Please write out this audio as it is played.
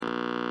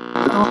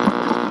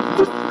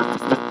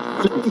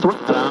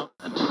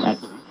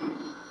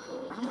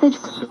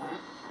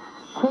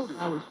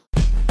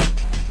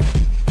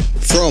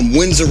From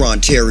Windsor,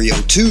 Ontario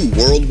to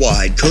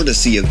worldwide,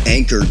 courtesy of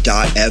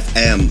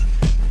Anchor.fm.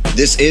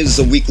 This is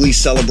the weekly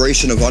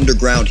celebration of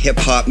underground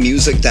hip-hop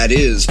music that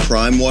is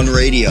Prime One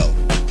Radio.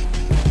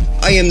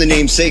 I am the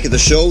namesake of the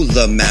show,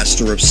 the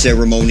master of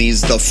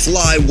ceremonies, the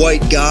fly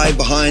white guy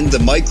behind the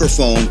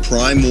microphone,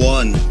 Prime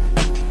One.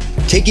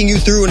 Taking you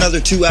through another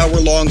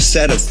 2-hour-long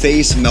set of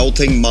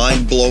face-melting,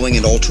 mind-blowing,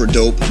 and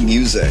ultra-dope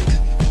music.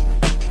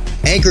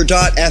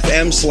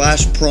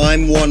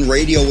 Anchor.fm/Prime One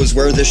Radio is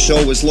where this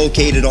show is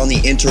located on the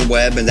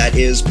interweb, and that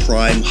is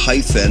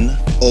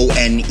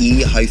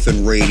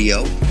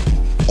Prime-ONE-Radio,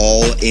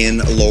 all in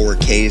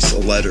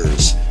lowercase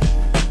letters.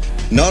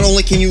 Not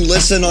only can you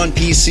listen on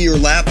PC or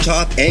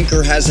laptop,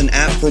 Anchor has an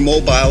app for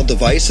mobile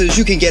devices.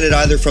 You can get it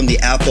either from the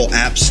Apple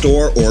App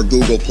Store or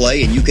Google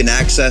Play, and you can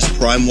access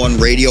Prime One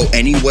Radio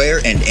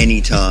anywhere and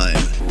anytime.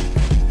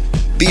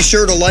 Be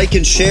sure to like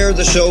and share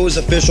the show's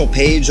official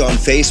page on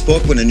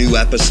Facebook. When a new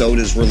episode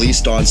is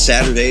released on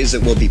Saturdays,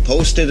 it will be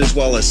posted, as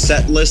well as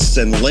set lists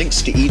and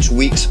links to each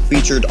week's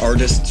featured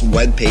artists'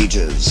 web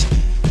pages.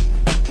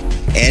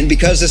 And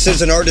because this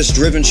is an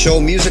artist-driven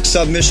show, music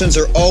submissions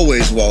are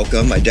always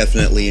welcome. I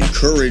definitely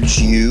encourage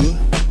you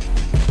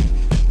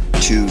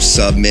to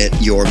submit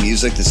your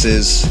music. This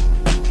is,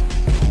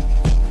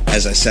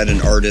 as I said,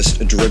 an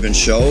artist-driven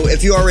show.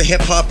 If you are a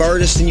hip-hop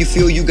artist and you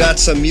feel you got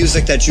some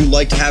music that you'd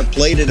like to have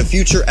played in a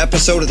future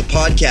episode of the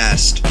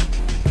podcast,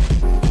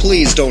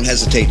 please don't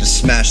hesitate to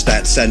smash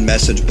that send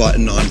message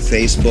button on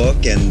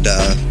Facebook and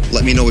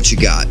let me know what you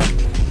got.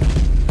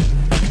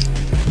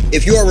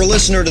 If you are a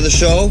listener to the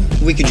show,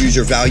 we could use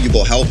your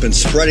valuable help in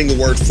spreading the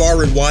word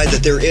far and wide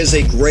that there is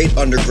a great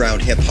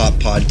underground hip-hop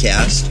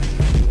podcast.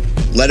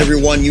 Let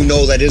everyone you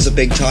know that is a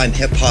big-time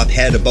hip-hop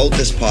head about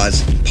this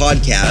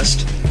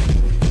podcast.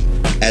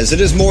 As it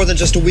is more than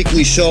just a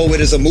weekly show,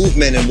 it is a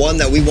movement, and one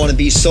that we want to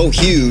be so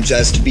huge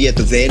as to be at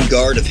the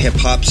vanguard of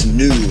hip-hop's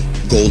new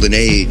golden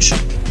age.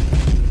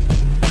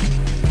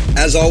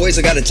 As always,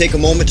 I got to take a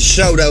moment to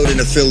shout out an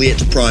affiliate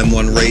to Prime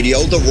One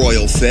Radio, The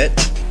Royal Fit,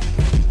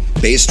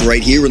 based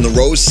right here in the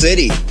Rose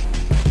City.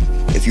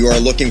 If you are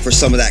looking for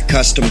some of that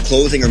custom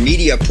clothing or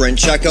media print,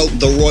 check out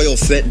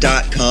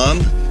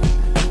theroyalfit.com.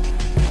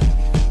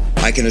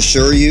 I can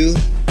assure you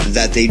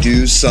that they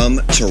do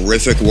some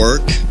terrific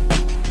work.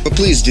 But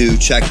please do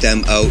check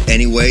them out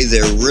anyway.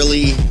 There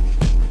really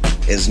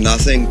is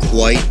nothing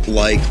quite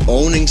like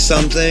owning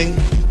something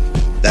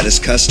that is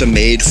custom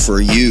made for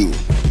you.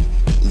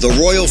 The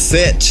Royal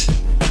Fit.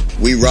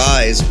 We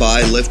rise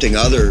by lifting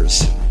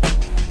others.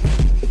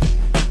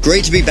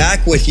 Great to be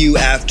back with you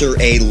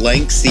after a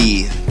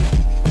lengthy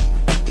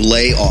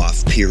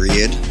layoff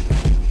period.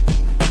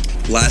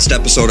 Last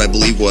episode, I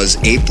believe, was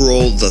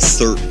April the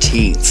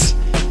 13th.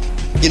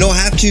 You know, I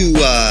have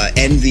to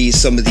envy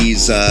some of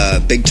these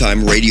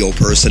big-time radio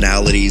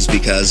personalities,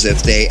 because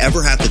if they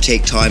ever have to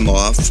take time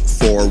off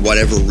for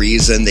whatever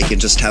reason, they can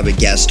just have a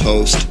guest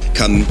host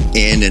come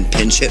in and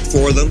pinch hit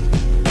for them.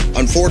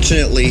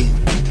 Unfortunately,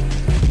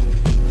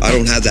 I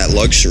don't have that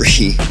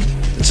luxury.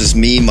 It's just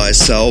me,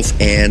 myself,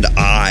 and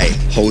I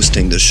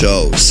hosting the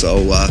show.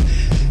 So,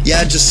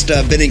 just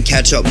been in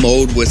catch-up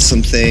mode with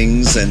some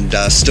things, and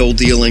still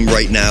dealing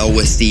right now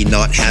with the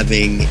not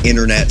having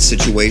internet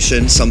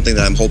situation, something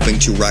that I'm hoping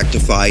to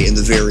rectify in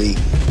the very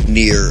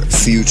near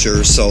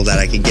future so that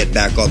I can get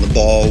back on the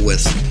ball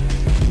with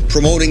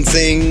promoting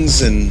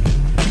things and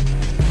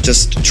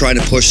just trying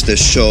to push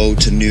this show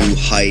to new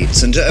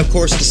heights. And, of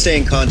course, to stay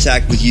in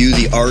contact with you,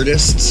 the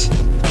artists,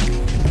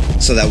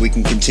 so that we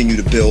can continue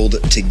to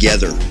build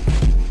together.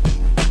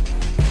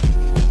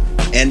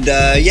 And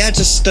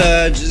just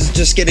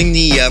getting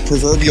the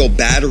proverbial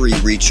battery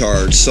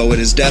recharged. So it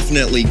is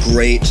definitely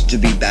great to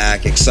be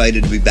back,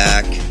 excited to be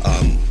back.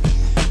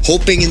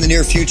 Hoping in the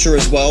near future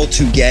as well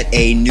to get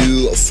a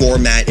new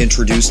format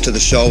introduced to the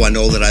show. I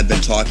know that I've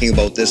been talking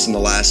about this in the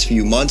last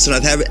few months, and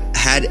I've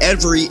had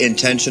every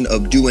intention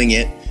of doing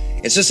it.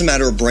 It's just a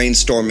matter of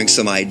brainstorming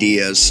some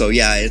ideas. So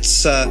yeah,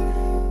 it's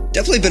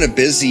definitely been a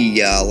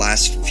busy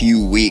last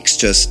few weeks,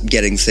 just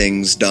getting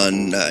things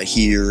done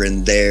here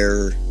and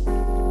there,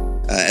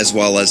 as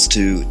well as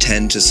to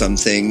tend to some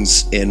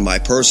things in my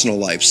personal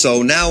life.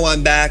 So now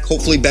I'm back,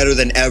 hopefully better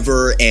than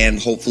ever,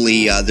 and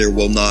hopefully there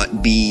will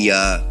not be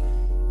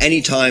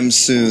anytime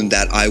soon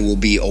that I will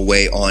be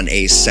away on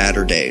a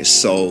Saturday.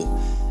 So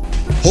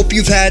hope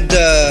you've had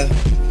a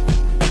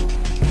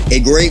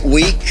great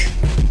week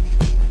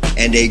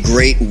and a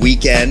great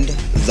weekend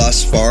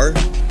thus far.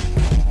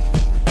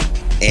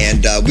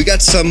 And we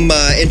got some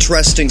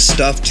interesting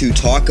stuff to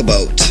talk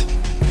about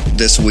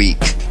this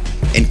week,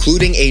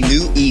 including a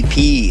new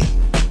EP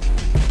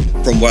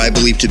from what I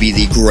believe to be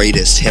the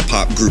greatest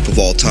hip-hop group of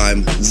all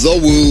time, The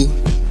Woo.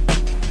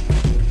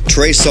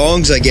 Trey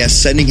Songz, I guess,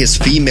 sending his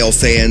female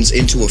fans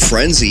into a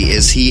frenzy.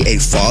 Is he a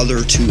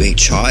father to a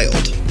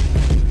child?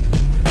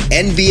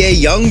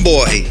 NBA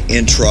YoungBoy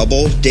in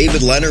trouble.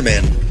 David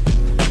Letterman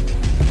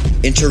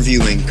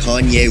interviewing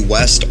Kanye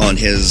West on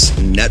his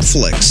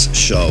Netflix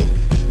show.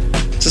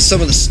 This is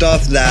some of the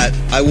stuff that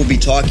I will be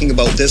talking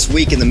about this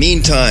week. In the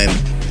meantime,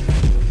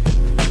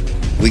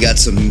 we got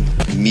some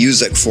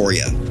music for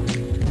you.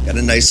 Got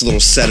a nice little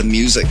set of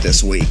music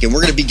this week. And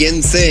we're going to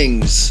begin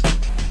things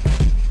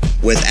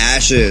with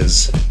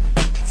Ashes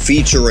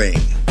featuring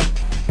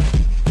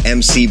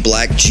MC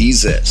Black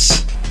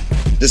Jesus.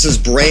 This is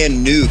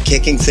brand new,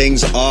 kicking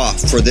things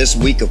off for this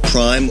week of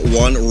Prime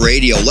One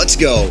Radio. Let's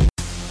go.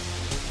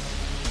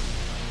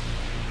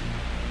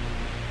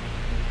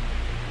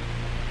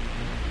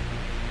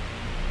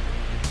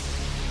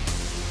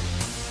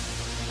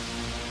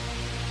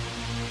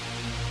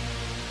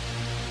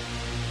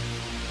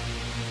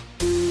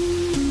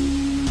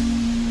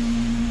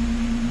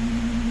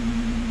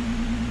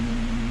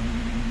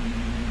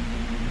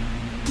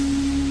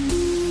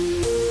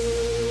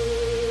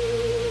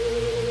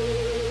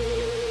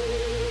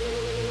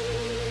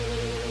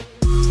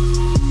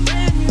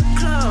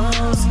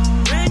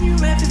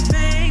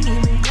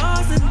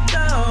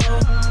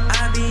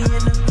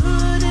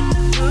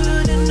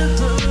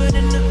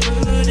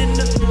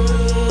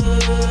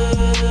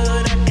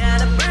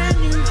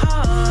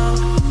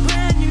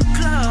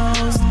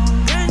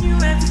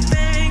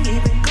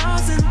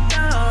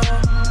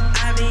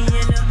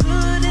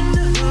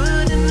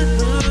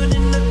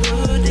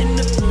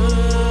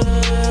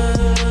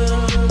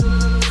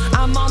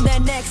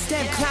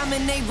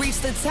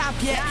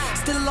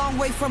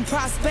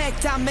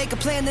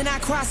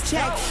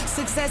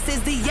 Success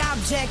is the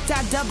object,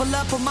 I double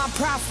up on my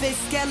profits.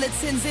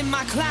 Skeletons in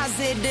my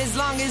closet, as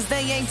long as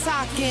they ain't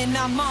talking,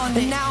 I'm on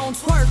it. And I don't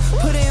twerk,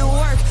 put in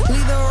work,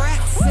 leave the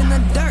rats in the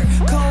dirt.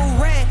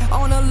 Cold red,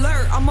 on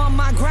alert, I'm on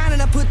my grind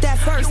and I put that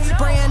first.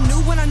 Brand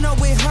new when I know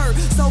it hurt,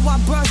 so I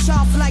brush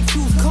off like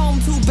tooth comb.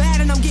 Too bad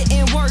and I'm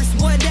getting worse,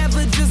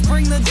 whatever, just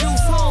bring the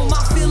juice home.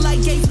 I feel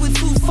like Gates with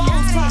two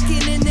phones,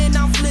 talking and then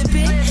I'm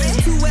flipping.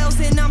 2 L's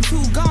and I'm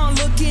too gone,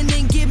 looking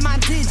and get my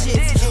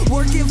digits.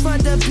 Working for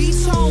the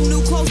beach home,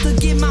 new clothes to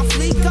get my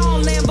fleek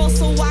on. Lambo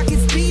so I can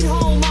speed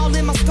home, all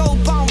in my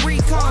scope on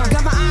recon.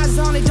 Got my eyes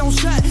on it, don't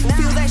shut.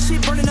 Feel that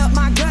shit burning up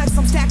my guts.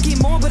 I'm stacking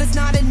more, but it's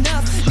not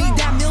enough. Need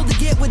that meal to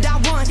get what I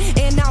want,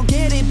 and I'll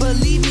get it.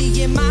 Believe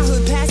me, in my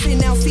hood,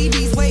 passing out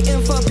CDs,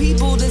 waiting for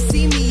people to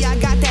see me. I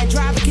got that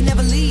drive, it can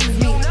never leave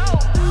me.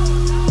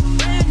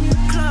 Brand new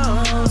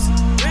clothes,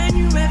 brand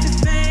new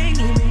everything,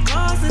 even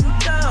clothes and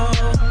dough.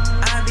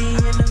 I be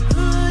in the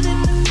hood,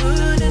 in the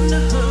hood, in the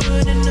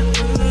hood, in the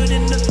hood,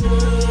 in the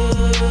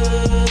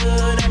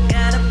hood. I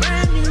got a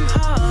brand new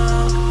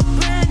home,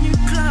 brand new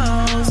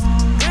clothes,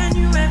 brand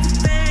new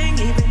everything,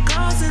 even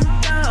clothes and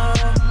dough.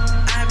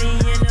 I be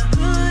in the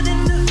hood, in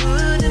the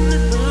hood, in the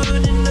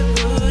hood, in the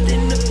hood,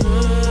 in the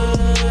hood.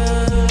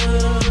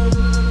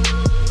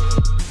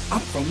 I'm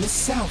from the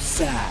south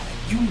side,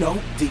 you know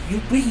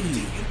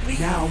D.U.B.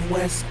 Now I'm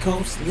West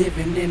Coast,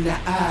 living in the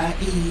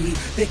IE.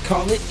 They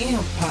call it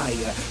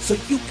Empire, so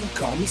you can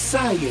call me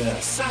Sire.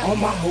 All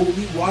my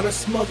holy water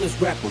smugglers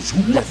rappers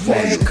who love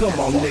man, come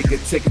on nigga,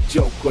 take a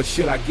joke, or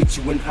should I get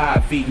you an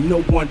IV?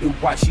 No wonder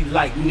why she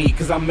like me,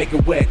 cause I make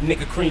it wet,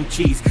 nigga cream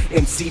cheese.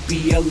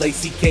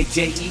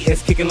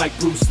 MCBLACKJES, kicking like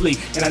Bruce Lee.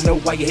 And I know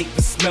why you hate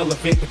the smell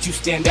of it, but you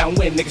stand down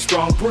when nigga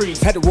strong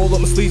breeze. Had to roll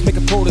up my sleeves, make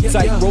a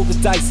prototype, roll the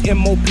dice,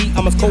 MOP,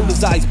 I'm as cold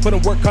as ice. Put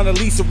in work on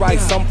Lisa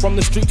Rice, I'm from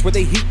the streets where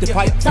they heat the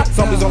pipe.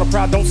 Zombies on the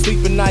prowl, don't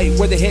sleep at night,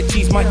 where the head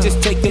cheese might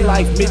just take your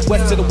life.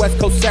 Midwest to the West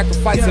Coast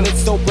sacrifice, and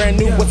it's so brand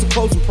new, what's the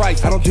closing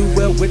price? I don't do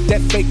well with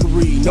that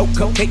fakery, no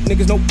cupcake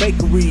niggas, no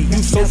bakery.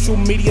 Use social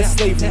media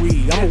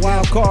slavery, I'm a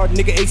wild card,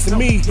 nigga acing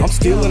me. I'm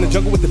still in the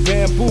jungle with the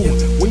bamboo.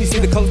 When you see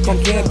the colors come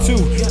can too,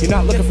 you're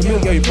not looking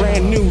familiar, you're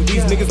brand new.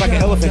 These niggas like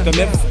an elephant, they'll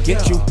never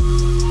forget you.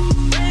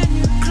 Brand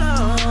new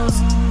clothes,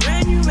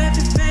 brand new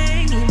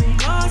everything, even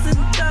clothes and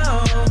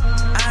dough.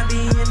 I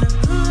be in the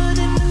hood,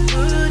 in the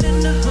hood,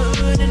 in the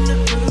hood, in the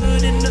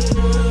hood, in the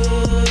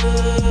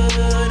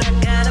hood. I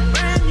got a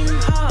brand new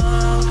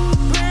home,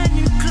 brand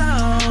new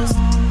clothes,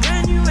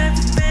 brand new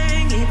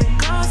everything, even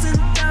clothes and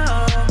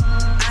dough.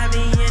 I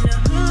be in the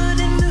hood,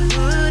 in the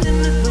hood,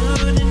 in the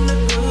hood, in the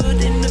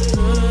hood, in the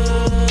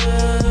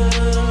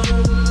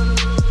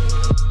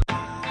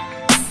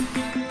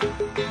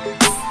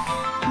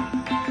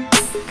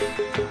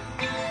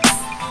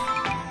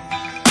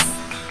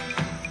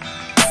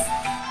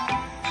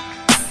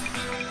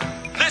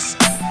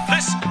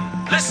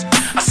Listen,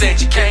 I said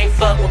you can't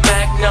fuck with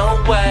Mac,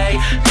 no way,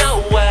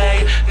 no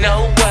way,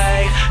 no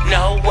way,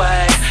 no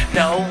way,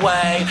 no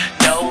way,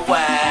 no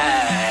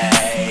way.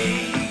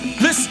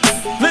 Listen,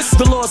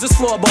 the laws is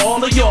flawed, but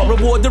all of y'all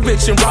reward the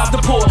rich and rob the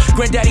poor.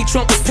 Granddaddy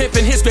Trump was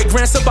pimping his great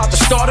grandson about to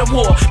start a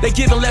war. They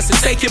giving less and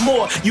taking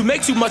more. You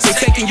make too much, they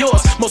taking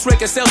yours. Most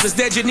record sales is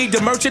dead, you need the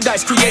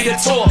merchandise. Create a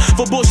tour.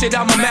 For bullshit,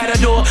 I'm a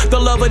matador. The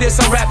love of this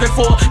I'm rapping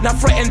for. Not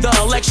fretting the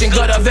election,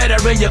 got a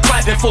veteran you're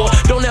clapping for.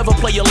 Don't ever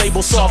play your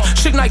label soft.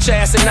 Should knight your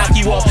ass and knock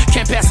you off.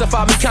 Can't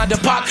pacify me, kinda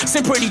pop.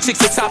 Send pretty chicks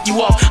to top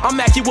you off. I'm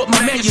at you with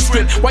my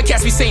manuscript. White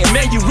cats be saying,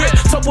 man, you rip.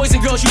 Tell boys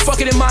and girls you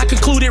fucking in mind.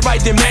 Concluded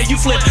right then, man, you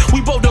flip.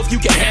 We both know if you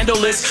can handle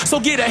this. so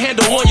get a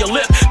handle on your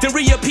lip. Then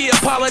reappear,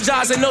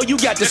 apologize, and know you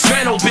got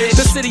dismantled, bitch.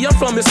 The city I'm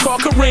from is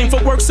called Kareem.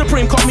 For work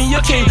supreme, call me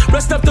a king.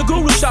 Rest up the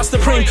guru, shot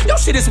supreme. Yo,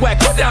 shit is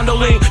whack, put down the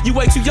lean. You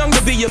way too young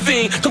to be a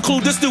fiend.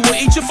 Conclude this do and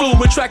eat your food.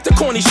 Retract the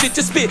corny shit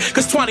you spit.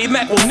 Cause 20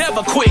 Mac will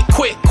never quit.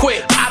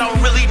 I don't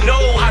really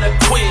know how to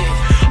quit.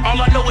 All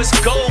I know is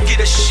go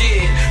get a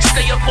shit.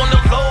 Stay up on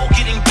the low,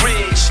 getting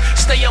rich.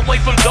 Stay away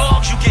from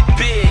dogs, you get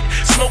big.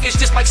 Smoke is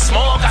just like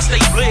smog, I stay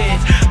lit.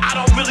 I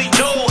don't really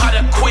know how to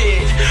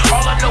quit.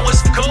 All I know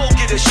is go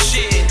get a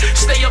shit.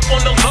 Stay up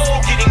on the low,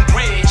 getting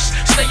rich.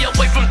 Stay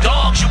away from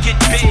dogs, you get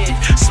big.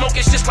 Smoke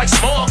is just like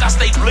smog, I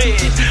stay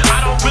lit.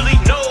 I don't really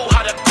know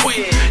how to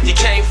quit. You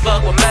can't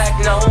fuck with Mac,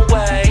 no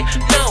way.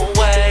 No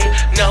way,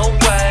 no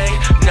way,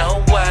 no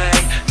way,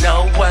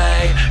 no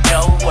way,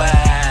 no way.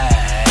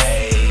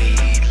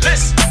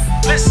 Listen.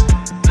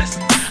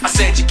 I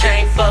said you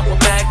can't fuck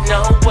with Mac,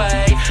 no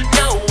way,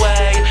 no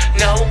way,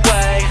 no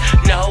way,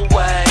 no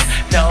way,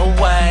 no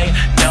way,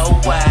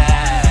 no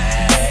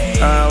way.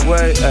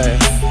 Wait, ay.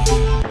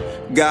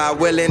 God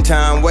willing,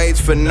 time waits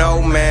for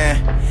no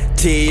man.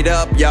 Teed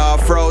up, y'all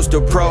froze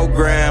the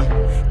program.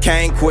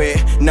 Can't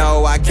quit,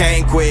 no, I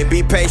can't quit.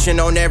 Be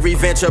patient on every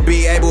venture,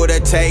 be able to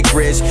take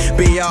risks.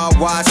 Be all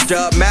washed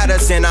up,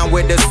 Madison, I'm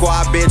with the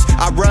squad, bitch.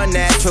 I run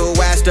that too,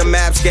 ask the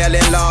map,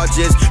 scaling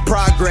largest.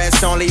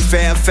 Progress, only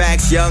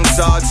Fairfax, young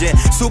sergeant.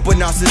 Super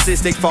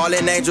narcissistic,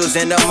 fallen angels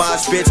in the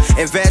mosh pits.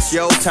 Invest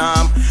your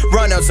time,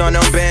 run-ups on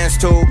them bands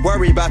too.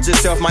 Worry about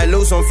yourself, might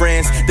lose some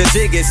friends. The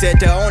jig is set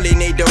to only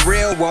need the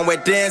real one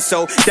within.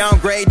 So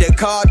downgrade the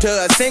car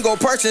to a single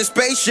person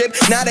spaceship.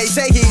 Now they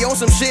say he on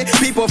some shit,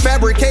 people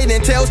fabricating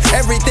tales.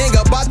 Everything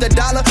about the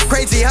dollar,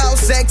 crazy how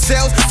sex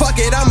sells. Fuck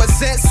it, I'm a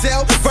set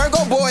sell.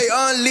 Virgo boy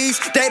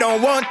unleashed, they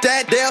don't want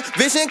that there.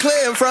 Vision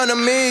clear in front of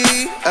me.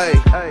 Hey.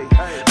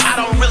 I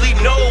don't really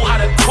know how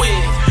to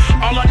quit.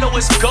 All I know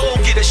is go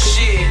get a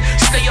shit.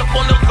 Stay up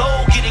on the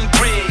low, getting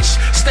rich.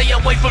 Stay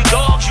away from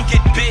dogs, you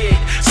get big.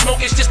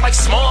 Smoke is just like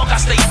smog, I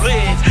stay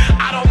lit.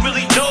 I don't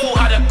really know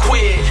how to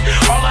quit.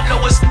 All I know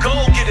is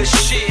go get a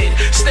shit.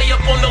 Stay up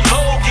on the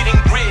low, getting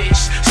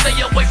rich. Stay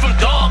away from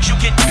dogs, you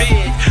get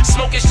big.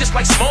 Smoke is just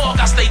like smog,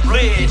 I stay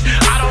lit.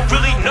 I don't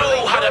really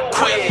know how to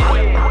quit.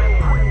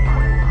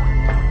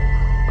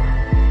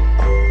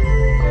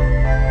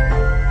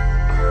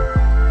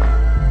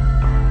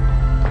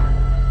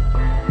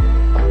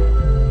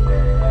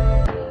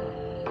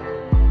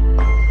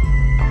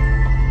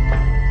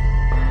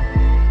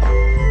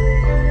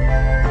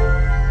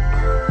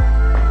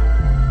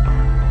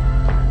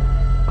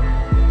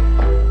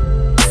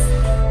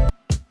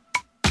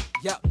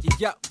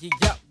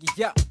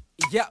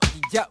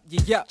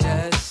 Yo.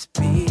 Just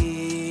be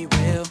real. Just be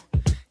real.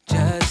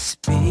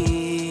 Just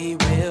be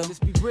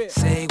real.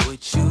 Say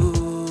what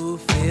you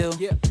feel.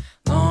 Yeah.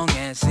 Long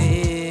as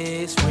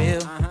it's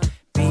real.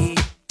 Be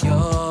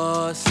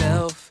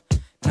yourself.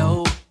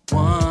 No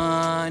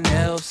one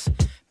else.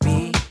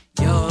 Be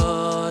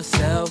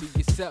yourself. Be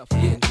yourself. Yeah.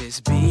 And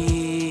just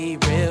be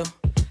real.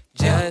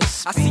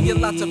 I see a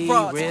lot of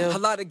frauds, a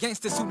lot of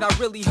gangsters who not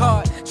really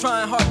hard,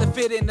 trying hard to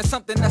fit into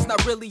something that's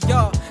not really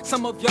y'all.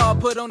 Some of y'all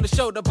put on the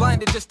show to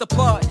blind and just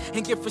applaud,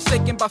 and get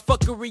forsaken by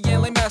fuckery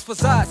and lame ass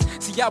facades.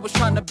 See, I was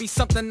trying to be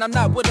something I'm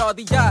not with all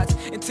the odds,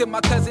 until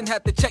my cousin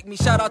had to check me,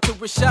 shout out to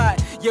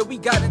Rashad. Yeah, we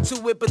got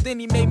into it, but then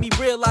he made me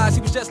realize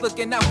he was just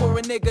looking out for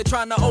a nigga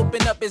trying to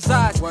open up his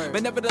eyes.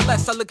 But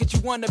nevertheless, I look at you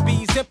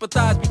wannabes,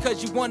 empathize,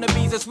 because you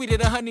wannabes are sweeter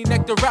than honey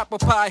nectar apple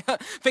pie.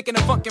 Faking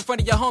the funk in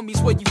front of your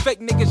homies where you fake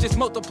niggas just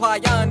multiply.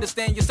 I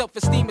understand your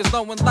self-esteem is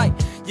low and light.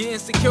 You're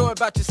insecure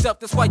about yourself,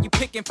 that's why you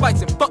picking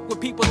fights and fuck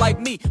with people like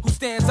me who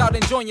stands out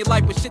enjoying your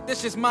life. But shit,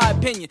 that's just my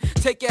opinion.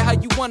 Take it how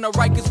you wanna,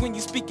 right? Cause when you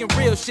speaking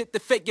real shit, the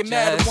fake get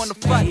mad and wanna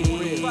fight. Just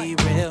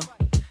be real.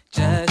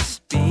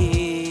 Just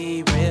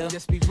be real.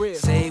 Just be real.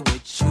 Say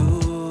what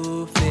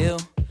you feel.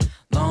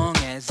 Long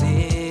as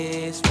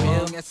it's real.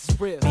 Long as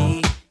it's real.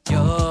 Be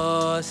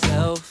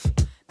yourself.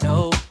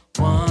 No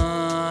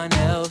one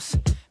else.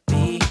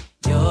 Be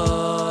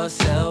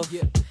yourself.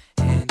 Yeah.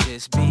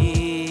 Just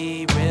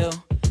be real.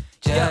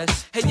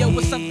 Just hey yo,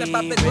 what's something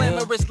about the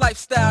glamorous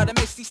lifestyle that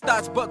makes these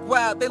thoughts buck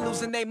wild? They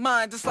losing their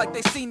minds, it's like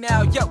they see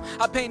now. Yo,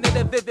 I painted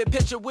a vivid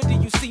picture, what do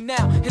you see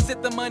now? Is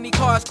it the money,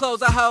 cars,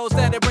 clothes, or hoes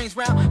that it brings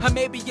round? Or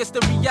maybe it's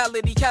the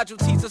reality,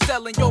 casualties of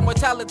selling your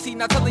mortality.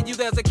 Not telling you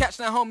there's a catch,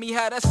 now homie,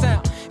 how that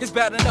sound? It's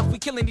bad enough we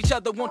killing each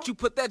other, won't you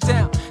put that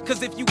down?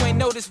 Cause if you ain't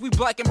noticed, we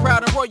black and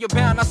proud and royal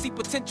bound. I see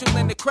potential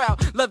in the crowd,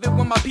 love it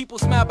when my people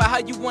smile. But how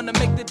you wanna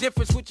make the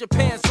difference with your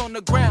pants on the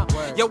ground?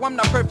 Yo, I'm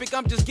not perfect,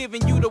 I'm just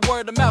giving you the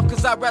word of mouth.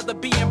 Cause I'd rather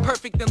be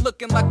imperfect than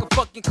looking like a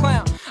fucking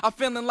clown. I'm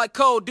feeling like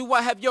cold, do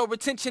I have your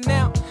attention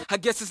now? I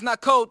guess it's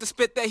not cold to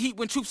spit that heat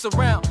when troops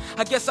around.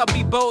 I guess I'll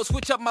be bold,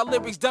 switch up my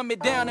lyrics, dumb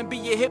it down, and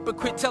be a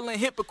hypocrite, telling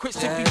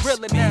hypocrites to be real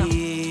now.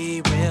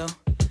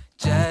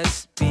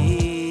 Just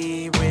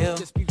be real,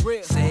 just be real. Just be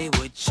real. Say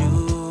what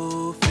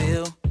you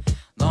feel,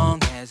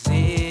 long as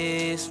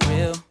it's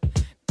real.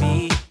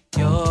 Be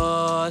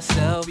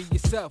yourself. Be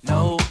yourself.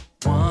 No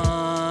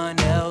one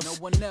else. No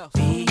one else.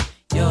 Be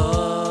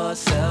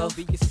yourself.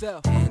 Be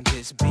yourself. And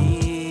just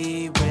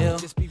be real.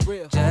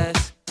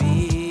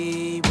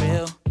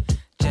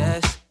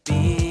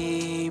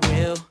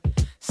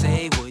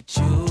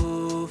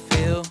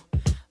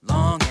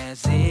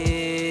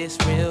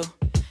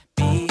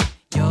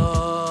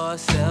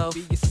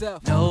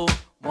 No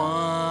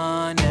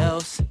one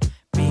else.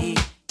 Be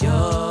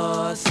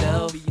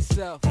yourself.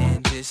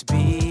 And just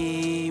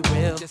be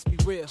real. Just be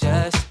real.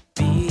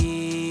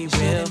 It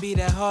shouldn't be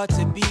that hard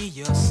to be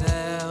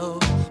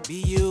yourself. Be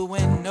you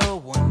and no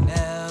one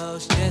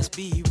else. Just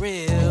be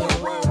real. You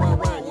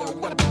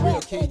gotta be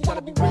real, kid. You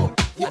gotta be real.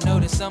 I know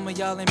that some of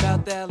y'all ain't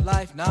about that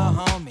life. Nah,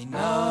 homie,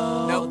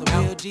 no. The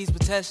real G's will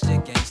test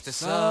your gangster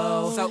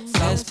soul. So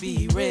let's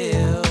be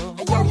real.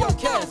 Hey, yo,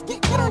 Cass,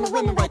 get on the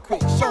women right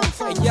quick. Show them.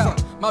 Hey, yo,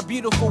 my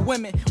beautiful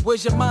women,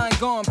 where's your mind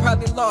gone?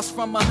 Probably lost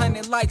from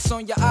 100 likes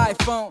on your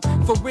iPhone.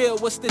 For real,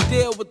 what's the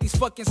deal with these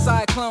fucking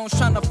cyclones?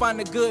 Trying to find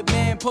a good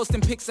man,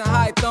 posting pics in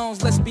high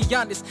thongs. Let's be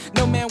honest,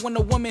 no man want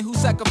a woman who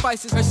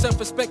sacrifices her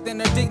self-respect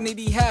and her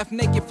dignity half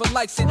naked for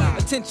likes and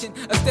attention.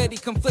 A steady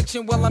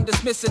confliction while I'm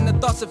dismissing the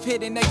thoughts of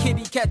hitting that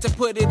kitty cat to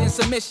put it in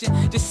submission.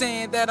 Just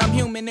saying that I'm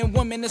human and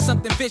woman is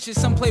something vicious.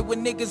 Some play with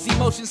niggas'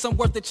 emotions, some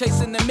worth the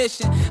chasing the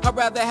mission. I'd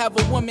rather have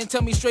a woman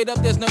tell me straight up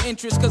there's no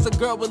interest, cause a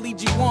girl will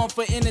lead you on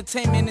for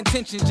entertainment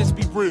intentions. Just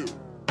be real.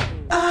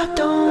 I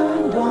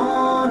don't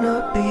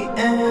wanna be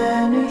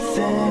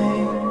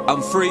anything.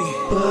 I'm free,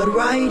 but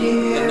right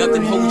here, and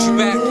nothing holds you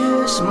back.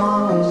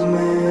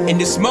 In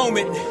this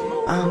moment,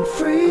 I'm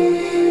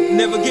free.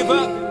 Never give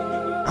up.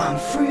 I'm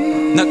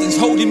free. Nothing's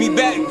holding me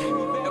back.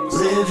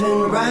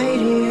 Living right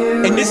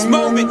here in this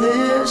moment,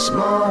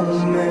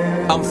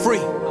 I'm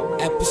free.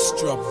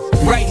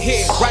 Right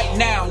here, right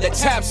now, let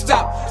time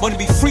stop. Wanna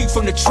be free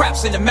from the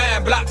traps and the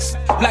mind blocks.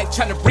 Life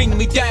trying to bring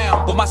me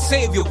down, but my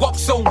savior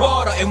walks on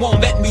water and won't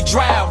let me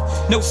drown.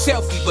 No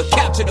selfie, but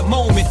capture the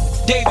moment.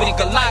 David and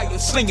Goliath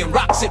slinging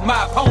rocks at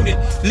my opponent.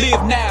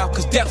 Live now,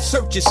 cause death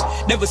searches.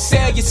 Never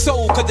sell your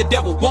soul, cause the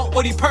devil want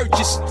what he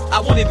purchased. I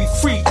wanna be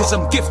free, cause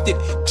I'm gifted.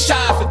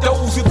 Shine for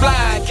those who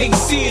blind, can't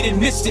see it and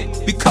miss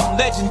it. Become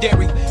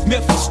legendary,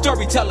 Memphis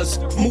storytellers.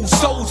 Move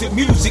souls with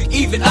music,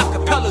 even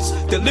acapellas.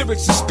 The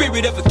lyrics and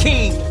spirit of a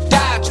king.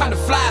 Die trying to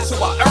fly, so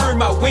I earn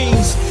my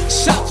wings.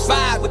 Shots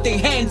fired with their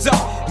hands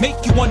up, make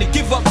you wanna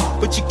give up,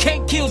 but you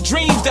can't kill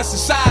dreams that's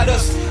inside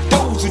us.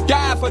 Those who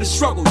die for the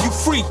struggle, you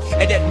free.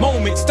 At that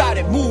moment,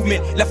 started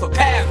movement, left a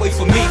pathway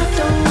for me. I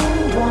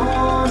don't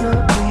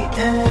wanna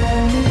be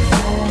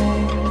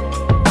anything,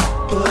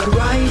 but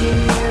right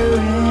here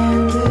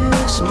in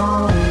this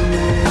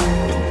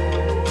moment,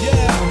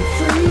 I'm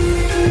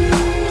free.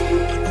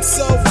 I'm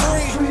so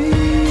free.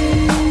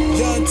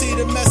 Young T,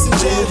 the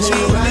messenger,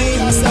 G&E.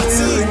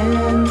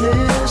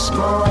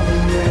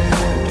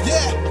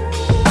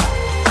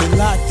 Been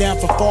locked down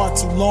for far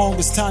too long,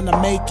 it's time to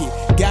make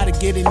it. Gotta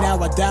get it now,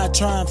 I died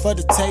trying for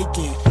the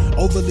taking.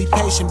 Overly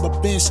patient,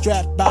 but been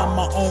strapped by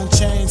my own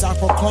chains. I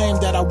proclaim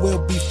that I will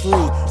be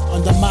free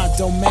under my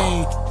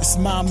domain. It's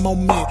my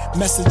moment.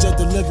 Messenger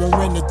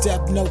delivering a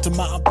death note to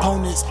my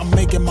opponents. I'm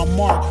making my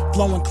mark,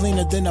 flowing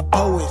cleaner than a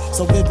poet.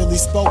 So vividly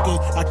spoken,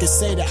 I can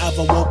say that I've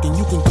awoken.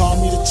 You can call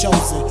me the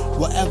chosen,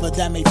 whatever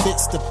that may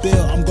fits the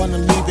bill. I'm gonna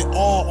leave it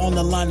all on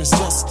the line. It's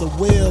just the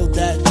will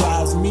that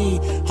drives me.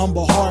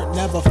 Humble heart,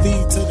 never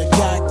feed to the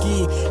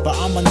cocky, but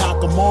I'ma knock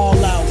them all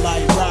out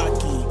like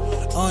Rocky.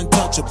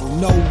 Untouchable,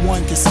 no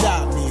one can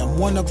stop me. I'm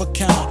one of a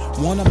kind,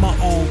 one of my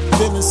own.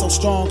 Feeling so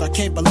strong, I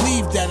can't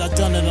believe that I've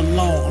done it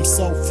alone. I'm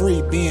so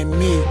free being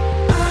me.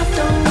 I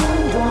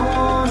don't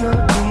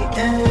wanna be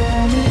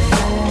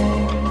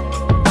anything,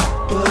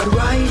 but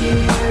right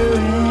here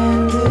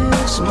in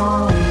this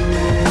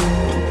moment,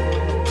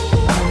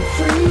 I'm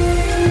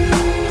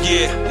free.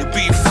 Yeah, to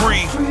be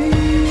free.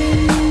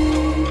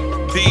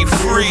 Be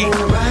free.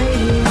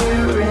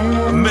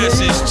 A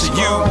message to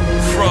you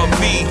from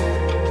me.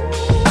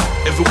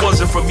 If it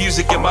wasn't for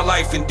music in my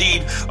life,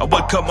 indeed, I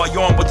would cut my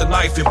arm with a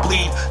knife and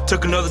bleed.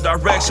 Took another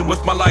direction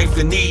with my life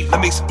in need. Let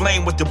me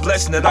explain what the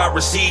blessing that I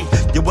received.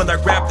 Yeah, when I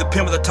grab the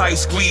pen with a tight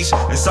squeeze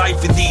and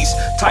siphon these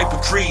type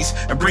of trees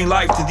and bring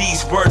life to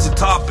these words and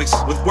topics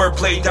with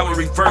wordplay that would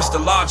reverse the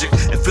logic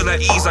and feel at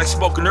ease like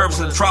smoking herbs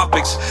in the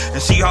tropics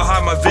and see how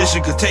high my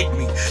vision could take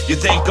me. You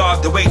thank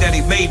God the way that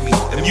He made me,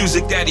 the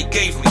music that He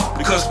gave me,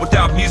 because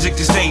without music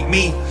this ain't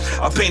me.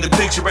 I paint a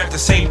picture at the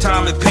same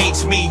time it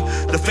paints me.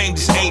 The fame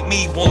just ain't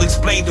me, won't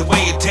explain the way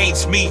it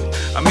taints me.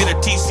 I'm in a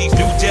TC's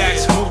new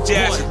jazz, smooth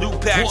jazz, and new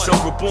packs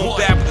over boom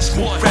bap with a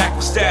smooth crack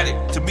with static.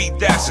 To me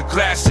that's a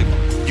classic.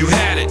 You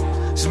had it.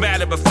 It's a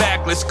matter of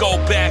fact, let's go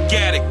back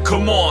at it.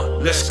 Come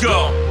on, let's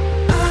go.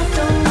 I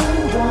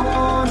don't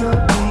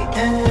wanna be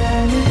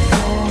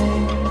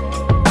anything,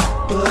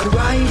 but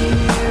right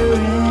here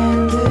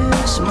in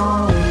this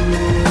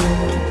moment,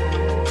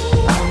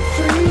 I'm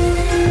free.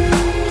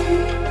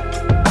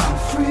 I'm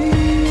free.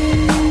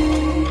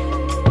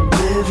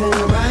 Living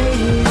right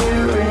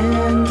here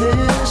in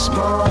this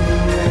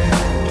moment.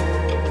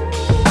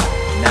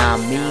 Nah, I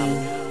mean,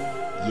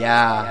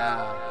 yeah.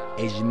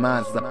 Asian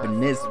minds up in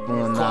this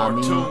one, nah, I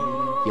mean.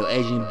 Yo,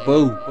 Asian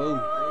boo.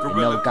 You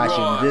know, got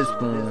you in this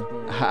one.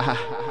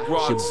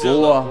 It's your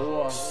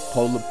boy,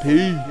 Polar P.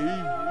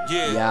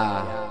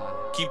 Yeah.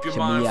 Keep your Check me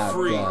mind out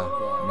free. there.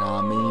 Know what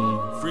I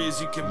mean? Free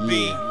as you can Yeah.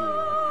 be.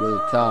 Real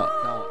talk.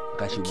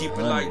 Got you Keep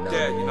it 100, like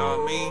that, you know what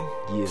I mean?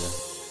 Yeah.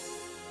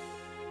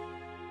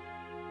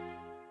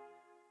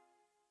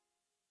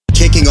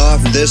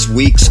 this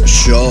week's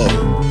show,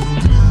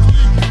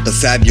 the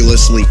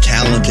fabulously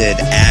talented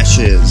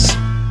Ashes,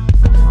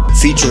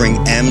 featuring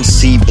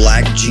MC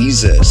Black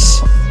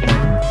Jesus,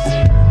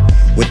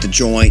 with the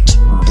joint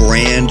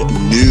Brand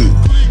New.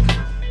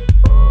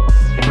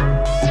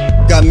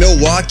 Got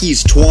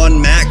Milwaukee's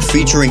Twan Mac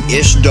featuring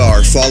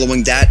Ishdar,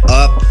 following that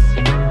up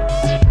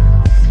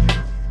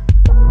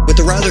with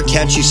the rather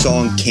catchy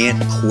song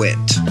Can't Quit.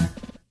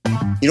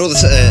 You know,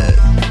 this,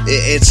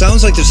 it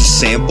sounds like there's a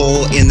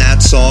sample in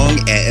that song.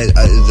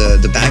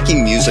 The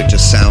backing music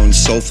just sounds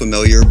so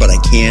familiar, but I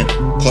can't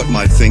put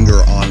my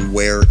finger on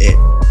where it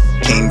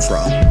came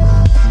from,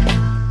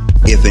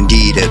 if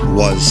indeed it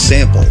was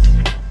sampled.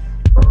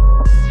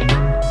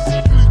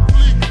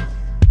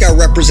 Got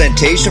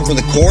representation from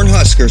the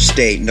Cornhusker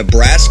State,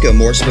 Nebraska,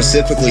 more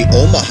specifically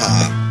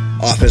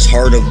Omaha, off his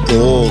Heart of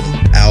Gold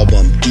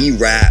album,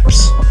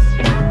 D-Raps,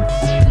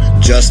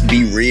 Just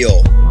Be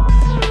Real.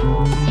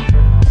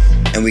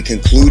 And we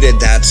concluded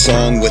that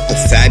song with the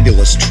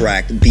fabulous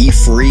track, Be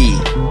Free,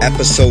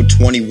 episode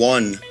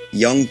 21,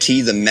 Young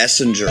T the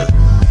Messenger,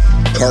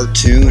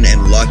 Cartoon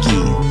and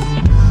Lucky,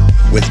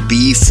 with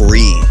Be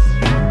Free.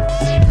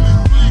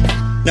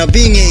 Now,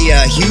 being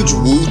a huge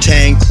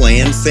Wu-Tang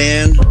Clan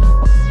fan,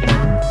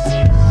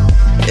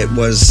 it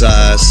was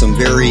some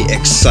very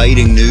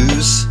exciting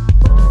news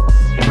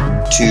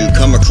to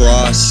come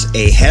across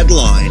a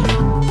headline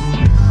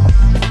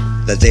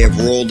that they have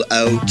rolled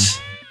out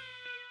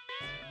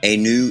a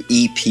new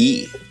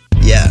EP.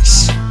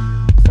 Yes.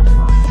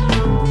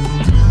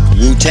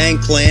 Wu-Tang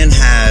Clan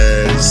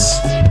has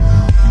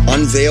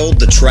unveiled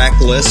the track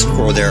list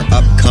for their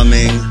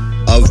upcoming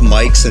Of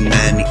Mics and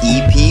Men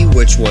EP,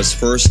 which was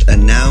first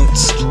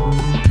announced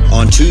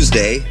on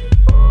Tuesday,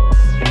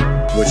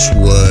 which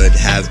would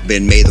have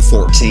been May the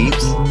 14th.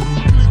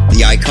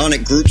 The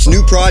iconic group's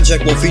new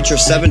project will feature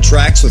 7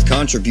 tracks with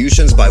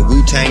contributions by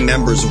Wu-Tang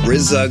members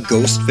RZA,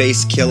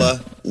 Ghostface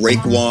Killah,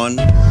 Raekwon,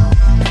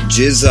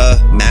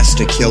 GZA,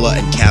 Master Killa,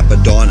 and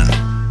Capadonna.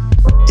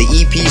 The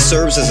EP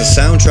serves as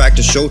a soundtrack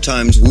to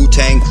Showtime's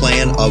Wu-Tang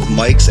Clan Of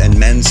Mics and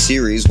Men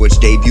series, which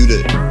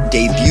debuted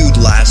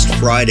last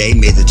Friday,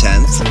 May the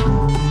 10th.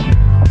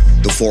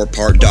 The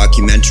 4-part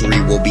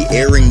documentary will be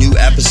airing new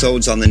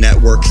episodes on the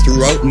network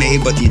throughout May,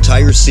 but the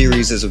entire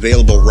series is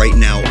available right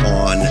now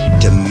on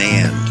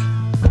demand.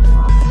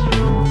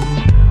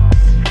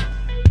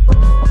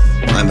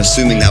 I'm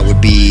assuming that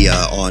would be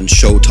on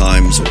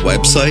Showtime's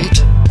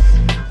website.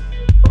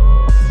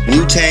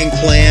 Wu-Tang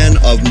Clan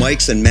Of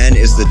Mics and Men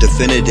is the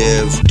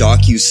definitive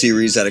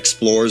docu-series that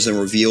explores and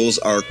reveals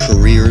our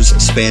careers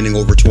spanning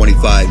over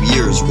 25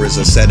 years,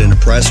 RZA said in a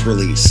press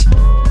release.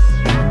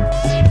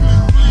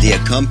 The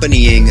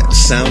accompanying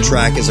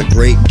soundtrack is a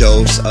great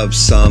dose of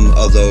some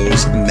of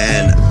those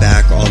men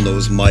back on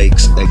those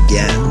mics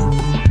again.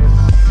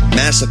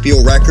 Mass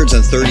Appeal Records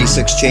and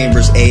 36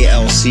 Chambers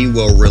ALC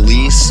will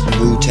release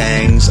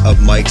Wu-Tang's Of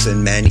Mics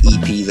and Men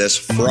EP this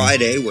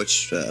Friday,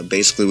 which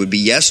basically would be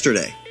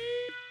yesterday.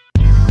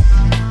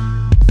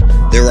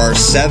 There are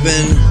 7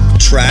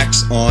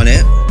 tracks on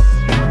it.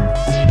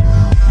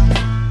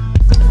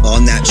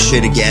 On that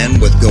shit again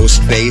with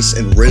Ghostface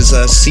and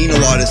RZA. Seen a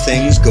lot of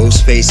things.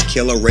 Ghostface,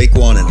 Killah,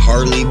 Raekwon, and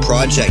Harley.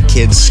 Project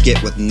Kids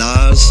skit with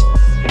Nas.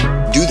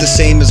 Do the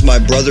Same As My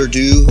Brother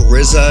Do.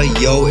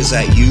 RZA, Yo Is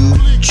That You.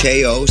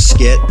 Cheo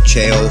skit.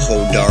 Cheo,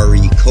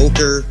 Hodari,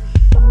 Coker.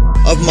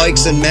 Of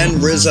Mics and Men,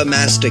 RZA,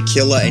 Master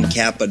Killa, and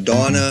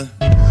Capadonna.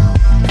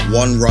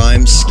 One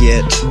Rhyme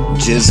skit,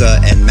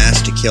 GZA, and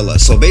Master Killa.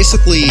 So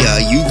basically,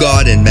 You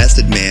God and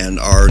Method Man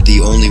are the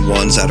only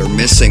ones that are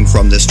missing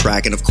from this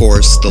track, and of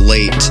course, the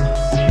late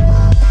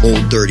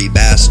Old Dirty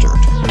Bastard.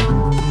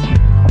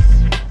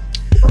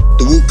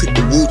 The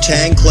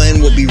Wu-Tang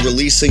Clan will be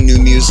releasing new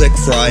music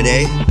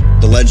Friday.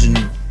 The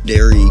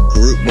legendary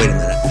group... Wait a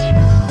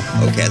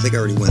minute. Okay, I think I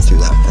already went through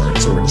that part,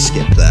 so we're going to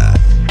skip that.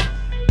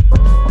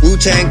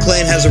 Wu-Tang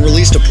Clan hasn't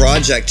released a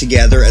project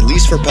together, at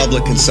least for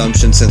public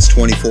consumption, since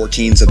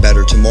 2014's A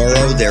Better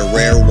Tomorrow. Their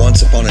rare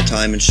Once Upon a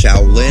Time in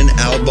Shaolin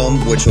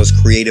album, which was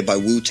created by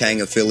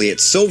Wu-Tang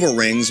affiliate Silver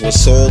Rings,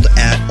 was sold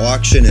at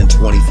auction in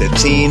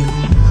 2015.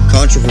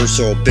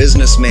 Controversial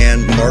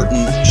businessman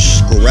Martin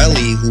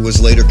Shkreli, who was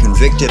later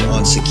convicted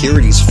on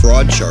securities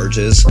fraud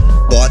charges,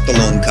 bought the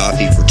loan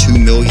copy for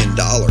 $2 million.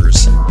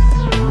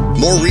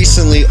 More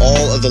recently,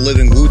 all of the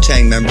living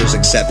Wu-Tang members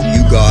except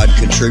U-God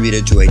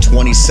contributed to a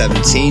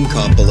 2017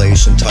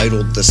 compilation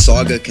titled The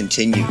Saga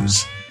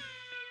Continues.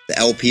 The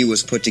LP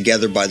was put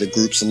together by the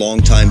group's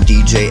longtime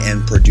DJ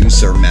and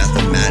producer,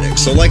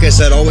 Mathematics. So like I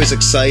said, always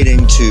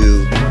exciting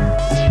to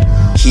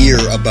hear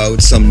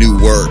about some new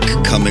work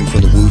coming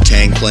from the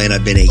Wu-Tang Clan.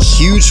 I've been a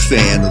huge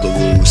fan of the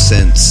Wu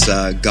since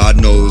God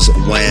knows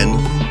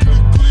when,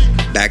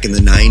 back in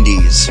the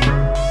 90s.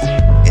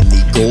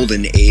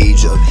 Golden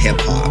age of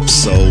hip-hop.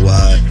 So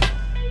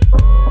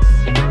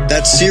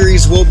that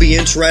series will be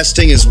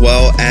interesting, as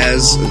well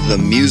as the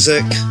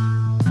music.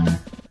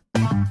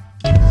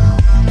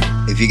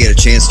 If you get a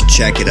chance to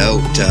check it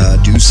out,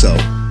 do so.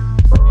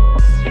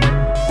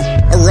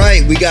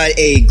 Alright, we got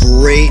a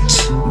great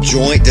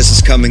joint. This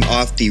is coming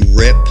off the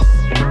RIP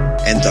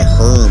and the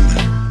Herm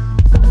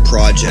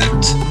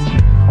Project.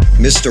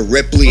 Mr.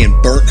 Ripley and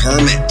Burnt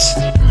Hermit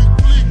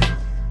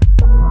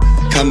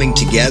coming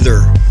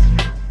together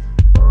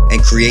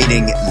and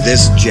creating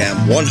this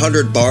gem.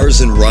 100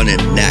 bars and running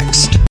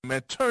next.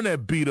 Man, turn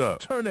that beat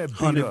up. Turn that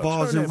beat 100 up.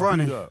 bars turn and that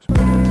running. beat up.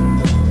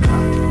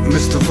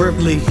 Mr.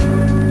 Ripley,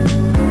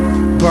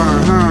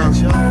 Burn Herm,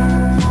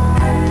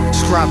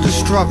 Scribe the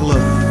Struggler,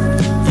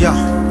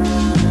 yeah.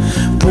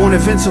 Born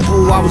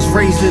invincible, I was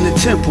raised in the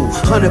temple.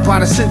 Hunted by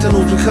the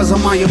sentinels because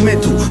I'm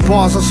monumental.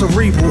 Bars are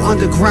cerebral,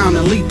 underground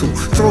and lethal.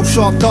 Throw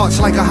sharp darts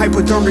like a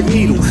hypodermic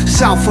needle.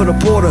 South of the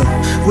border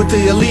with the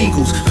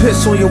illegals.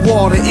 Piss on your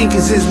wall, the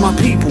Incas is my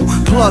people.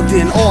 Plugged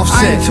in,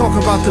 offset. I ain't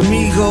talking about the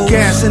Migos.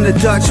 Gas in the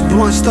Dutch,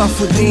 blunt stuff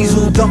with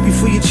diesel. Dump you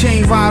for your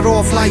chain, ride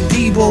off like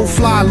Debo.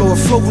 Fly lord,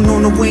 floating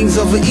on the wings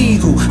of an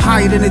eagle.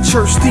 Higher than a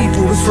church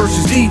steeple, this verse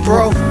is deep,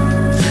 bro.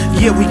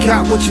 Yeah, we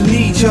got what you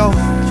need, yo.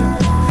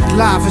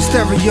 Live in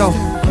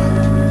stereo.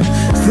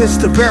 This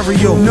the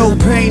burial, no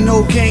pain,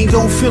 no gain,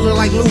 don't feel it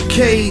like Luke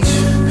Cage.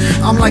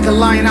 I'm like a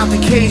lion out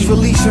the cage,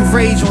 releasing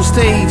rage on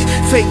stage.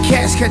 Fake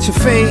cats catch a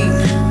fade,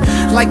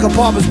 like a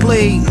barber's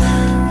blade.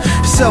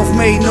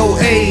 Self-made, no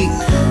aid,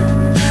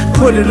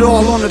 put it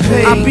all on the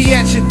page. I be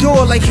at your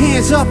door like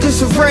hands up,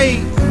 it's a raid.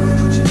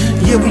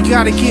 Yeah, we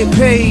gotta get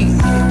paid.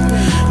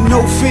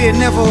 No fear,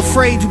 never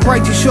afraid to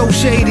bright the show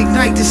shade,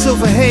 ignite the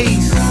silver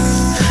haze.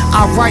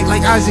 I write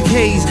like Isaac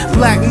Hayes,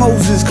 Black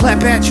Moses,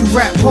 clap at you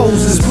rap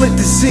poses. Split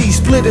the sea,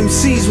 split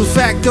MCs with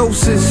fact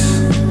doses.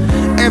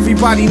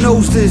 Everybody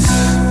knows this,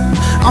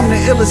 I'm the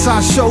illest, I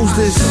shows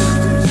this.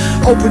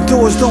 Open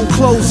doors, don't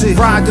close it.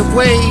 Ride the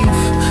wave,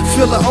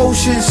 feel the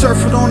ocean,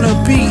 surfing on the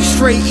beach,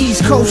 straight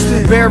east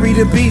coasting. Bury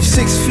the beef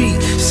 6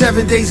 feet,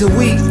 7 days a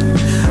week.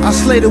 I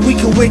slay the weak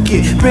and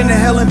wicked. Been to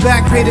hell and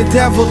back, pay the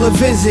devil a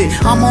visit.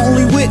 I'm my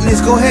only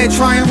witness, go ahead,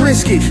 try and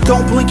risk it.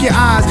 Don't blink your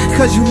eyes,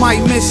 cause you might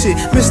miss it.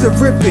 Mr.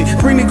 Rip It,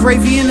 bring the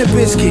gravy and the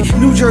biscuit.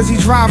 New Jersey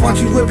Drive, why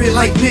don't you whip it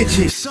like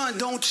midget? Son,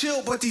 don't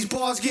chill, but these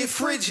bars get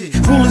frigid.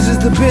 Rulers is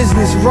the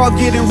business,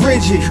 rugged and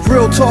rigid.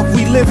 Real talk,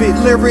 we live it,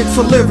 lyric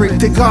for lyric.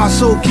 The God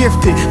so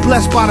gifted,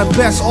 blessed by the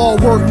best. All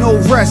work, no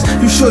rest.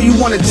 You sure you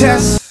wanna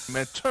test?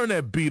 Man, turn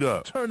that beat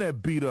up. Turn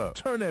that beat up.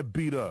 Turn that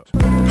beat up.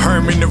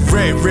 Herm in the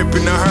red,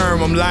 ripping the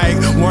herm. I'm like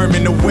worm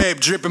in the web,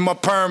 dripping my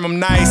perm. I'm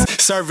nice,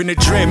 serving the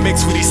drip,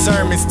 mixed with these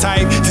sermons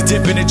tight. To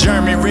dip in the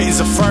German, written's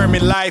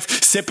affirming life.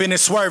 Sipping and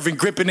swerving,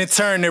 gripping and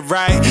turning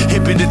right.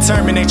 Hip and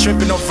determined, ain't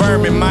tripping no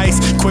vermin mice.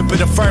 Quip with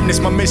the firmness,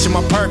 my mission,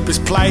 my purpose,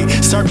 plight.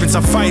 Serpents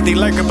I fight, they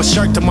lurk up a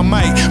shirt to my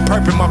mic.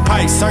 Perping my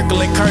pipe,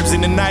 circling curves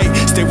in the night.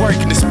 Stay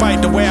working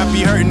despite the way I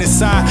be hurting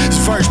inside. This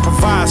verse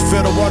provides,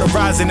 feel the water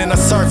rising and I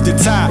surf the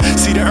tide.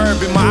 See the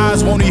herb in my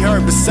eyes, won't he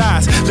hurt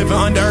besides? Living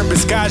under urban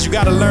skies, you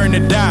gotta learn to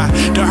die.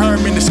 The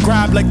Herman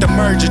described like the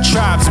merge of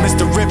tribes.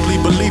 Mr. Ripley,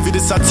 believe it,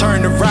 it's our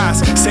turn to rise.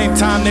 Same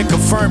time they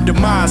confirmed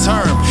demise.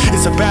 Herm,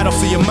 it's a battle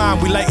for your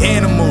mind, we like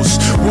animals.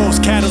 Wolves,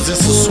 cattle, and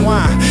some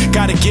swine.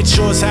 Gotta get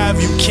yours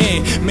however you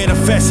can.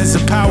 Manifest as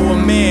the power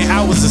of man,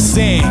 hours of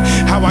sin.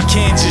 How I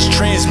can't just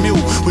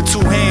transmute with 2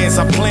 hands.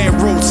 I plant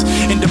roots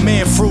and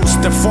demand fruits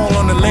that fall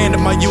on the land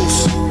of my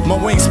use. My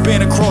wings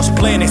span across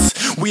planets.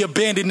 We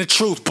abandon the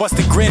truth,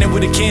 busted granite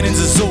with the cannons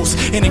of Zeus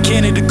and a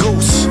cannon of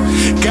Goose.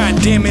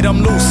 God damn it,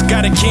 I'm loose.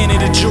 Got a can of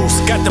the juice,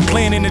 got the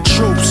plan and the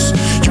troops.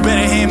 You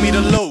better hand me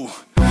the loot.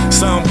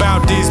 Something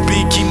about this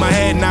beat, keep my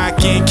head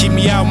knocking. Keep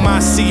me out my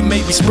seat,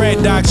 make me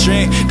spread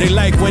doctrine. They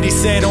like what he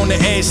said on the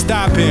edge,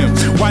 stop him.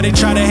 Why they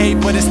try to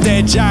hate but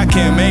instead jock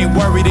him? Ain't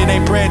worried, it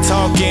ain't bread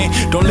talking.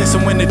 Don't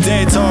listen when the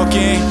dead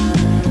talking.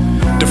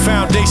 The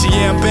foundation,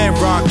 yeah, I'm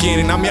bedrocking.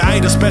 And I'm your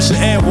idol, special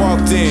ed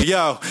walked in.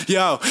 Yo,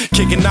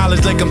 kicking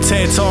knowledge like I'm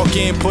TED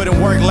talking.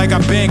 Putting work like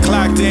I've been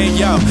clocked in.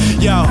 Yo,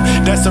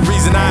 that's the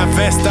reason I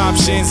invest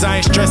options. I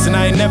ain't stressing,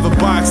 I ain't never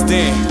boxed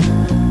in.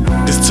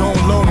 This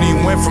tune lonely,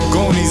 went from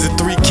Goonies to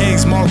 3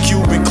 Kings, Mark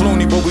Cuban,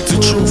 Clooney, but we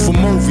too true for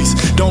movies.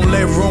 Don't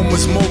let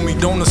rumors move me,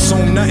 don't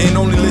assume nothing,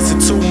 only listen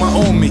to my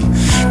own me.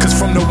 Cause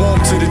from the womb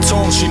to the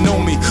tomb, she knew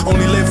me.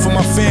 Only live for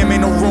my fam,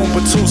 ain't no room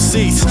but 2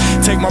 seats.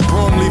 Take my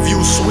broom, leave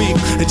you sweep,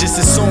 and just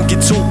as soon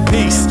get 2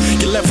 piece.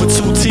 Get left with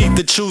 2 teeth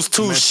to choose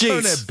 2 sheets.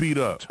 Turn that beat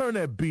up, turn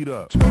that beat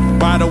up.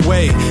 By the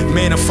way,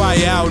 man, the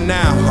fire out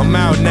now, I'm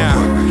out now.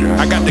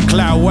 I got the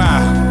cloud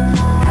wow.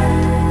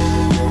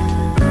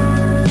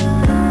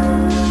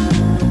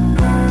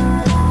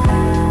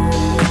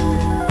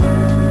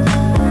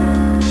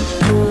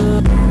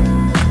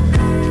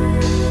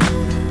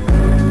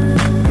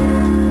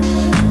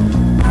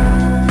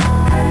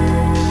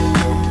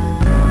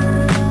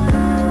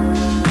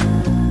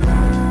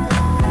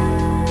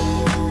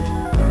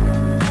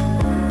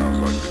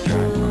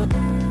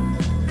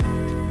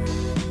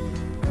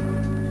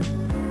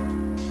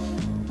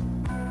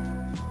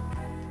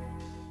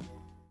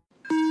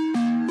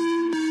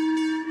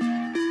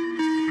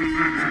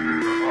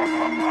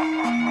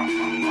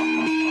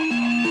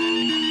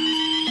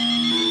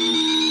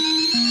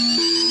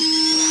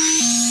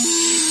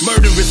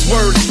 Murderous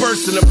words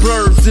bursting the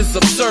blurbs, it's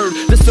absurd.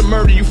 This to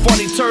murder you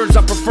funny turds,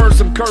 I prefer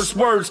some curse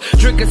words.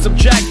 Drinking some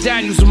Jack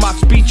Daniels with my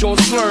speech all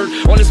slurred.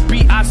 On this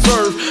beat I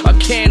serve a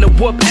can of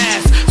whoop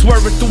ass.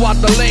 Swerving throughout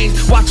the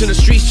lanes, watching the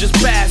streets just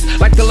pass.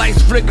 Like the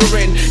lights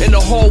flickering in the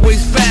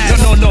hallways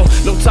fast.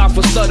 No time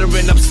for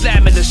stuttering. I'm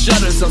slamming the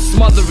shutters, I'm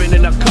smothering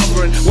and I'm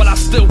covering while I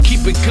still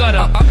keep it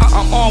gutter.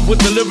 I'm armed with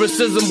the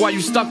lyricism while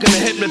you stuck in the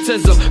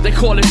hypnotism. They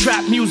call it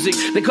trap music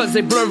because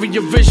they blurry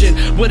your vision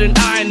with an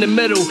eye in the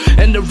middle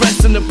and the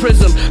rest in the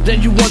prism.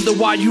 Then you wonder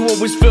why you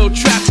always feel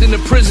trapped in the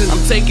prison.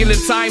 I'm taking the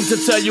time to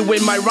tell you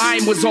when my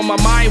rhyme was on my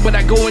mind. When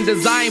I go and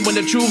design, when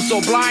the truth's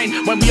so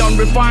blind. When we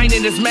unrefined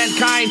and it's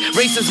mankind,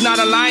 race is not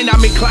aligned.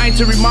 I'm inclined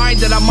to remind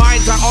that our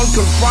minds are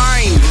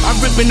unconfined. I'm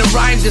ripping the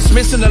rhyme,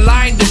 dismissing the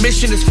line. The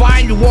mission is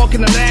fine. You walk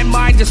in a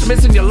landmine,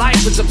 dismissing your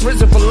life. It's a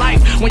prison for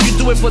life. When you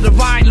do it for the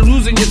vine,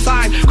 losing your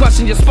time,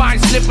 crushing your spine,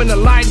 slipping the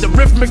line. The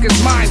rhythmic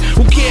is mine.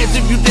 Who cares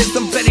if you did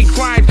some petty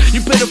crime?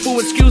 You pitiful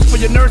excuse for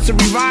your nursery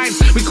rhymes.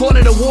 We call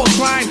it a war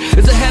crime.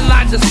 It's a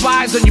headline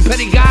despised on you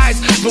petty guys.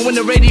 But when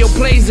the radio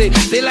plays it,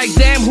 they like,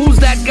 damn, who's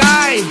that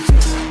guy?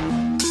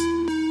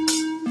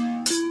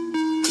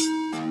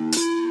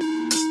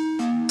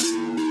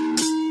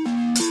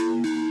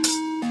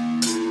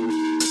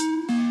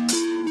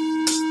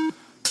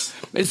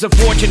 It's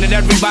unfortunate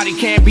everybody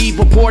can't be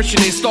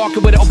proportionate.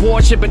 Stalking with an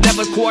abortion, but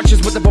never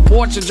cautious with the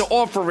proportions you're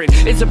offering.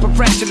 It's a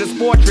perfectionist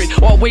portrait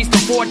or a waste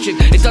of fortune.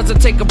 It doesn't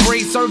take a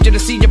brain surgeon to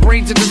see your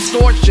brains in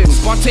distortion.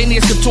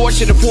 Spontaneous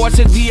contortion,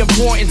 enforcing the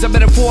importance of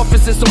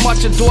metamorphosis. So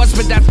much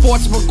endorsement that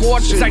force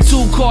precaution. It's like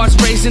two cars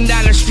racing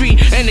down the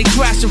street and they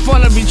crash in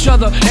front of each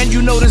other, and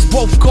you notice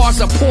both cars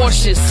are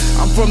Porsches.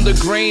 I'm from the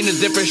grain, a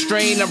different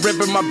strain. I'm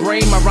ripping my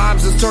brain, my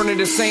rhymes is turning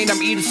insane.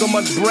 I'm eating so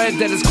much bread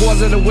that it's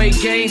causing a weight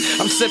gain.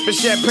 I'm sipping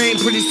champagne.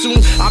 Pretty soon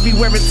I'll be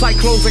wearing tight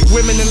clothes like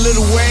women in Lil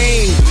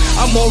Wayne.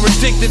 I'm more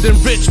addicted than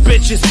rich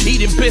bitches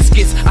eating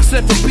biscuits. I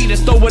slip a beat and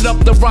throw it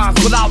up the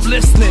rhymes without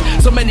listening.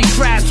 So many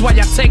crabs while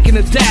y'all taking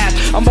a dab.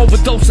 I'm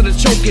overdosing and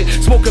choking,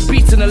 smoking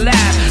beats in the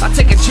lab. I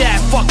take a jab,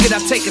 fuck it, I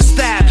take a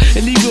stab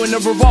and leave you in a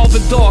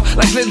revolving door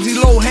like Lindsay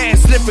Lohan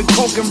sniffing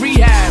coke and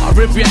rehab. I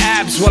rip your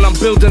abs while I'm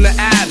building the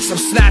abs.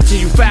 I'm snatching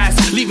you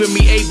fast, leaving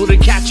me able to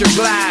catch your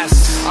glass.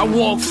 I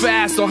walk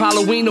fast on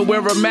Halloween to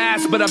wear a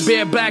mask, but I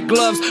bear back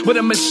gloves with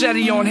a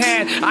machete on hand.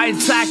 I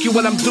attack you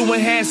when I'm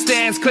doing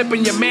handstands,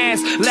 clipping your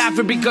mans,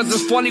 laughing because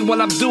it's funny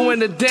while I'm doing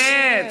the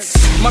dance.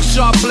 My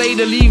sharp blade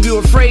to leave you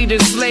afraid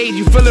and slayed.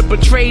 You feel it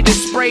betrayed and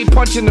sprayed,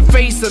 punch in the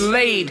face and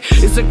laid.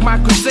 It's like my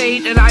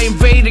crusade and I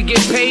invade to get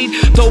paid.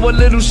 Throw a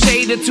little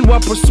shade into I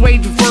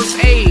persuade you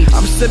first aid.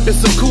 I'm sipping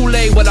some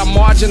Kool-Aid when I'm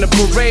marching a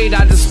parade.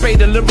 I display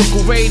the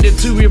lyrical raid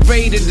to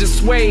evade and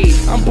dissuade.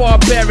 I'm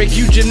barbaric,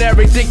 you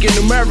generic, thinking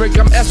numeric.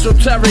 I'm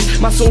esoteric,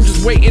 my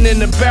soldiers waiting in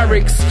the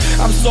barracks.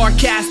 I'm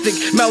sarcastic,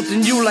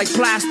 melting you like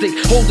plastic,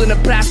 holding a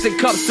plastic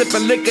cup,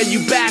 sipping liquor,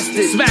 you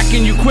bastard.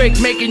 Smacking you quick,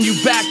 making you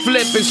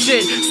backflip and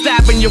shit.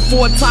 Stabbing your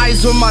 4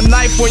 ties with my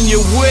knife when you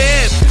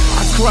whip.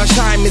 I crush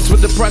hymens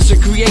with the pressure,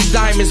 create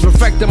diamonds,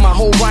 perfecting my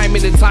whole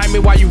rhyming and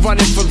timing while you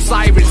running from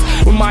sirens.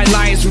 With my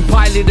lions, we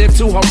pilot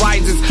into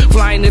horizons,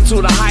 flying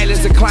into the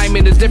highlands and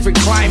climbing to different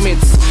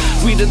climates.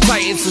 We the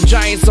titans, some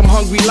giants, some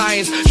hungry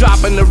lions,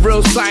 dropping the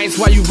real science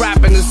while you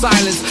rapping in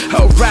silence.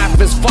 Hell, rap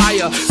is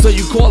fire, so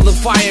you call the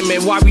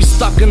fireman. While we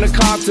stuck in the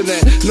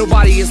continent,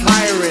 nobody is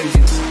hiring.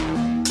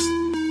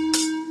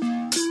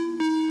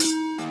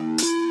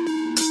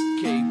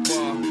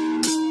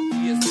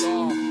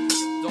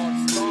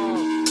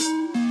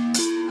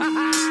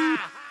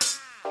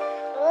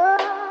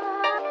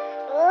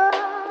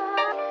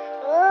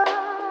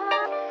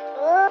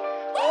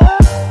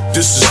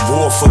 This is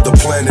war for the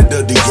planet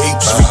of the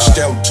apes. Reached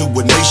out to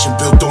a nation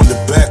built on the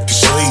back of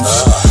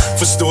slaves.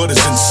 For starters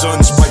and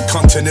sons, white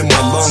content in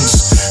my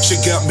lungs. She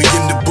got me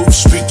in the booth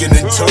speaking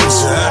in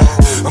tongues.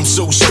 I'm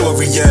so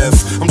Story Ave,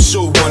 I'm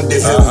so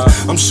Underhill,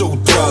 I'm so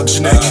Throgs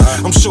Neck,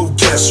 I'm so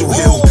Castle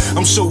Hill,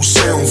 I'm so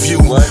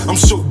Soundview, I'm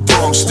so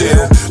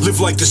Bronxdale. Live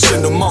like a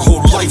sinner, my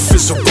whole life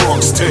is a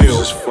Bronx tale.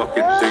 This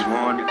fucking thing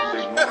on it.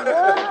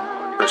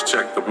 Let's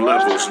check the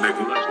levels,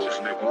 nigga.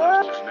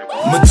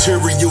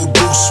 Material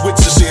boost,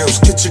 switches, L's,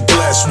 get your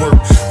glass work.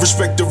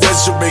 Respect the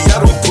resume, I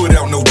don't put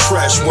out no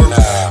trash work.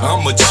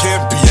 I'm a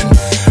champion,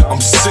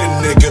 I'm sin,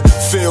 nigga.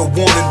 Fair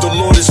warning, the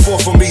Lord is far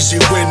from easy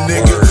win,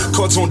 nigga.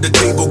 Cards on the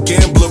table,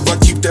 gambler, I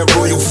keep that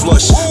royal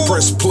flush.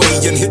 Press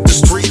play and hit the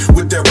street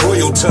with that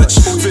royal touch.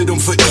 Fit them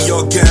for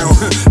ER gown,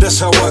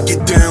 that's how I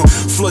get down.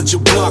 Flood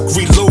your block,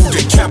 reload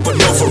and cap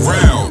another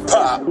round.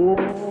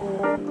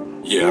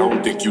 Yeah, I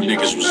don't think you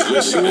niggas was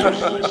listening.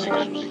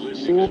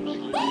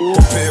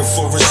 Prepare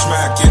for a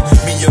smacking,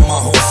 me and my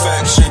whole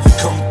faction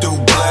come through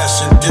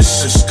blasting,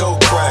 this is skull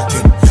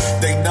cracking.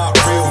 They not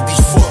real, these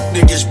fuck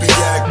niggas be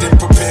acting.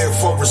 Prepare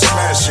for a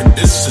smashing,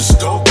 this is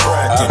skull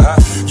cracking.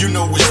 You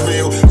know it's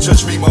real,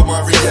 judge me by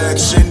my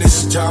reaction.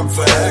 It's time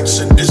for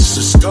action, this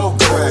is skull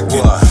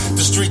cracking.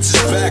 The streets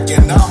is back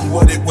and I'm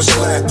what it was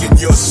lacking.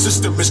 Your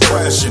system is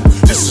crashing,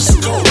 this is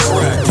skull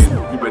cracking.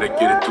 You better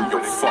get it through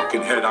your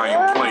fucking head, I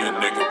ain't playing,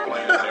 nigga.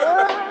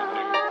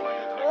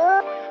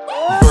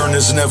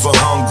 is never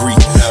hungry.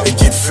 And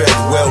get fed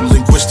well,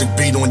 linguistic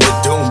beat on your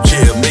doom,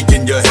 yeah,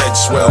 making your head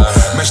swell.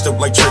 Messed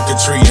up like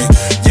trick-or-treating,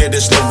 yeah,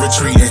 there's no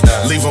retreating.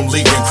 Leave them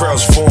leaking,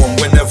 crowds form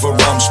whenever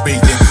I'm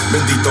speaking.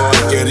 Bendito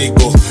al que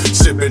rico,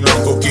 sipping on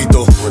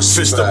coquito.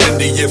 Fist up in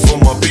the air for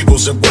my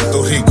peoples in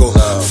Puerto Rico.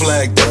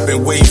 Flagged up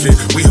and waving,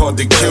 we hard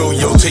to kill,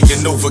 yo.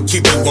 Taking over,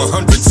 keep it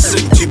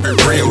 100%, keep it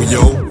real,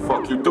 yo.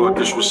 Fuck, you thought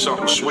this was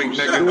something sweet,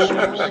 nigga?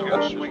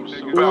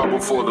 Bow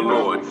before the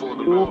Lord.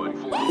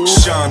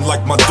 Shine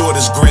like my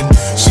daughter's grin.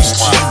 She's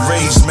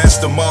G-raised,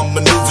 mastermind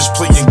maneuvers,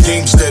 playing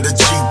games that a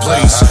G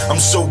plays. I'm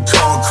so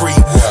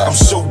concrete, I'm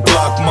so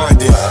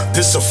block-minded.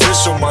 This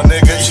official, my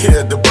nigga,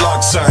 yeah, the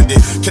block signed it.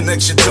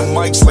 Connection to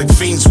mics like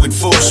fiends with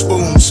full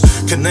spoons.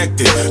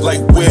 Connected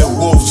like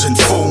werewolves and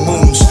full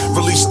moons.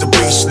 Release the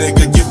beast,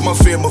 nigga, give my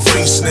fam a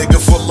feast, nigga.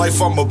 For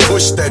life, I'ma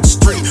push that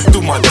street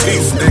through my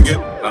teeth, nigga.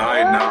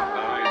 Alright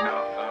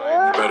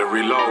now, better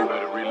reload.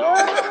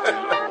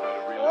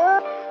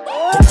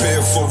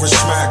 Prepare for a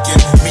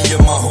smacking, me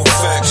and my whole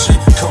faction.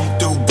 Come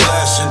through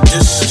blasting,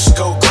 this is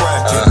skull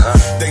cracking.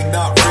 They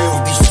not real,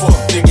 these fuck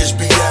niggas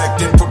be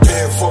acting.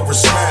 Prepare for a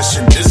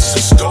smashing, this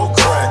is skull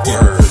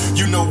cracking.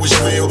 You know it's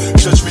real,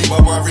 judge me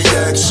by my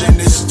reaction.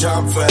 It's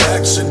time for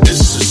action,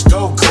 this is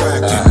skull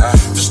cracking.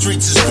 The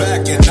streets is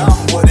back and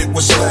I'm what it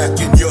was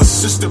lacking. Your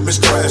system is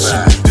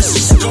crashing, this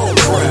is skull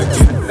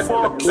cracking.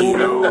 Fuck you.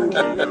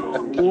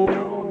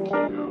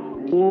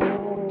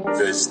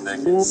 Bitch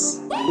niggas.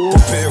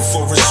 Prepare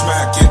for a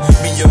smacking,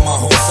 me and my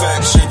whole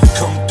faction.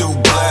 Come through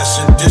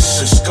blasting,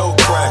 this is skull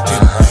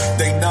cracking.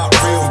 They not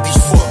real, these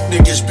fuck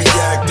niggas be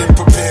acting.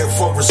 Prepare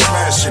for a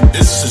smashing,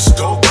 this is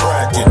skull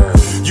cracking.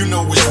 You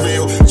know it's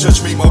real,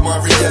 judge me by my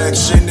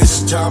reaction.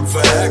 It's time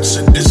for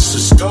action, this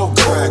is skull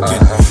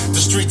cracking. The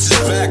streets is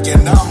back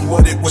and I'm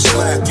what it was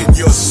lacking.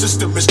 Your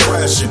system is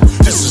crashing,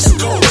 this is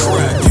skull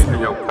cracking.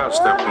 Yo, pass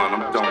that blunt,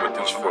 I'm done with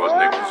these fraud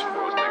niggas.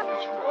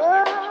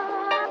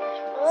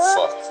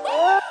 Fuck.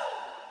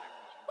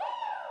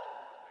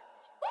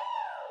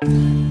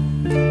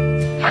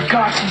 I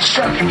got some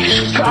stuff you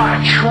just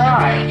gotta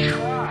try.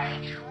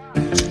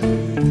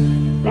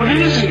 What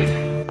is it?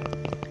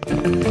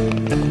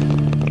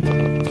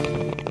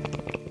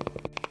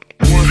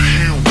 What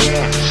he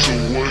wants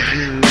and what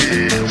he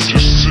needs.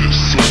 Just sit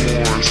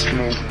somewhere and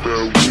smoke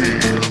that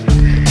weed.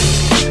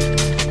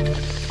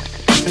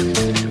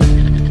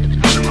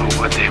 I don't know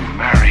what they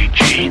Mary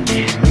Jane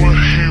did. What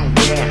he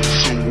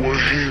wants and what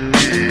he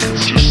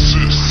needs. Just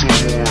sit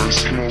somewhere and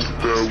smoke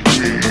that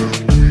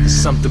weed.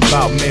 Something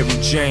about Mary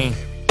Jane.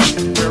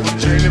 Mary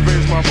Jane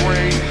invades my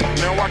brain.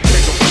 Now I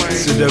can't complain.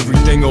 Said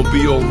everything'll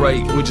be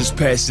alright, we're just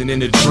passing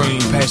in a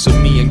dream. Pass with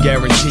me and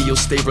guarantee you'll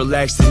stay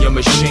relaxed in your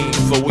machine.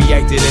 Before we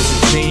acted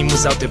as a team,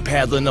 was out there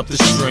paddling up the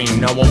stream.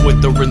 Now I'm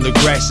with her and the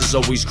grass is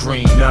always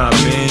green. Nah,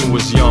 man,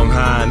 was young,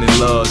 high and in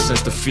love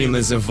since the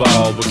feelings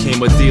involved.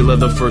 Became a dealer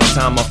the first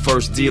time my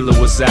first dealer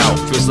was out.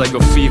 Feels like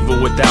a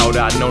fever without,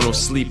 I know no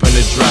sleep in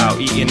the drought.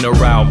 Eating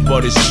her out,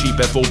 but it's cheap,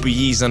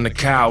 FOBE's on the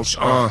couch,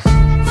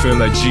 Feel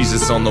like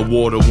Jesus on the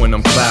water when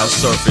I'm cloud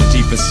surfing.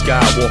 Deep in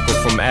Skywalker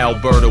from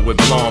Alberta with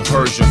blonde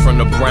Persian. From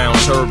the brown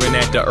turban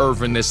at the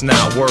Irvin that's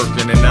not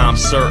working. And I'm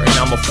certain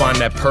I'ma find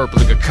that purple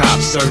like a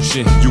cop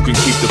searching. You can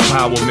keep the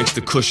power, mix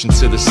the cushion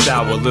to the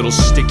sour. Little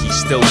sticky,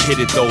 still hit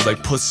it though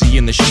like pussy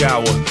in the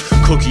shower.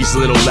 Cookies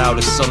little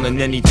louder, son,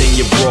 than anything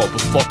you brought.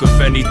 But fuck if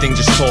anything,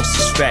 just toss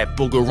this fat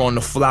booger on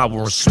the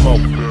flour and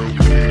smoke.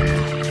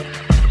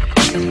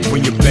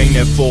 When you bang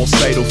that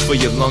falsetto, fill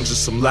your lungs with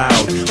some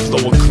loud.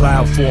 Blow a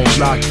cloud, form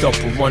locked up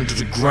or under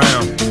the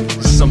ground.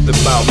 Something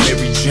about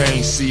Mary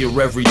Jane, see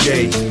her every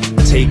day.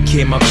 Take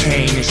care of my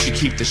pain and she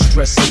keep the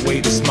stress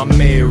away. That's my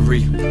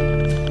Mary.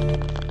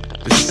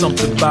 There's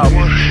something about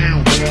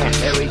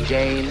Mary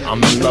Jane.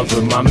 I'm in love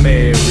with my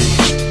Mary.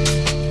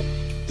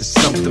 There's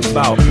something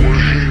about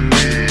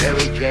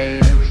Mary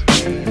Jane.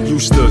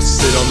 Used to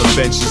sit on the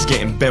benches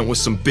getting bent with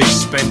some big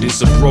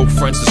spenders. Of broke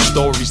friends and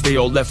stories, they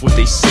all left with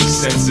their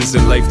sixth senses.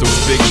 In life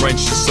those big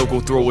wrenches, so go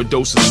throw a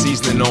dose of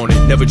seasoning on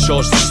it. Never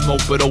charged to smoke,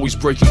 but always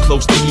breaking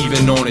close to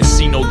even on it.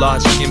 See no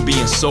logic in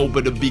being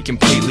sober, to be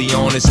completely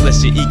honest.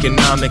 Unless your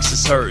economics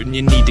is hurting,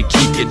 you need to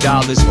keep your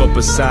dollars. But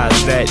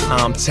besides that,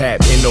 I'm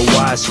tapped in the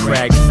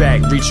wisecrack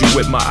fact. Reaching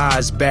with my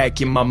eyes back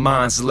in my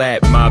mind's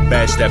lap. My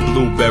batch, that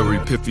blueberry,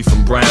 Piffy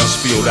from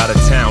Brownsfield. Out of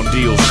town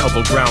deals,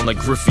 cover ground like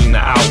Griffey in the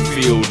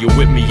outfield. You're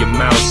with me, your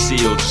mouth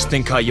sealed. Just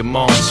think how your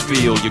moms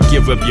feel. You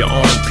give up your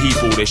own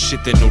people, that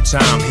shit that no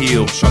time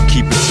heals. Try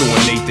keep it to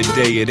an eighth a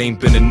day, it ain't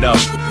been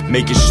enough.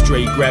 Make it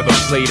straight, grab a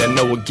plate, I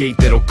know a gate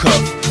that'll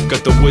cuff.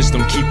 Got the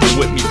wisdom, keep it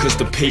with me, cause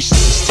the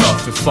patience is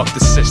tough. And fuck the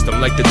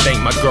system, like to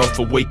thank my girl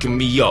for waking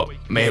me up,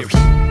 Mary.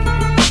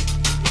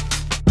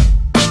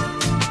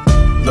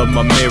 Love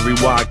my Mary,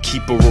 why I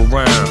keep her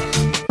around.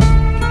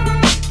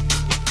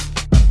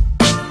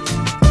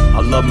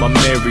 I love my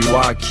Mary,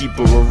 why I keep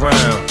her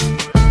around.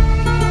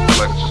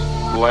 Let's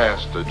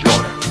blast the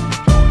joint.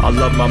 I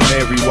love my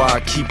Mary, why I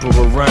keep her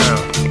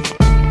around.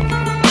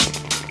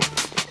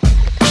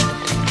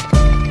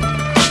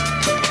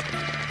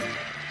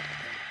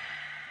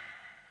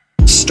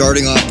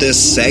 Starting off this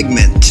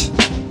segment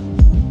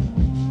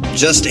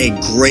Just a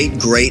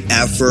great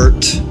effort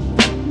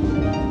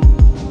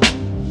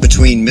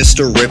between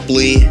Mr.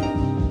 Ripley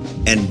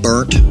and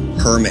Burnt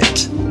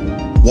Hermit.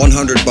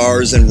 100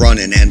 bars and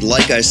running. And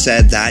like I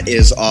said, that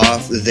is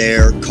off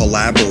their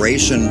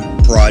collaboration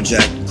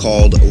project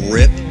called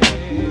Rip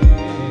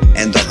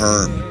and the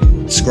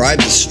Herm. Scribe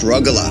the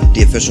Struggler,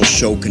 the official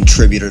show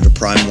contributor to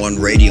Prime 1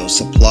 Radio,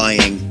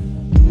 supplying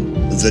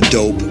the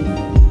dope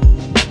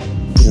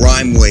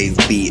grime wave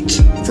beat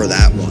for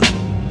that one.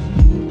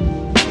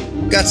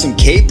 Got some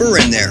Caper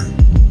in there.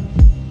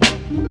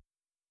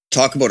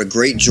 Talk about a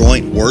great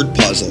joint, word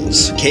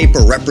puzzles.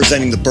 Caper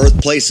representing the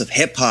birthplace of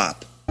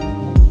hip-hop.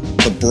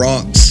 The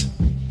Bronx,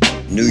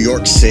 New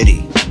York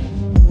City.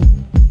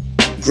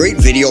 Great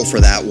video for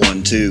that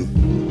one too.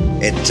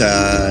 It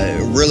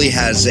really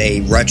has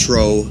a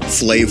retro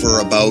flavor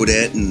about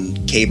it,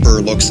 and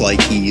Caper looks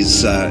like he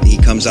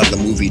comes out of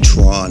the movie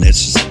Tron.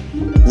 It's just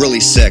really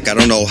sick. I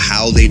don't know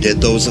how they did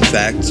those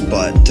effects,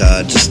 but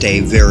just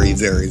a very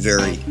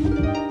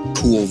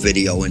cool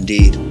video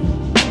indeed.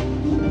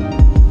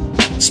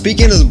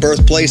 Speaking of the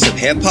birthplace of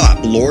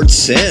hip-hop, Lord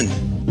Sin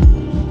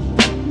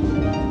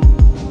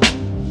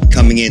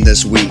coming in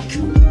this week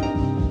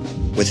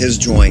with his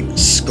joint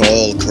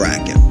Skull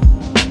Crackin'.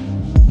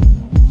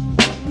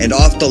 And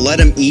off the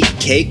Let 'Em Eat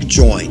Cake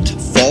joint,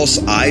 False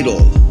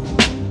Idol,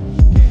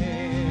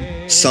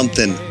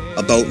 Something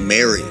About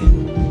Mary.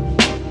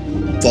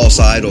 False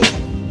Idol,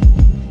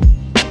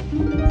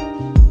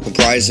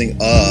 comprising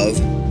of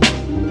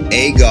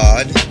A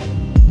God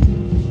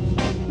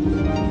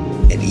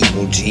and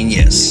Evil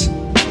Genius.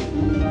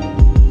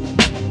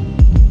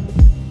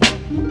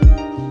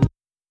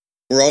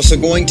 We're also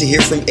going to hear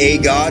from A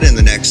God in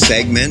the next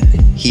segment.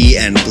 He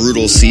and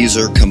Brutal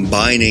Caesar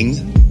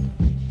combining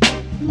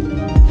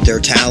their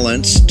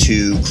talents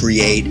to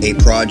create a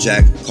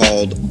project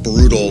called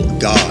Brutal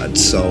God.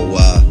 So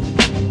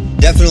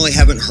definitely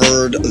haven't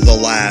heard the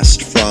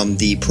last from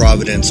the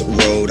Providence,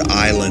 Rhode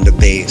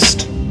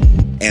Island-based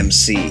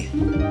MC.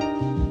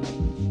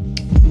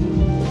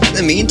 In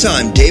the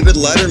meantime, David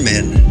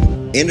Letterman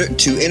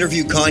to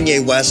interview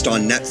Kanye West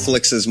on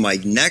Netflix's My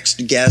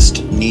Next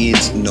Guest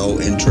Needs No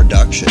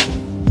Introduction.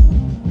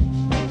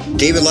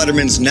 David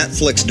Letterman's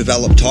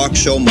Netflix-developed talk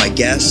show My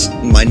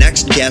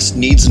Next Guest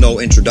Needs No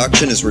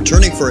Introduction is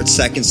returning for its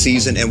second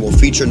season and will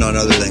feature none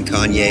other than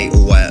Kanye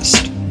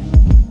West.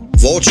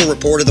 Vulture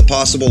reported the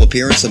possible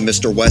appearance of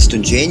Mr. West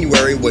in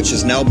January, which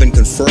has now been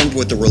confirmed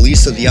with the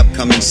release of the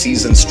upcoming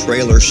season's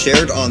trailer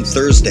shared on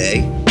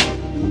Thursday,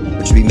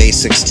 which will be May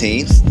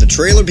 16th. The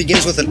trailer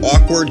begins with an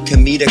awkward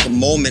comedic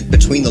moment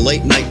between the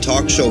late-night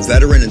talk show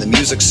veteran and the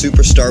music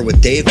superstar,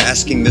 with Dave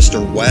asking Mr.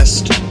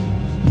 West,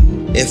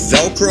 if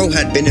Velcro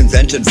had been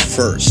invented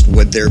first,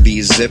 would there be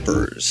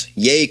zippers?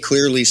 Ye,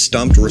 clearly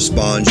stumped,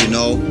 responds,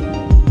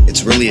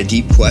 it's really a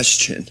deep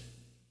question.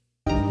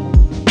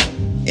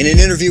 In an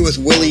interview with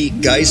Willie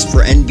Geist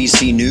for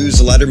NBC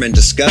News, Letterman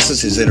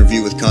discusses his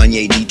interview with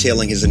Kanye,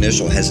 detailing his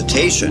initial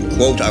hesitation.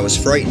 Quote, I was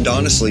frightened,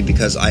 honestly,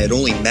 because I had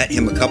only met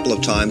him a couple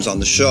of times on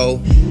the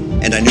show,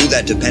 and I knew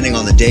that depending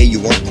on the day, you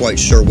weren't quite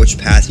sure which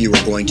path you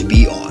were going to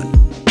be on.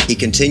 He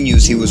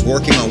continues, he was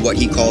working on what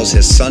he calls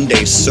his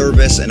Sunday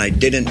service, and I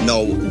didn't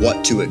know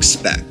what to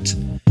expect.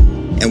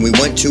 And we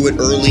went to it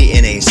early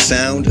in a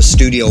sound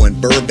studio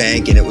in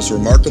Burbank, and it was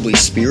remarkably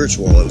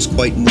spiritual. It was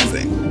quite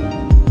moving.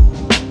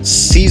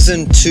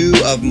 Season 2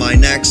 of My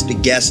Next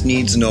Guest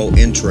Needs No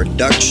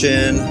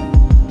Introduction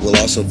will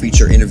also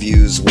feature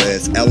interviews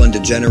with Ellen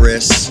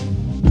DeGeneres,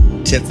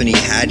 Tiffany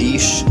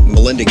Haddish,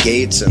 Melinda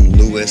Gates, and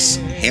Lewis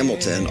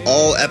Hamilton.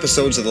 All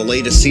episodes of the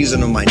latest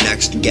season of My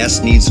Next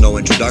Guest Needs No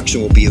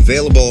Introduction will be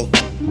available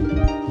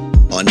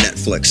on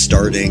Netflix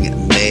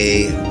starting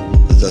May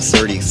the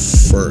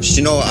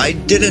 31st. I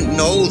didn't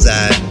know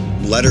that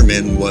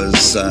Letterman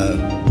was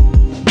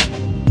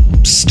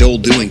still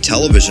doing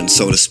television,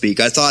 so to speak.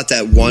 I thought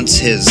that once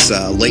his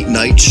late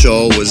night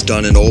show was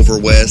done and over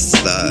with,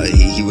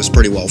 he was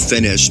pretty well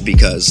finished,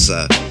 because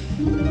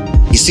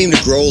he seemed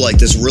to grow like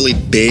this really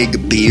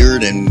big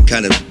beard and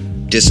kind of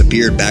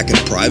disappeared back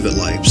into private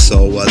life.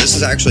 So this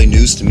is actually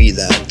news to me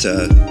that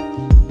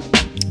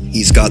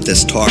he's got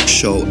this talk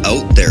show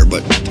out there.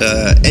 But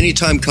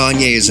anytime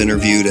Kanye is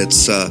interviewed,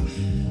 it's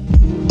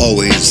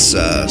always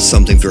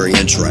something very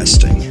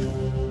interesting.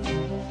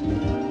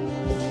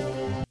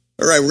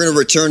 All right, we're going to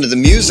return to the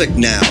music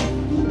now.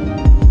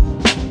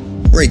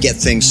 We're going to get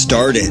things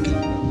started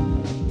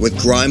with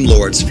Grime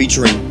Lords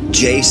featuring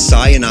Jay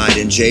Cyanide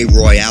and Jay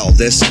Royale.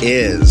 This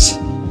is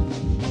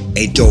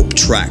a dope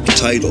track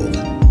titled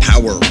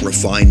Power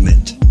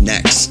Refinement,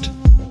 next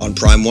on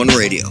Prime 1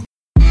 Radio.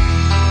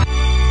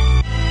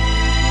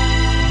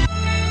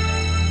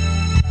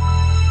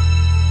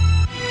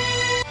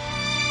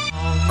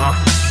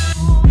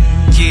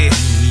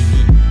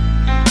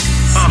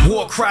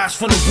 War cries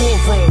from the war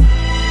room.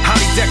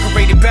 Highly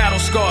decorated battle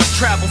scars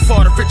travel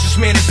far, the richest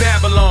man in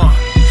Babylon.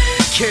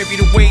 Carry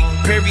the weight,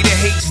 bury the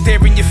hate, stare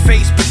in your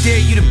face, but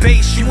dare you to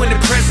base you in the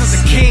presence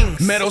of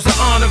kings. Medals of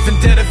honor,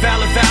 vendetta,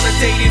 valor,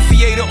 validated.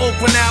 Theater,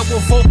 open hour,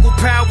 vocal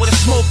power, the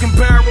smoking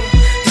barrel.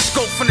 The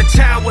scope from the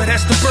tower, power,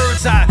 that's the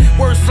bird's eye.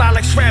 Words fly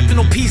like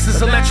shrapnel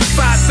pieces,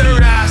 electrified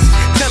third eyes.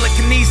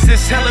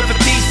 Telekinesis, hell of a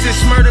thesis,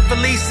 murder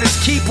releases,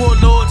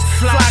 keyboard lords,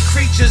 fly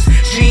creatures.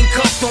 Jean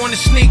cuffed on the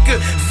sneaker,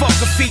 fuck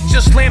a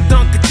feature, slam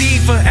dunk a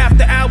diva.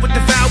 After hour,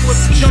 devour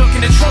junk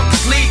in the trunk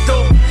is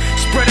lethal.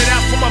 Spread it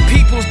out for my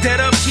peoples, dead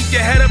up, keep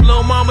your head up,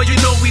 little mama, you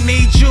know we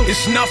need you.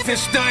 It's nothing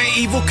stunning,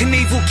 evil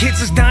Knievel,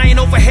 kids is dying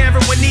over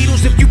heroin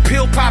needles. If you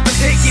pill pop and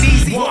take it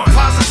easy. 1.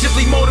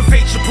 Positively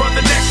motivate your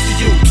brother next to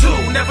you.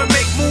 2. Never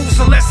make moves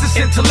unless it's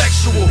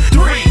intellectual.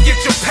 3. Get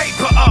your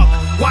paper up,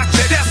 watch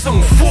your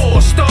decimal.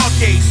 4.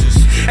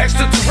 Stargazers,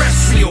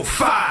 extraterrestrial.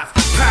 5.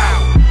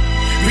 Power,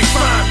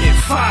 refinement.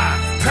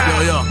 5.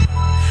 Power,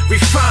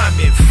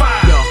 refinement.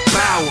 5.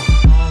 Power,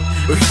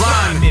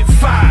 refinement.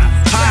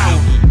 5. Power.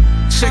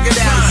 Check it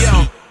out,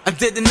 yo. I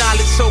did the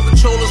knowledge, so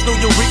controllers,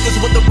 New Eurekas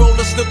with the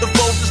rollers, slip the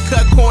folders,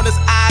 cut corners,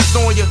 eyes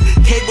on you.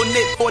 Cable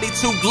knit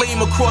 42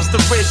 gleam across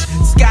the wrist.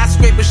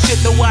 Skyscraper shit,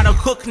 know how to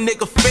hook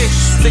nigga fish.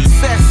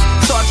 Success,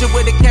 sergeant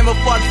with a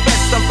camouflage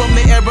vest. I'm from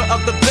the era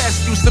of the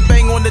best. Used to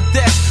bang on the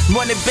desk,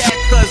 running back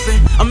cousin.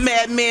 A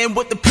madman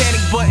with the panic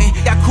button.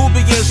 Got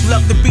Cubians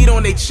love to beat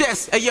on their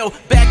chest. Hey yo,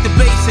 back to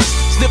basics.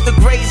 Snip the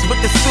grades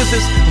with the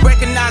scissors.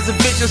 Recognize the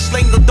vision,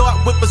 sling the dart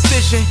with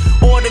precision.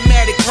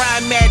 Automatic,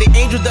 rhymatic,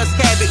 angel dust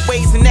habit,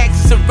 ways and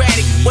axes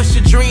erratic. What's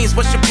your dreams?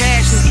 What's your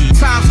passions?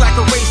 Times like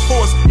a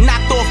racehorse,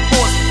 knocked off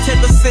course.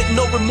 10%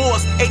 no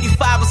remorse.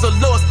 85 is a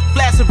loss.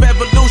 Flash of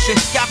revolution.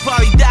 Y'all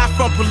probably die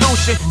from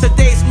pollution.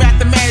 Today's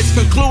mathematics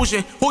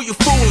conclusion. Who you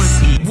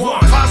fooling?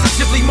 1.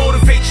 Positively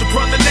motivate your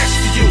brother next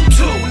to you.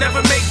 2.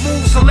 Never make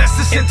moves unless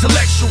it's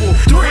intellectual.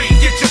 3.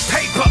 Get your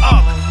paper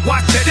up,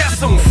 watch your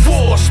decimal.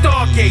 4.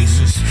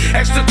 Stargazers,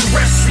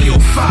 extraterrestrial.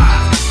 5.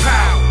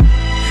 Power,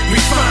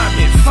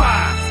 refinement.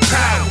 5.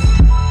 Power,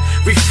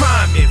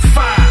 refinement.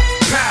 5.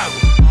 Power,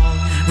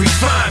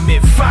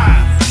 refinement. 5.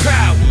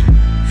 Power,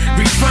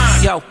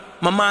 refinement. Yo,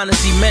 my mind is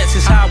immense,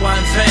 it's how I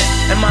invent.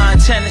 And my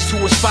intent is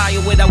to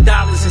aspire without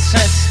dollars and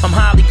cents. I'm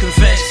highly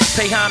convinced,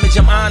 pay homage,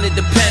 I'm honored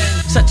to pen.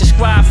 Such a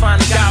scribe,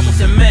 finding God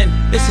within men.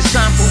 This is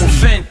time from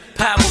within.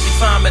 Power,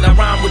 refinement, I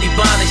rhyme with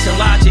ebonics and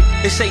logic.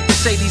 It's safe to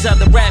say these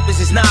other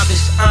rappers is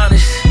novice,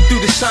 honest.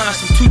 Through the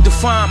science was too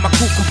defined, my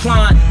crew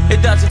compliant.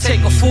 It doesn't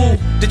take a fool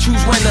to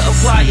choose when to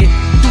apply it.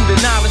 Through the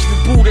knowledge,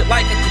 reboot it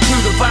like a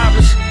computer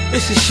virus.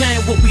 It's a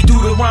shame what we do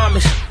to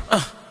rhymers.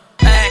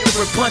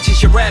 Accurate punches,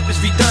 your rap is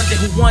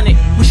redundant, who won it?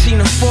 We seen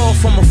them fall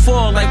from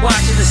afar like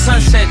watching the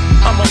sunset.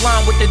 I'm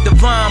aligned with the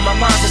divine, my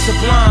lines are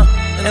sublime.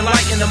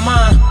 Enlighten the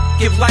mind,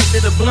 give light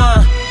to the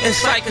blind. In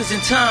cycles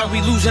in time,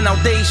 we losing our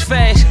days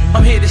fast.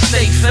 I'm here to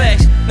stay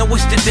fast, now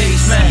what's the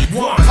days, man?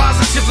 1.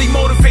 Positively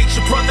motivate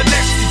your brother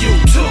next to you.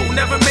 2.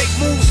 Never make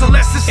moves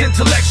unless it's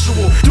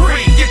intellectual. 3.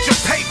 Get your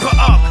paper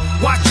up,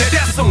 watch your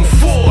decimal.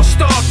 4.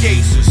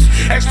 Stargazers,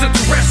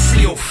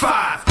 extraterrestrial.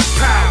 5.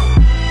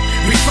 Power,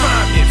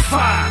 refinement.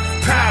 5.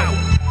 Power,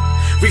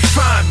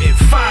 refinement.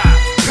 5.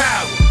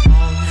 Power,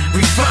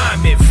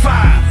 refinement. 5.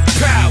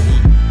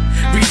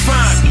 Power,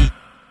 refinement.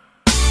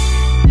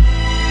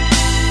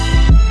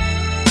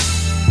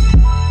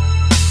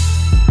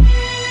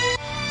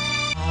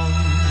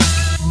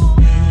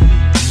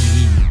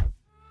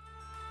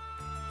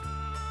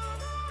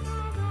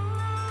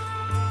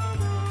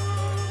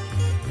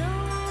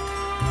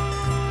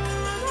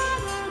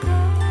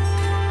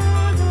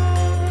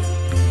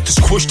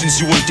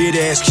 Questions you ain't dare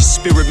to ask, your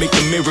spirit make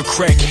the mirror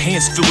crack. Hands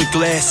filled with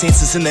glass,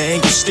 answers in the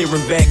angle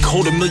staring back.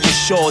 Hold a million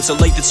shards, a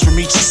light that's from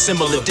each is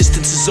similar.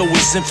 Distance is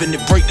always infinite,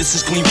 brightness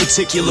is clean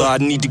particular. I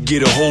need to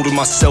get a hold of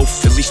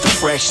myself, at least a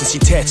fraction. See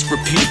tats,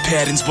 repeated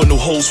patterns, but no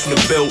holes from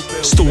the belt.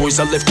 Stories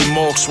I left in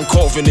marks from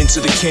carving into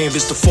the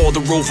canvas. The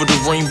farther over the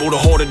rainbow, the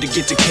harder to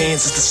get to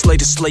Kansas. The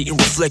slightest slate in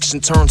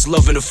reflection turns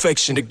love and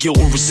affection to guilt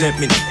and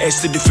resentment.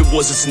 Asked it if it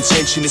was its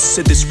intention. It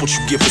said this what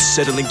you give for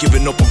settling,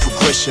 giving up on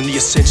progression. The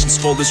ascension's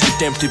fall is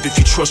redemptive if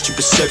you trust your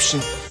perception.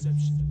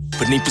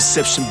 But ain't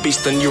perception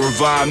based on your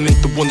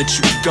environment the one that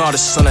you regard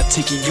as, son? I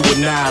take it you a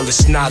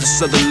nihilist. Nah,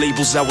 this other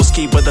labels I was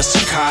gave by the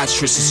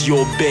psychiatrist. It's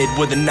your bed,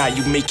 whether or not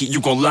you make it,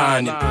 you gon' lie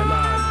in it.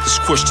 There's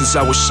questions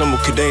I wish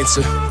someone could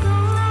answer,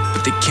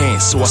 but they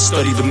can't, so I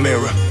study the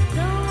mirror.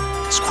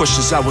 There's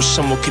questions I wish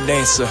someone could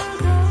answer,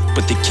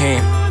 but they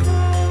can't.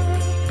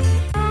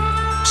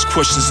 There's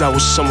questions I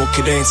wish someone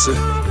could answer,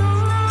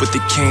 but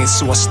they can't,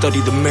 so I study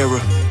the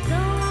mirror.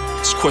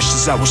 There's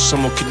questions I wish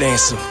someone could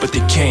answer, but they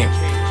can't.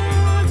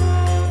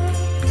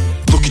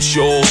 Look at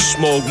you all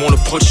smug, wanna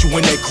punch you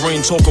in that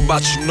grin. Talk about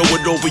you know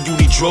it over, you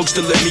need drugs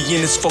to let me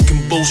in. It's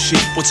fucking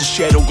bullshit. What's a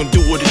shadow gonna do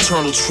with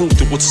eternal truth?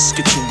 And what's a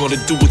schizo gonna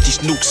do with these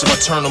nukes if I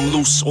turn them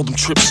loose? All them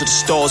trips to the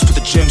stars, put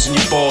the gems in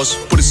your bars.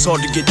 But it's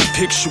hard to get the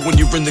picture when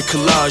you're in the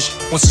collage.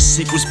 Once the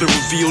secret's been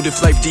revealed,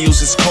 if life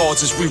deals its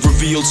cards, it's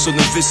re-revealed. So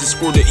the visits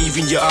were to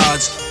even your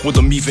odds. Well,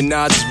 them even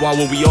odds is why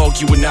when we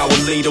argue an hour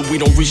later, we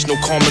don't reach no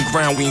common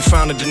ground, we ain't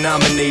found a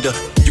denominator.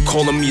 You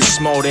calling me a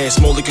smart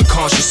ass, more like a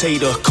conscious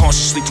hater.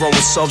 Consciously throwing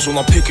subs while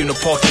I'm picking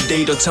apart the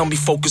data. Tell me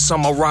focus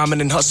on my rhyming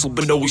and hustle,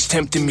 but always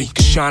tempting me.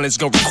 Cause shining's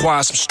gonna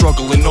require some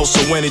struggle and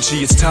also energy.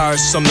 It's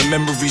tiresome, the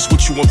memories,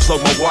 what you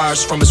unplug my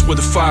wires from is where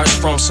the fire's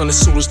from. Son, as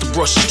soon as the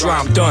brush is dry,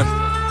 I'm done.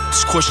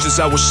 There's questions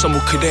I wish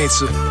someone could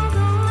answer,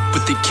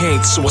 but they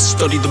can't, so I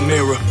study the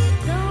mirror.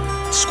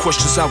 There's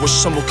questions I wish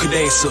someone could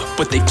answer,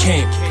 but they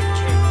can't.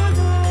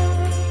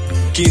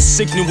 Getting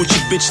sickening with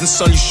your bitch and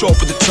son, you sharp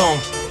with the tongue.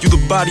 You the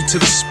body to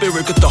the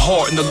spirit, got the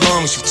heart and the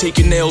lungs. You've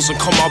taken nails and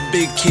come out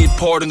big, kid,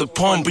 pardon the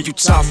pun. But you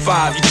top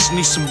 5, you just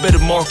need some better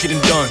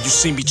marketing done. You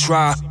see me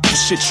try, well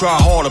shit try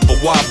harder, but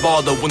why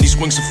bother when these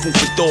wings are food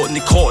for thought and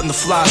they caught in the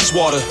fly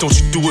swatter? Don't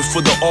you do it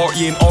for the art,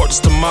 you an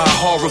artist of my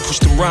horror. Push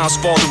them rounds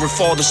farther and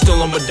farther,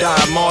 still I'ma die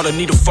a martyr.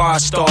 Need a fire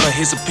starter,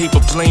 here's a paper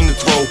plane to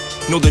throw.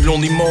 Know that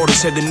only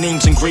martyrs had their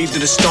names engraved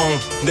in a stone.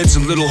 That's a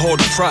little hard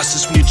to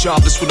process when you're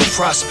jobless with no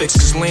prospects.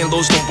 Cause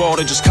landlords don't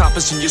bother, just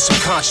coppers in your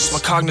subconscious. My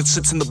cognate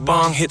sits in the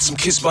bong, hits some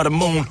kissed by the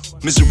moon.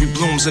 Misery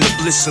blooms in the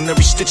bliss and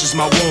every stitch is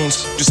my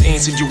wounds. Just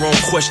answered your own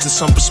question,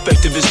 some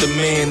perspective is the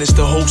man. It's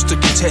the host, the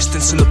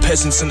contestants and the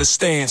peasants in the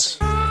stands.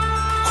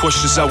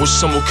 Questions I wish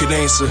someone could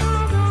answer,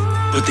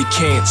 but they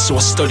can't, so I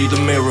study the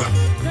mirror.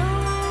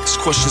 It's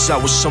questions I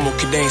wish someone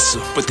could answer,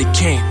 but they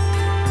can't.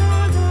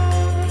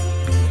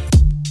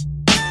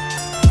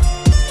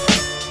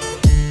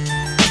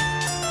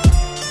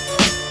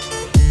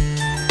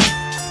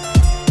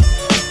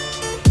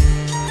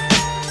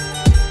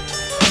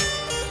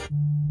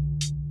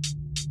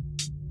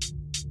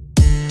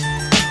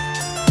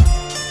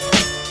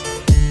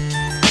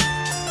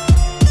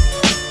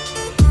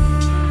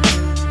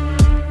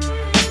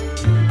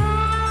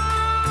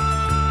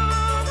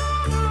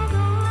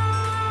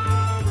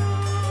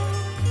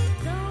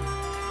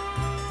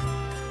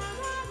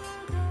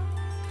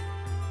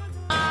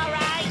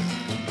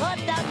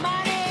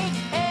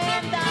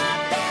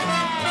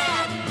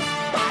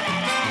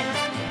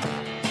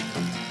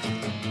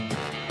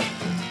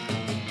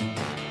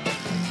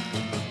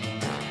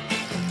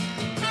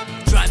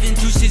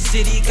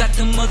 City, got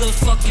the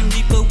motherfucking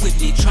Reaper with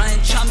me. Try and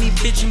chop me,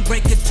 bitch, and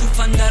break a tooth.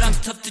 Find out I'm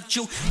tough to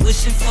chew.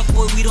 Listen,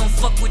 fuckboy, we don't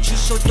fuck with you,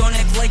 so don't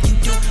act like you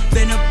do.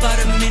 Been about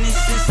a minute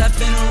since I've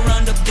been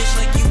around a bitch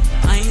like you.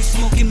 I ain't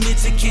smoking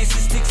mids and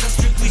cancer sticks, I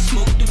strictly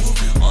smoke the roof.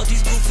 All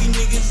these goofy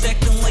niggas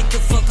acting like the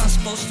fuck I'm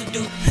supposed to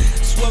do.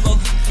 Swervo,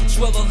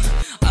 swervo,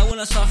 I will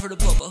not stop for the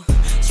bubble.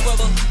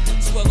 Swervo,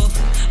 swervo,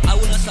 I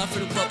will not stop for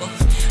the bubble.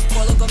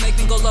 Four loco make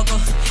me go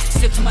loco.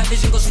 Step to my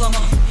vision, go slow-mo.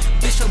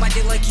 Bitch suck my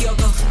dick like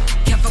Kyoko.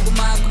 Can't fuck with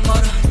my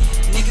Akamoto.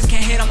 Niggas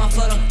can't hate on my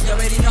photo. You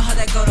already know how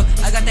that go though.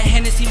 I got that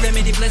Hennessy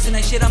remedy, blessing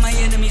that shit on my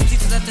enemies.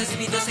 Teachers have tested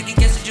me, don't second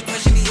guess it. You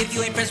question me if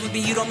you ain't friends with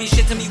me, you don't mean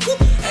shit to me. Woo,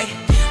 hey.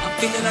 I'm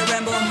feeling like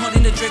Rambo, I'm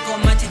holding the Draco.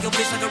 I might take your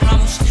bitch like a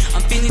Ramos.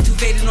 I'm feeling too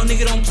faded, no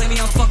nigga don't play me.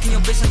 I'm fucking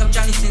your bitch like I'm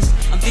Johnny Sins.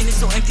 I'm feeling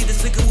so empty,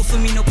 this liquor will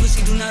fill me. No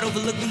pussy, do not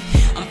overlook me.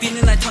 I'm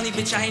feeling like Tony,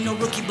 bitch, I ain't no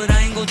rookie, but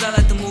I ain't gon' die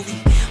like the movie.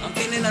 I'm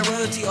feeling like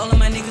royalty, all of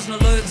my niggas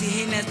no loyalty.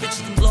 Hating ass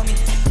bitches can blow me.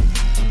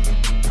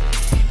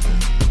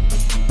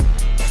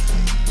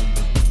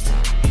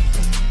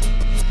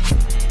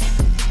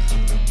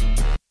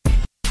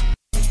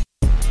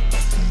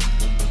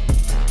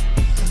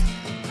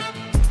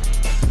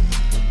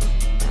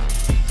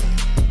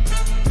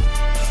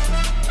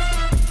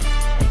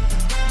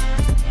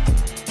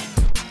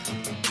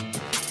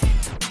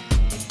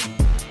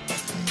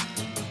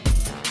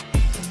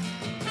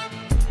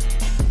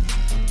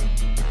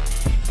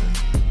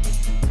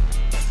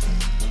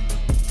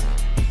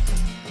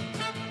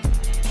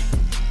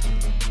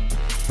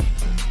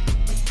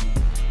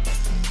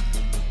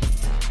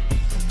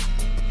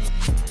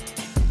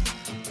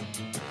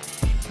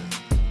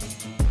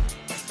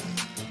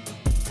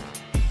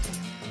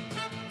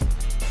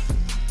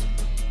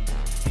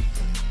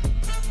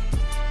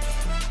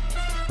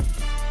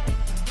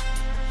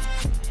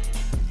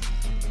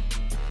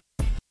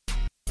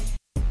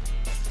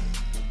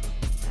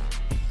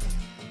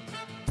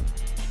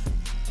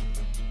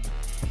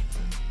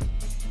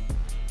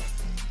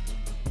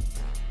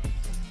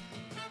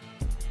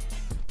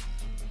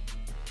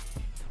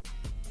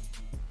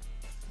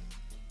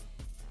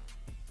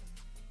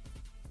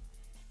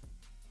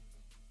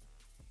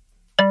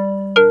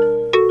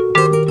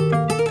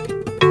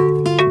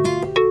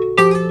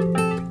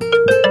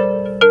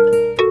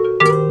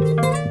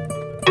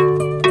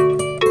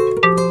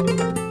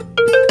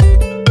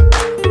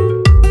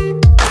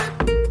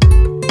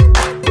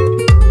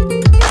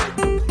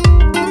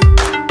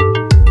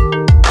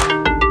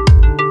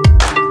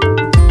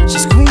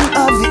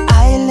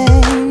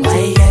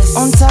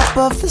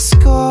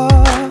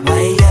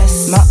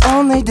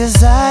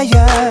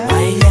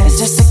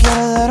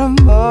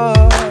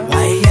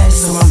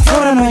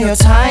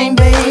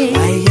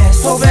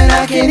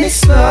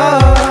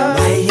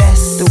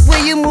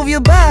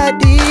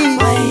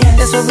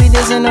 So we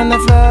dancing on the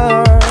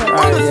floor.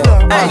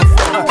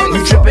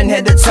 You tripping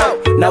head to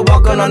toe, now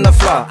walking on the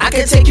floor. I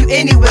can take you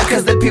anywhere,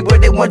 cause the people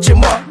they want you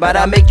more. But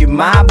I'll make you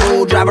my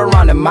boo, drive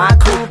around in my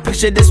coupe.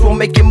 Picture this won't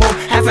make you move,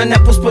 half an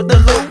apple split the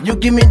loop. You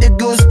give me the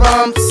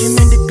goosebumps, give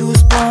me the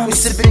goosebumps. We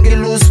sipping get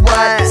loose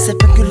wine,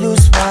 sipping get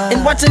loose wine.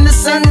 And watching the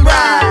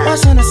sunrise,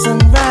 watching the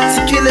sunrise.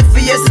 Tequila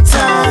fiesta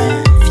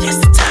time,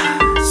 fiesta time.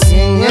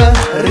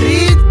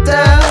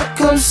 Señorita,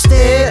 come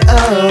stay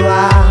a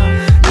while.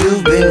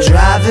 You've been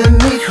driving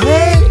me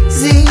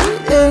crazy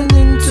and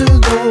into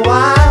the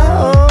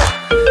wild.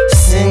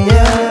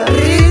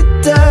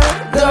 Señorita,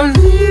 don't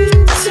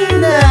leave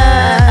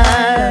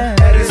tonight.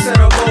 Eres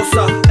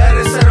hermosa,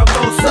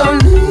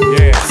 don't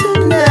leave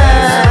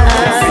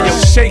tonight. Yo,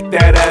 shake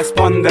that ass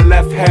on the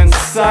left hand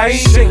side.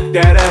 Shake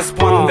that ass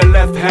on the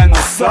left hand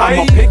side.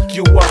 I'ma pick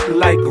you up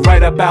like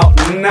right about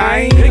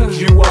 9. Pick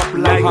you up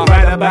like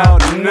right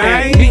about 9.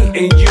 Me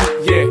and you,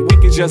 yeah, we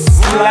can just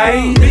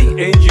slide.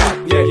 Me and you,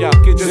 yeah,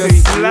 could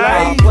just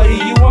slide. Play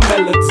you a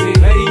melody,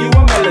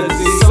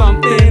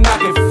 something I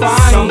can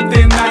find,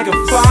 something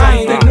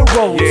to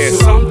roll to,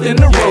 something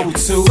to roll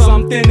to,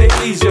 something to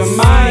ease your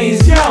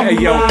mind. Hey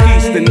yo,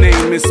 peace, the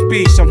name is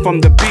Speech. I'm from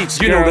the beach,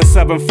 you know the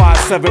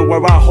 757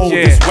 where I hold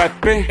this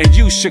weapon. And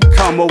you should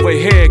come over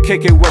here,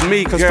 kick it with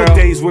me, cause for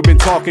days we've been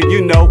talking,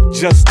 you know,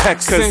 just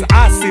texting. Cause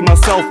I see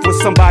myself with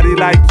somebody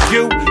like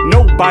you,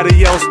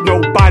 nobody else,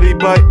 nobody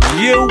but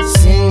you.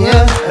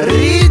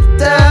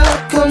 Señorita,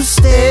 come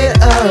stay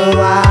a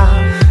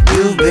while.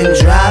 You've been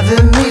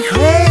driving me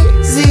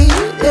crazy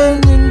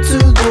and into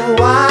the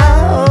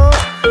wild.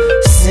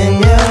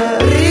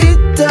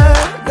 Señorita,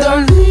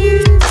 don't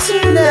leave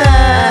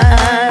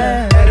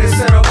tonight. Eres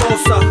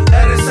hermosa,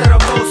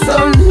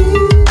 don't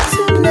leave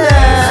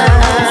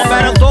tonight. I'm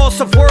at a loss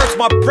of words,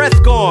 my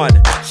breath gone.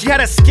 She had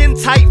a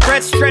skin-tight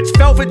red stretch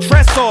velvet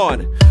dress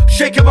on.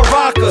 Shaking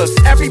maracas,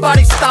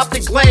 everybody stopped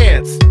and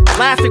glanced.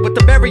 Laughing with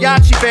the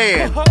mariachi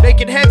band.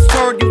 Making heads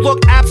turn, you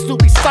look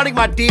absolutely stunning,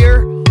 my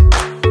dear.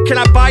 Can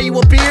I buy you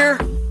a beer?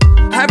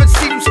 I haven't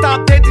seen you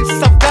stop dancing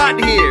since I've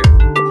gotten here.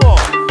 Come on,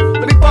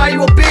 let me buy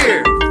you a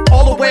beer.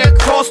 All the way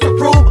across the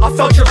room, I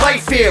felt your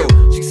light feel.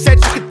 She said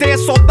she could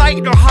dance all night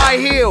in her high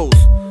heels.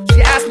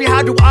 She asked me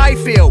how do I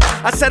feel?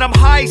 I said I'm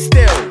high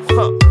still.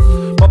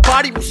 My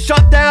body will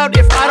shut down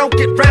if I don't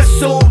get rest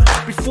soon.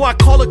 Before I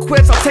call it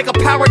quits, I'll take a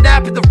power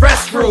nap in the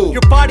restroom.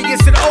 Your body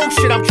is an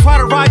ocean, I'm trying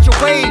to ride your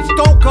waves.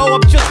 Don't go,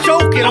 I'm just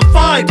joking, I'm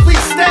fine,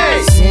 please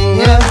stay.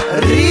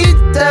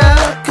 Señorita,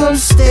 come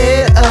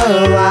stay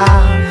a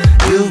while.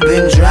 You've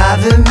been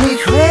driving me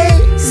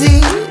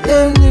crazy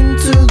and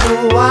into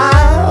the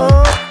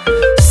wild.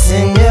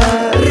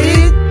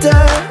 Señorita,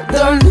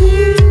 don't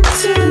leave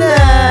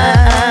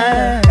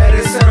tonight.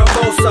 Eres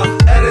hermosa,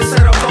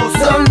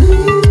 don't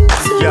leave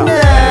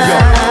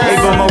tonight.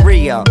 Ava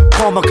Maria,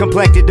 Palmer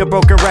complected the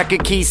broken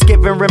record key,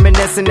 skipping,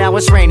 reminiscing, now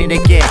it's raining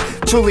again.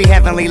 Truly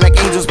heavenly, like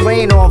angels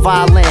playing on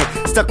violin.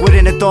 Stuck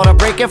within the thought of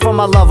breaking from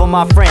my love of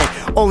my friend.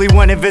 Only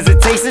one in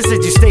visitation,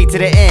 said you stay to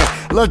the end.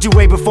 Loved you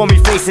way before me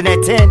facing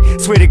that 10.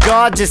 Swear to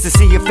God, just to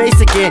see your face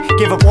again.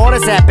 Give up all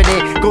that's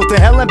happening, go to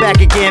hell and back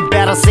again.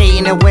 Battle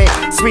Satan and win.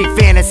 Sweet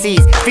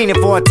fantasies, fiending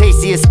for a taste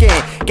of your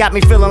skin. Got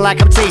me feeling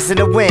like I'm chasing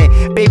the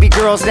wind. Baby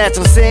girl's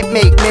natural scent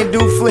make men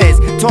do flips.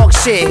 Talk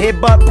shit, hit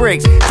butt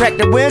bricks, crack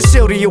the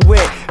windshield of your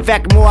whip.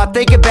 Fact, the more I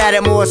think about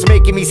it, more it's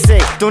making me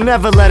sick. Don't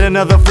ever let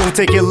another fool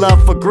take your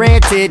love for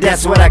granted.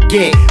 That's what I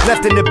get.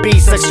 Left in the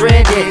beast like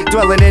stranded,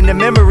 dwelling in the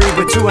memory,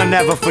 but you I'll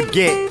never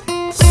forget.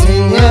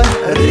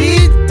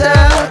 Señorita,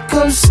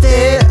 come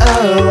stay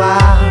a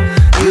while.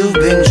 You've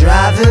been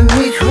driving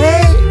me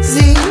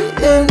crazy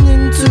and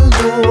into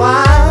the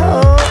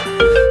wild.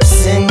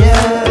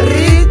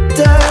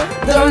 Señorita,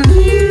 don't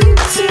leave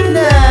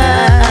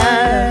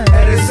tonight.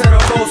 Eres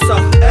hermosa,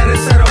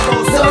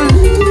 don't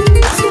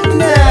leave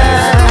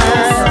tonight.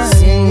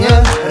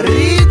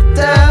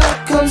 Señorita,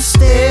 come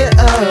stay a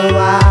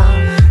while.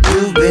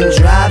 You've been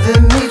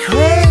driving me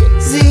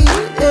crazy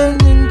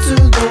and into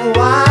the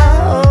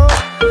wild.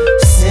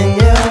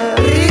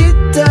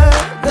 Señorita,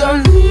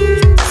 don't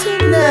leave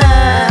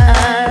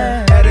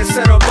tonight. Eres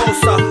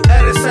hermosa,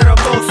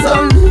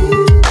 don't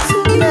leave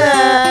tonight.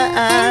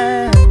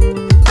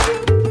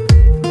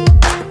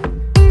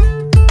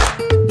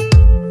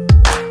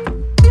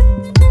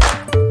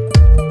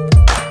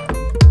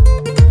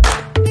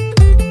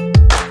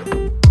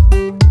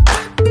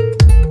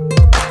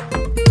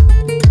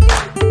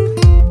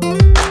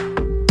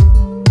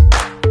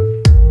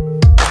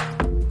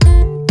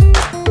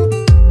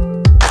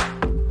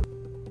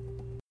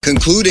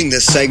 Concluding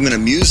this segment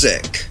of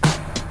music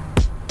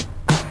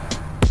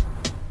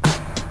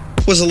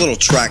was a little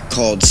track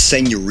called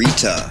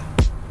Señorita.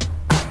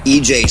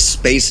 EJ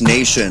Space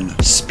Nation,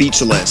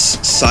 Speechless,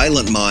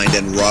 Silent Mind,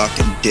 and Rock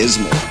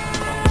Dismal.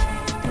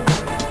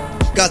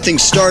 Got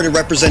things started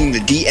representing the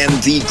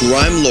DMV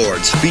Grime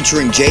Lords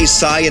featuring Jay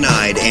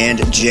Cyanide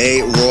and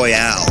Jay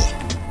Royale.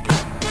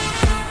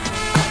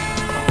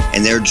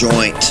 And their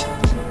joint,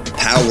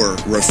 Power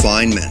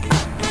Refinement.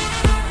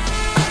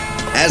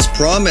 As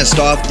promised,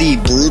 off the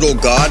Brutal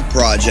God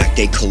project,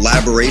 a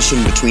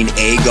collaboration between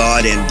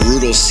A-God and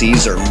Brutal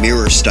Caesar,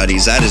 Mirror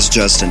Studies. That is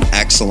just an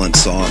excellent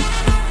song.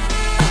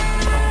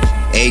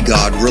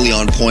 A-God really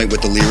on point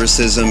with the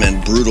lyricism,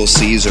 and Brutal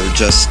Caesar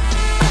just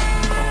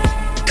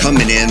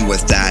coming in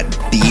with that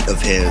beat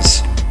of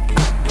his.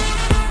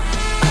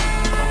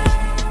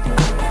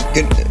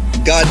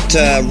 Got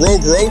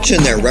Rogue Roach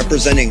in there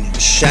representing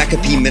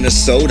Shakopee,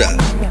 Minnesota.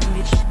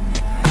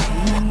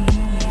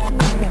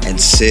 And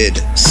Sid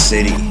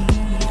City.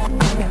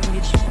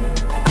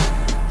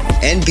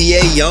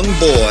 NBA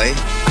YoungBoy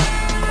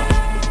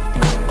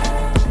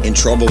in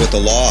trouble with the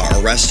law,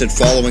 arrested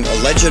following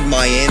alleged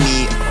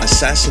Miami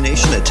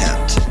assassination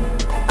attempt.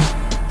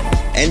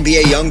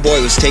 NBA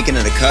YoungBoy was taken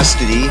into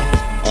custody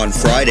on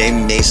Friday,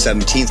 May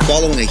 17th,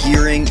 following a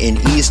hearing in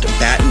East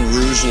Baton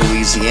Rouge,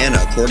 Louisiana.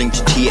 According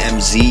to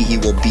TMZ, he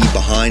will be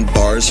behind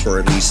bars for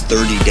at least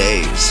 30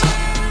 days.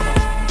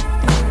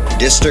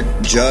 District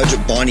Judge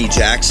Bonnie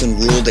Jackson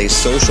ruled a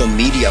social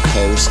media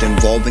post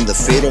involving the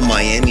fatal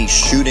Miami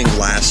shooting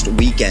last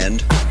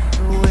weekend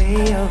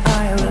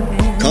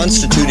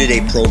constituted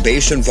a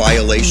probation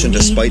violation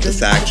despite the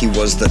fact he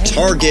was the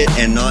target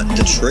and not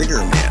the trigger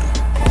man.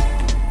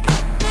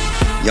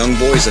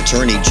 YoungBoy's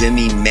attorney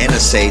Jimmy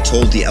Manasseh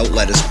told the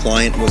outlet his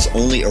client was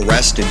only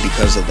arrested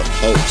because of the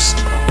post.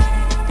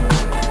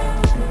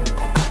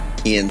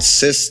 He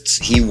insists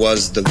he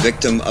was the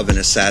victim of an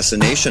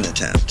assassination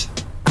attempt.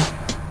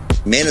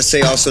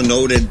 Manasseh also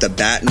noted the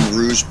Baton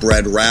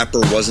Rouge-bred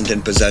rapper wasn't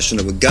in possession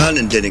of a gun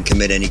and didn't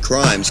commit any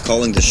crimes,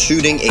 calling the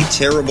shooting a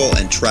terrible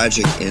and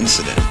tragic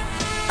incident.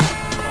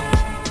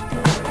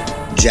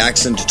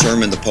 Jackson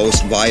determined the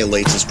post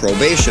violates his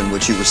probation,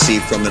 which he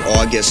received from an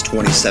August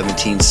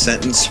 2017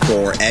 sentence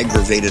for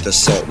aggravated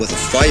assault with a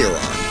firearm.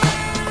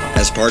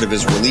 As part of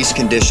his release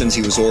conditions,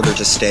 he was ordered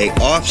to stay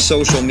off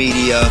social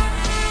media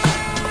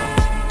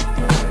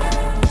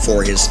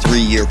for his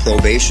 3-year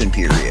probation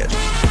period.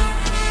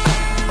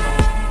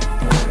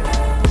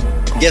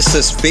 I guess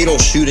this fatal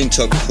shooting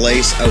took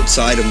place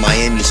outside of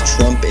Miami's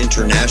Trump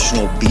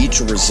International Beach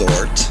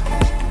Resort.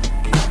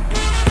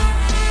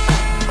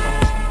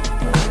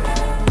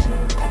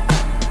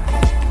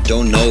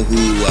 Don't know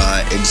who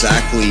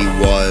exactly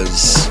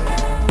was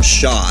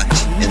shot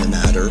in the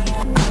matter.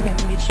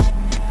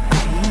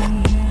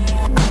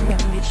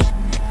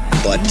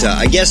 But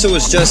I guess it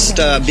was just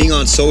being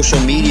on social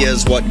media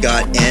is what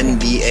got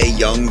NBA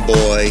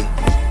YoungBoy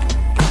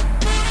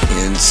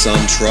in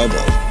some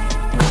trouble.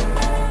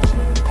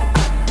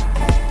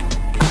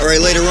 Alright,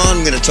 later on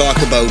I'm going to talk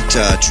about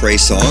Trey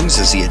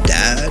Songz. Is he a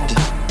dad?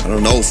 I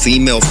don't know,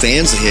 female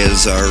fans of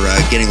his are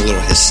getting a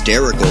little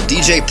hysterical.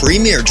 DJ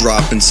Premier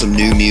dropping some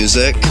new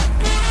music.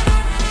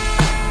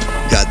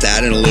 Got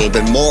that and a little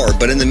bit more.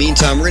 But in the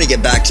meantime, we're going to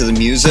get back to the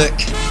music.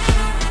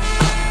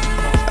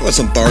 How about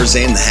some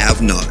Barzan the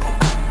Have None?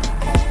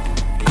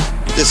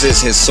 This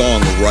is his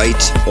song,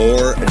 Right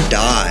or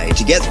Die,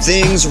 to get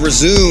things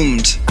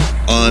resumed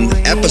on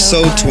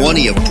episode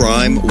 20 of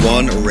Prime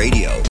One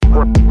Radio.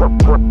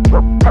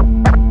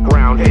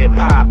 Ground hip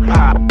hop,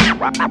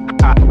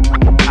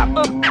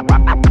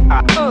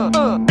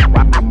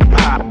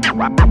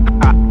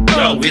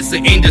 Yo, it's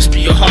an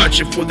industry of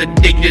hardship for the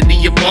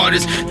dignity of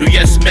artists. No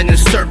yes men and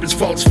serpents,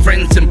 false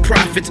friends and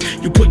prophets.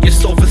 You put your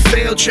soul for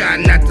sale,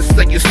 trying not to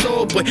sell your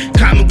soul, but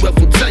Commonwealth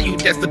will tell you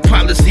that's the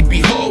policy.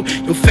 Behold,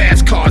 your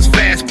fast cars,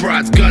 fast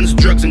broads, guns,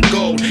 drugs, and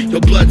gold.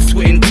 Your blood,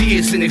 sweat, and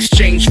tears in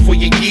exchange for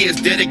your years.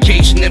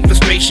 Dedication and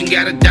frustration,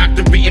 got a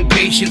doctorate in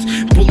patience.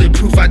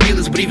 Bulletproof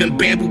ideas, but even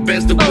bamboo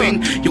bends the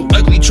wind. Your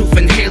ugly truth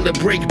inhaler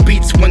break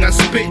beats when I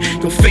spit.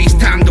 Your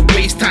FaceTime to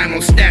waste time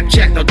on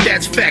Snapchat, now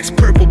that's facts.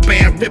 Purple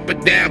band, rip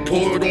it down,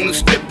 pour it on a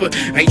stripper.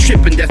 I ain't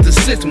tripping, that's the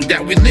system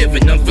that we live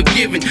in.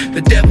 Unforgiving,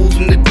 the devil's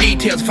in the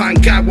details,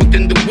 find God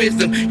within the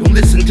wisdom. You'll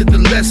listen to the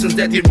lessons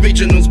that the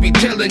originals be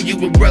telling you.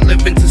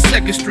 Irrelevant to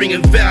second string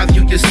and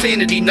value your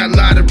sanity. Not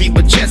lottery,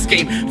 but chess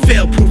game,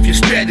 fail-proof your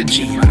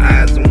strategy.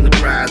 My eyes on the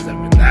prize, I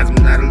realize I'm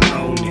not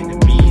alone.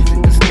 Enemies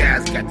in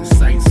disguise, got the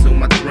sights on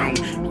my throne.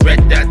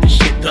 Red dot the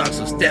shit dog,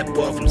 so step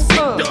off from sick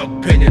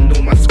dog. Penning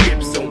on my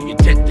script, so you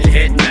take the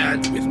head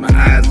nod. With my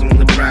eyes on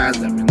the prize,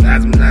 I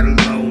realize I'm not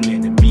alone.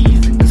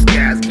 Enemies in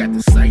disguise, got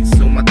the sights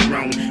on my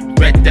throne.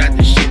 Red dot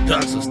the shit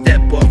dog, so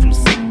step off from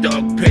sick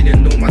dog.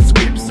 Penning on my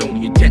script, so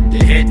you take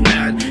the head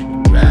nod.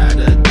 Ride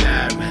or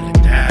die,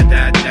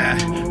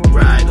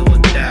 ride or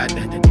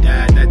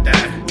die, die.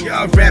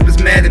 Y'all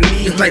rappers mad at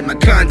me like my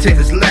content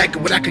is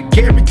lacking. But I could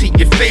guarantee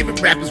your favorite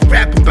rappers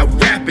rap about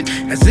rapping.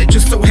 As it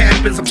just so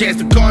happens, I'm Chance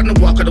the Gardener,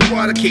 walk on the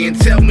water, can't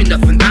tell me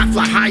nothing. I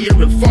fly higher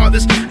and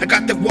farthest. I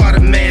got the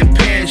waterman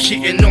pan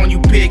shitting on you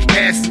big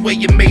asses. Weigh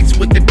your mates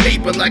with the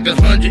paper like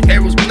 100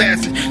 arrows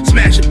blasted.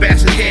 Smash a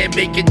bastard head,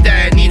 make it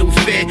die needle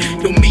fed.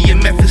 Yo, me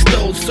and Memphis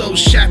stole so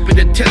shop at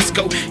the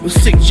Tesco. Yo,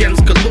 sick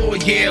gems galore,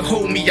 yeah,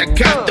 homie, I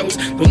got those.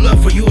 No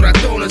love for you, I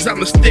don't corners,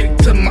 I'ma stick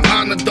to my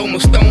honor, though my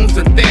stones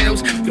are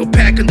Thanos. Yo,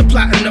 packing the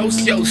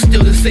platinos, yo,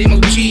 still the same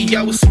OG,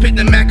 yo, spitting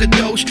the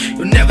Macadosh.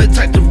 Yo, never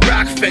type the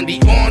rock,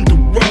 Fendi on the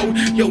road.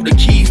 Yo, the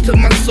keys to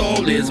my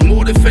soul is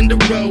more than Fender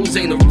Rose.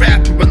 Ain't a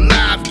rapper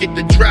alive, get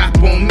the drop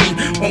on me.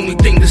 Only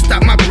thing to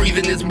stop my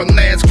breathing is my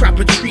last crop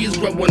of trees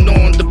growing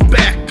on the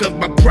back of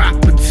my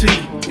property.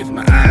 With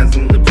my eyes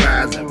on the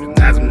prize, I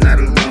realize I'm not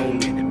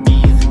alone.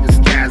 Enemies in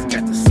disguise,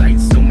 got the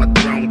sights on my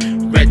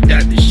throne. Red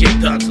dot the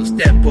shit dog, so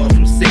step off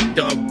from sick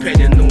dog.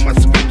 Petting on my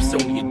scripts,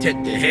 only you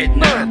take the head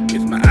nod.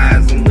 With my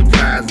eyes on the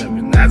prize, I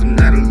realize I'm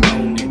not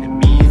alone.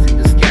 Enemies in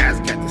disguise,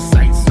 got the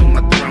sights on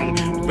my throne.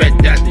 Red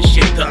dot the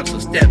shit dog, so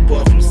step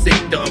off from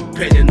sick dog.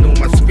 Petting on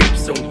my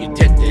scripts, only you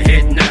take the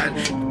head nod.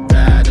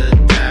 Ride or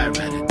die,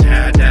 ride or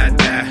die, die,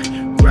 die.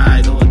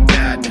 Ride or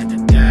die,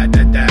 die, die,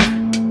 die, die.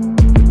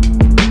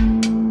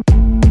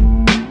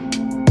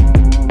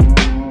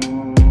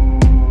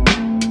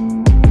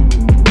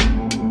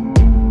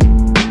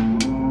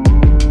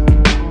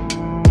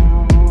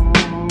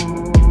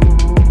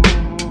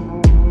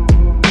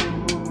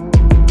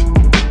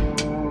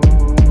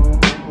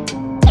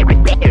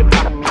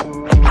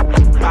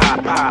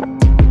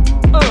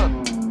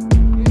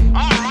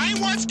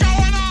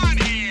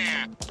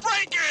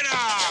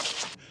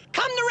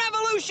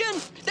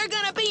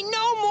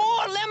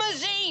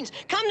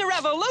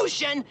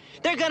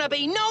 There gonna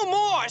be no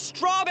more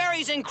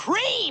strawberries and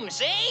cream,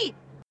 see?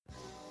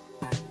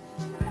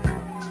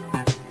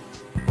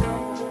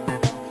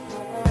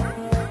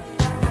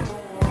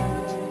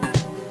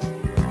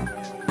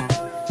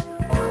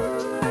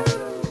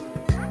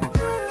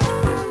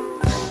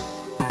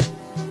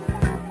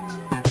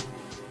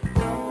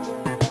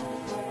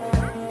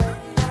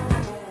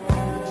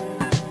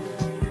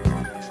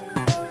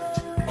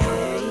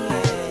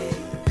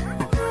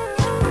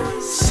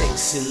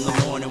 In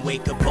the morning,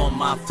 wake up on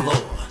my floor,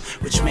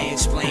 which may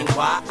explain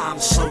why I'm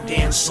so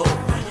damn sore.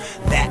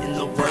 That and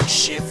the work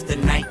shift the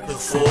night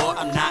before,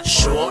 I'm not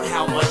sure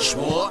how much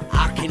more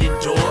I can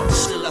endure.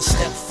 Still I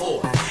step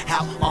forward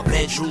out my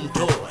bedroom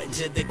door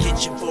into the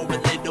kitchen for a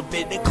little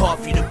bit of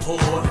coffee to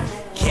pour.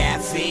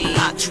 Caffeine,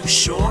 not too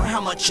sure how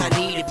much I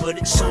need it, but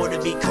it's sort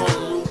of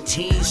become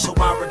routine, so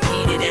I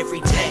repeat it every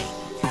day.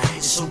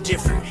 It's so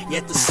different,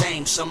 yet the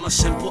same. Some are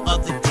simple,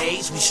 other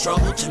days we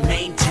struggle to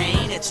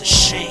maintain. It's a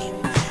shame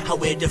how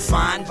we're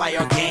defined by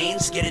our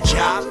gains. Get a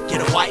job,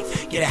 get a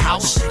wife, get a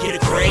house, get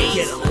a grade,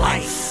 get a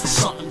life.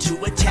 Something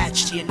to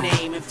attach to your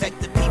name.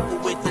 Infect the people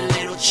with a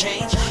little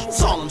change.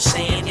 That's all I'm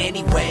saying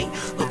anyway.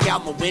 Look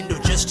out my window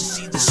just to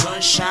see the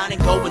sun shine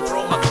and go and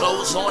throw my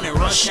clothes on and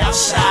rush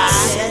outside. I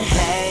said,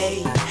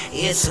 hey,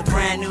 it's a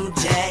brand new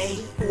day.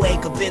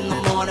 Wake up in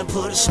the morning,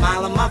 put a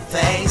smile on my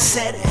face.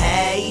 Said,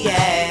 hey,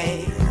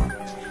 hey.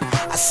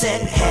 I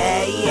said,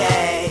 hey,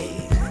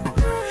 hey.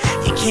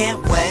 You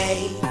can't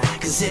wait.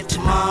 Cause if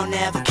tomorrow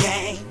never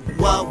came,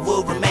 what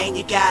will remain?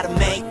 You gotta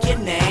make your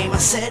name. I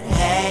said,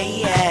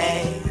 hey,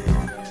 hey.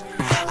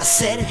 I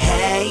said,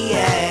 hey,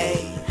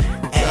 hey.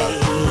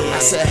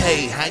 I said,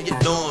 hey, how you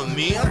doing,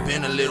 me? I've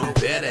been a little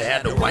better.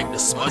 Had to wipe the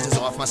smudges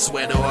off my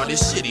sweater. All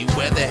this shitty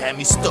weather had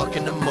me stuck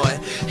in the mud,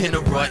 in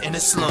a rut, in a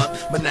slump.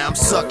 But now I'm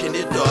sucking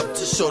it up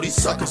to show these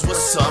suckers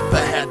what's up.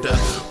 I had to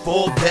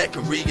fall back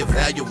and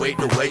reevaluate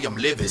the way I'm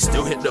living.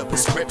 Still hit the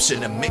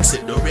prescription and mix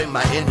it during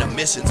my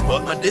intermissions.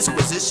 But my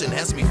disposition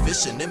has me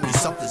fishing in me.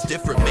 Something's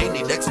different, may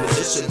need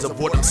expositions of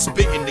what I'm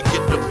spitting to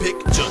get the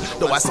picture.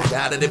 Though I so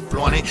got it and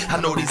flaunt it,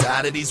 I know these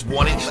oddities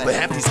want it. But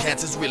half these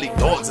cats is really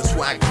dogs, that's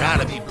why I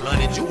gotta be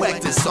blunted. You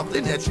acting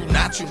something that you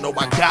not, you know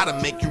I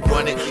gotta make you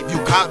run it. If you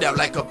carved out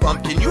like a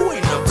pumpkin, you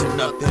ain't up to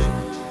nothing.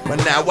 But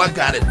now I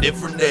got a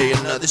different day,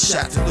 another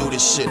shot to do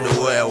this shit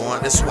the way I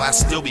want. That's why I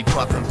still be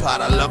puffin'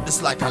 pot. I love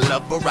this like I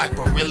love Barack,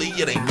 but really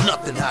it ain't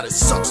nothing how this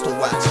sucks to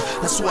watch.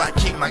 That's why I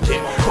keep my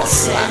game on puff.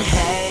 Said,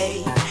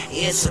 hey,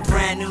 it's a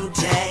brand new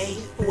day.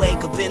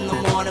 Wake up in the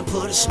morning,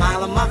 put a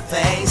smile on my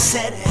face.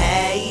 Said,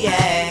 hey,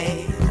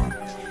 hey.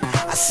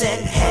 I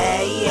said,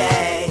 hey,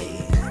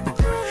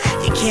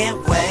 hey. You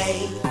can't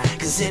wait.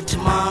 Cause if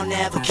tomorrow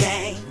never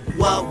came,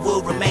 what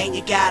will remain?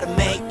 You gotta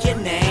make your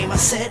name. I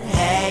said,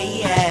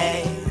 hey,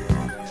 hey.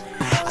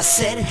 I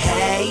said,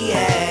 hey,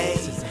 hey.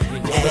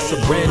 It's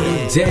a brand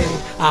new day.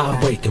 I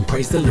wake and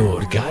praise the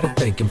Lord. Gotta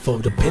thank Him for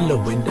the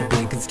pillow and the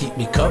blankets. Keep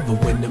me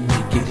covered when the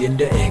meat get in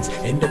the eggs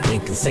and the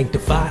bacon.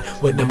 Sanctified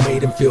when I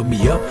made Him fill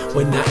me up.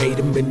 When I ate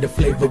Him and the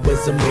flavor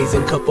was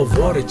amazing. Cup of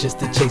water just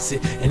to chase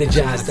it.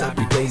 Energized, I'll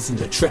be blazing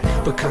the track.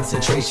 But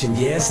concentration,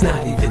 yeah, it's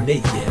not even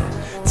it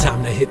yet.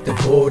 Time to hit the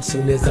board.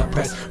 Soon as I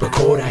press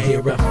record, I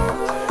hear a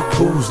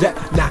who's that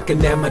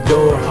knocking at my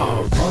door?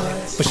 Oh, what?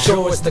 For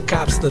sure it's the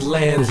cops, the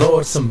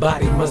landlord.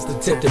 Somebody must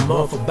have tipped him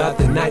off about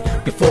the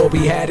night before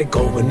we had it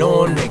going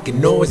on.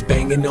 Making noise,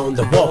 banging on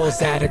the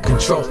walls, out of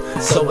control.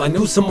 So I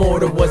knew some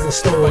order was in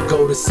store. I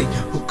go to see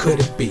who could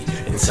it be.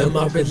 And to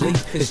my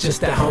relief, it's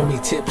just that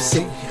homie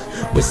Tipsy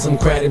with some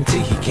Kratom tea.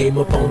 He came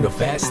up on the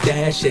fast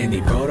dash and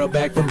he brought her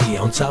back for me.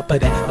 On top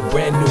of that, a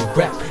brand new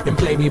rap and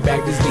play me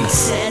back this beat. I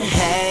said,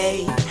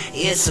 hey,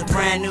 It's a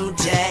brand new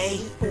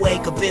day.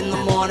 Wake up in the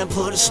morning,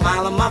 put a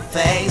smile on my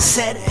face.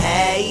 Said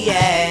hey,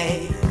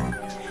 hey.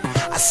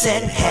 I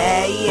said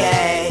hey,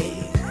 hey.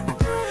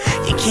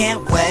 You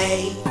can't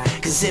wait,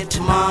 cause if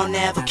tomorrow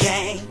never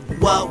came,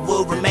 what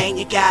will remain?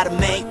 You gotta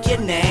make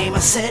your name. I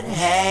said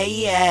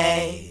hey,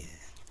 hey.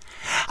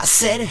 I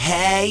said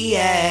hey,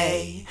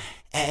 hey,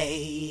 hey,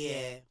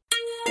 yeah.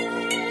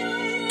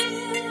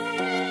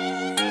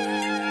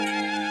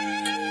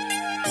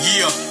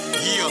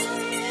 Yeah,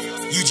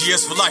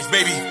 UGS for life,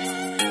 baby.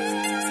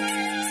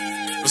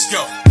 Let's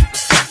go.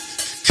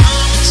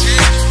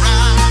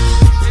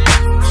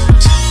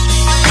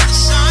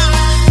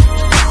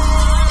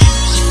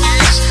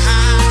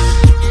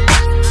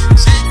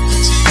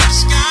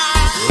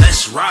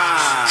 Let's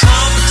ride.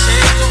 Come and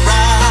take a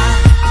ride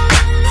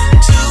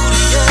to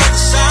the other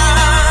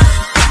side.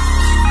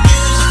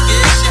 Music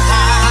gets you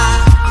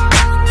high.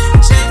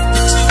 Take me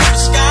to the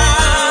sky.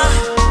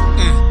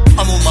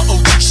 I'm on my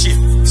OG shit,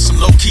 some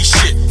low-key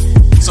shit,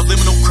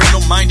 subliminal,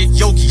 criminal-minded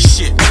yogi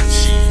shit.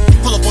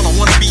 Pull up on a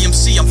 1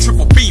 BMC, I'm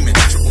triple beaming.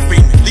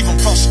 Leave them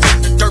prostrate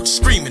in the dirt,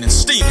 screaming and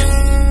steaming.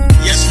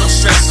 Yes, no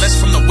stress, less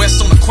from the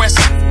west on the quest.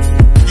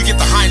 You get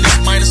the highness,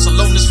 minus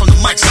aloneness from the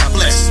mics I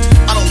bless.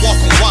 I don't walk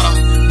on water,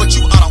 but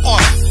you out of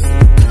order.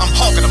 I'm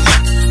hogging the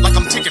mic like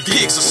I'm taking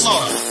pigs to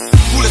slaughter.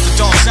 Who let the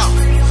dogs out?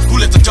 Who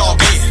let the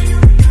dog in?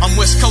 I'm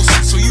West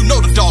Coastin', so you know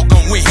the dog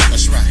gon' win.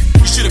 That's right.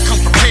 You should've come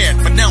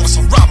prepared, but now it's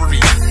a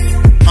robbery.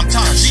 I'm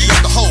tired G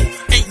up the hole,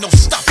 ain't no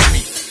stopping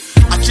me.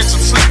 I catch them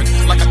slipping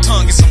like a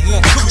tongue in some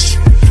warm coochie.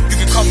 You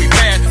can call me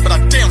bad, but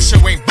I damn sure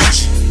ain't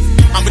bougie.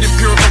 I'm an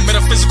empirical,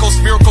 metaphysical,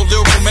 spherical,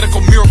 lyrical,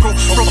 medical miracle,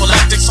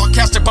 prophylactic,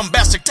 sarcastic,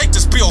 bombastic. Take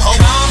this pill, ho.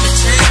 Come and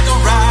take a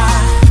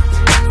ride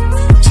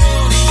to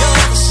the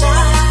other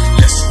side.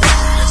 Let's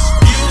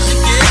ride. Music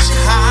gets you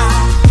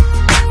high.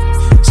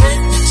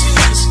 Take me to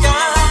the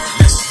sky.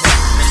 Let's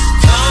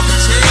ride. Come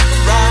and take a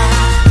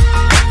ride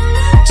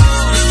to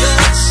the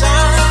other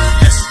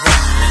side. Let's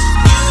ride.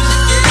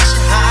 Music gets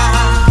you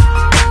high.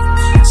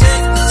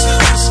 Take me to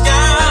the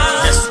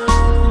sky. Let's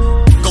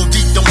go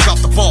deep, don't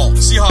drop the ball.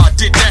 See how I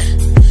did that?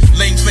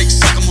 Lanes make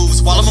sucker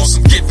moves while I'm on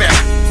some get back.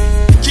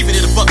 Keeping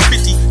it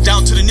 $150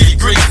 down to the nitty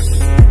gritty.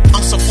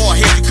 I'm so far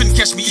ahead you couldn't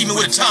catch me even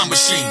with a time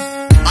machine.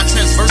 I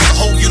transverse the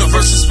whole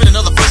universe and spit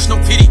another verse, no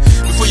pity.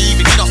 Before you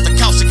even get off the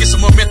couch to get some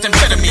more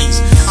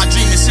methamphetamines. I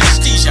dream in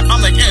synesthesia,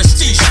 I'm like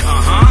anesthesia.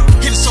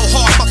 Hitting so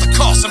hard about to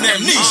cause some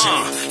amnesia.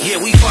 Yeah,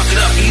 we fuck it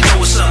up, and you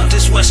know what's up,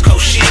 this West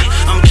Coast shit.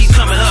 I'ma keep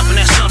coming up, and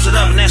that sums it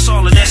up, and that's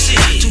all, and that's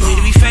it. Too many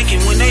to be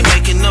faking when they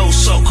making those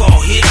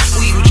so-called hits.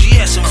 We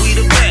UGS, and we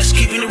the best,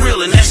 keeping it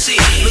real, and that's it.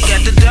 Look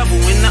at the devil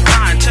in the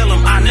eye and tell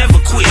him I never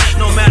quit.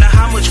 No matter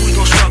how much we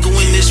gon' struggle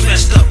in this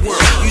messed up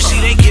world. You see,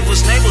 they give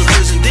us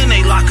neighborhoods, and then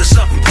they lock us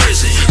up in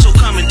prison. So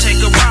come and take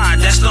a ride,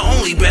 that's the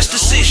only best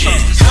decision.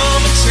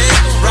 Come and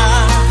take a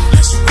ride.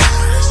 Let's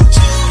ride.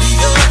 To the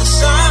other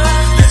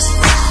side. Let's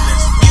ride.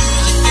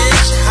 Music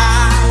gets you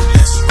high.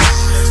 Let's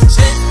ride.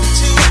 Take me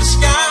to the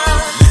sky.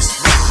 Let's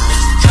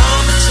ride.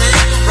 Come and take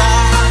a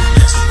ride.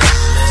 Let's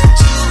ride.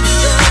 To the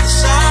other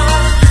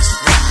side. Let's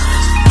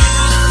ride.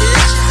 Music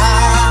gets you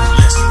high.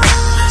 Let's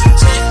ride.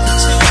 Take me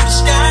to the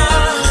sky.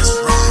 Let's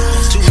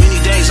ride. Too many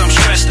days I'm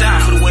stressed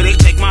out for the way they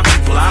take my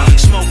people out.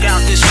 Smoke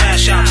out this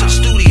smash out to the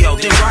studio,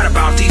 then write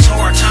about these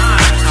hard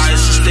times. How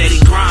it's a steady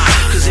grind.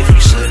 Cause if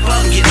you slip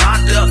up and get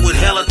locked up with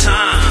hella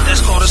time,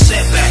 that's called a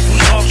setback. We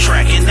off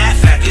track and that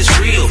fact is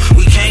real.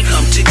 We can't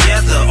come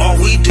together, all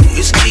we do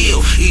is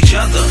kill each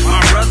other. My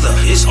brother,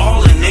 it's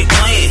all in they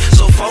plan.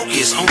 So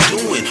focus on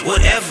doing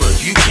whatever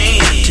you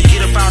can to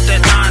get about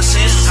that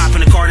nonsense. Hop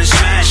in the car and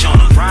smash on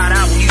them. Ride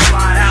out when you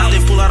slide out,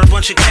 then pull out a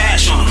bunch of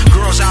cash on them.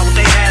 Girls out with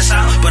they ass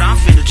out, but I'm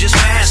finna just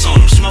pass on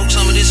them. Smoke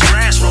some of this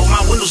grass, roll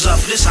my windows up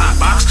for this hot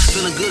box.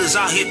 Feeling good as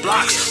I hit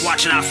blocks,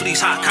 watching out for these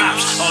hot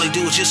cops. All they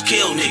do is just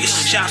kill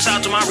niggas. Shouts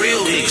out to my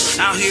real niggas.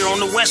 Out here on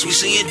the west, we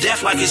seeing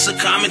death like it's a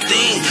common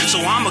thing. So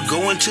I'ma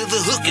go into the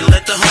hook and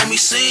let the homie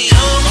sing.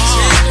 Come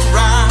take a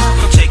ride.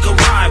 Come take a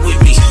ride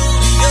with me. To the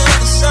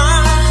other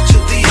side. To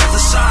the other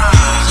side.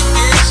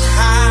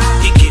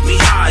 It get me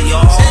high,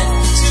 y'all. Take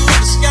me to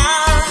the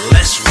sky.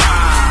 Let's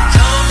ride.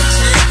 Come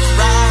take a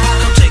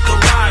ride. Come take a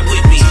ride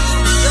with me. To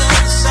the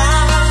other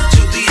side.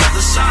 To the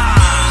other side.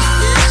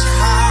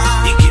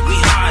 It get me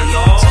high,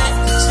 y'all. Take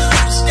me to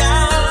the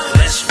sky.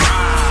 Let's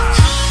ride.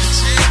 Come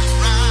take a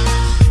ride.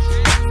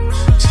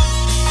 To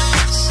the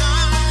other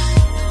side.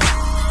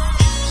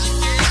 Music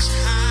gets you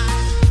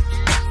high.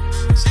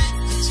 Take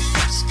me to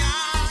the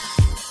sky.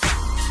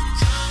 Come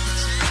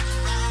take a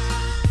ride.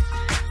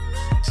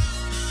 To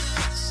the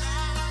other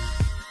side.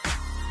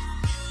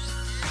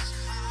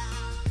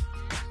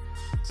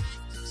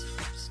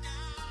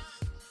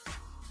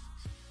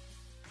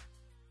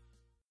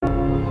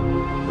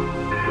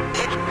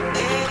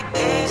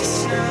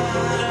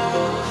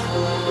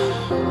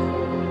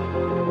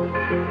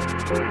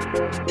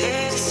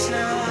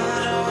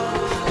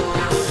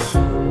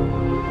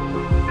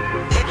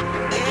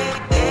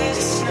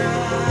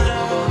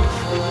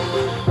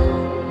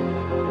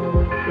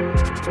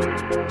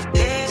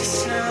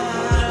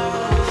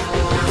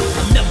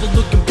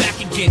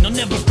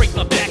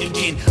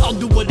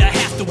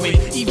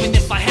 it, even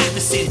if I had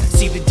to sit.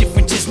 See the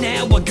difference is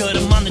now I got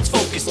a mind that's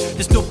focused.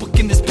 This notebook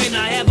and this pen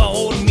I have, I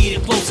hold me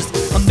the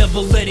closest. I'm never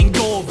letting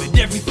go of it.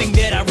 Everything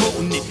that I wrote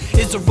in it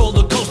is a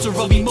roller coaster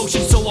of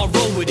emotion, so I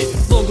roll with it.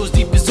 Flow goes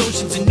deep as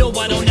oceans, and no,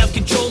 I don't have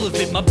control of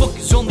it. My book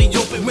is only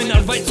open when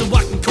I write, so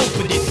I can cope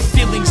with it.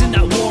 Feelings in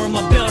that war in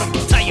my belt, I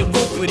can tie a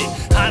rope with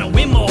it. I don't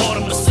wear my heart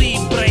on my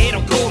sleeve, but I hate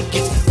how cold it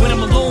gets. When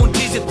I'm alone,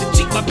 tears at the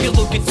cheek, my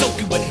pillow gets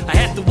soaking wet. I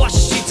have to wash the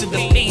sheets of the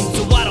pain,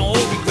 so I don't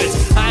hold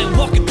regrets. I ain't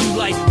walking through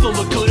life full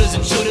of couldas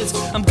and shouldas.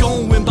 I'm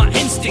going with my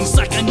instincts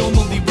like I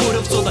normally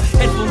would've. So the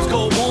headphones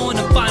go on,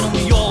 I'm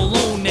finally all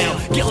alone now.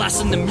 Get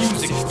lost in the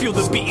music, feel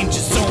the beat and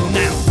just zone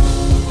out.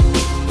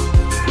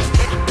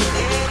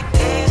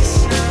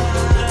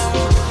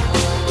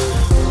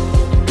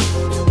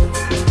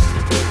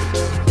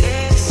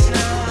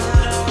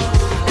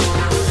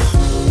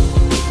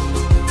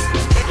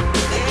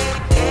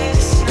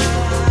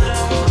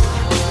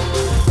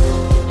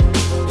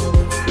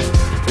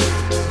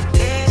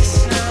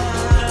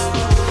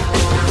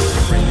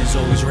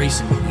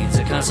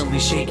 Constantly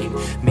shaking.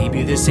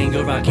 Maybe this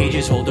anger I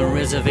cages holding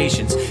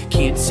reservations.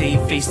 Can't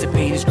save face, the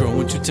pain is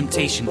growing to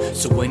temptation.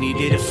 So any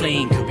day the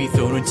flame could be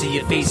thrown into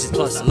your faces.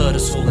 Plus I love the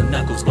swollen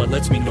knuckles, but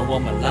lets me know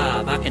I'm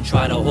alive. I can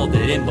try to hold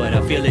it in, but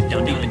I feel it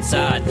down deep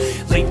inside.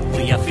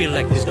 Lately I feel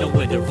like there's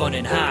nowhere to run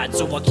and hide,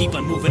 so I keep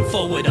on moving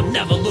forward, I'm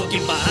never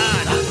looking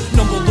behind.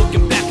 No more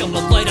looking back, I'ma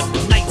light up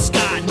the night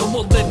sky. No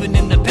more living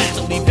in the past,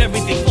 I'll leave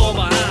everything all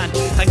behind.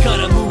 I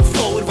gotta move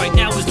forward, right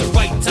now is the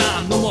right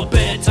time. No more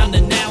better time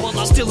than now, while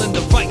I'm still in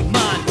the right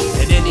mind.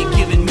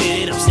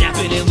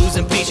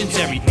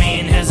 Every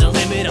man has a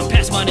limit, I'm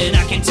past mine and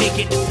I can take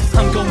it.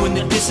 I'm going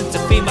the distance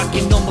of fame, I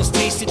can almost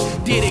taste it.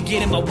 Dare to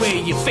get in my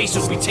way, your face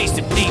will be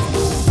tasted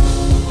painful.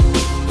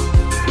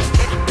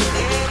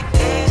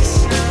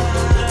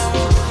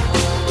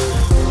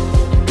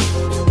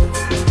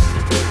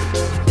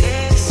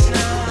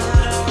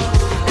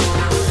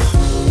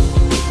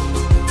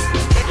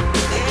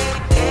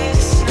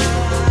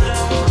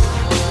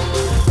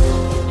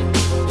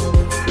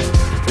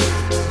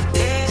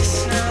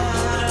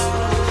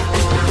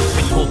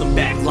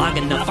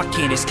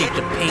 Can't escape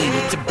the pain,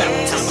 it's about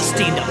time I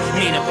stand up,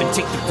 man up and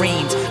take the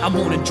reins. I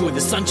won't enjoy the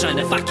sunshine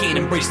if I can't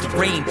embrace the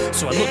rain.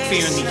 So I look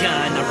fear in the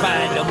eye and I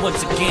ride on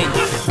once again.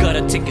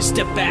 Gotta take a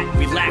step back,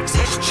 relax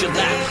and just chill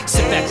out.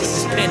 Sit back with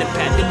this pen and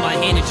pad in my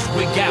hand and just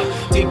rig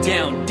out. Dig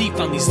down deep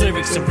on these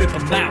lyrics and rip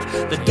them out.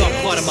 The dark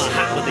part of my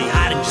heart where they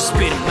hide and just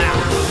spit them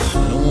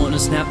out. I don't wanna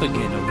snap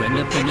again or end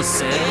up in a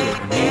cell.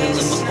 With a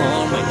needle in my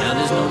arm, right now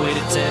there's no way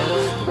to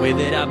tell. The way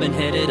that I've been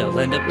headed, I'll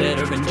end up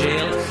better in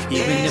jail.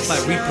 Even if I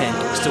repent,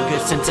 I still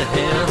get sent to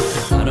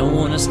hell. I don't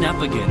wanna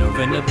snap again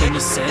or end up in a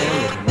cell.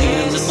 With a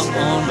needle in my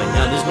arm, right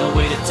now there's no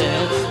way to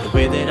tell. The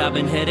way that I've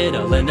been headed,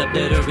 I'll end up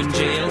better in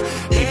jail.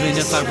 Even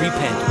if I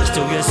repent, I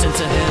still get sent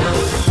to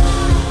hell.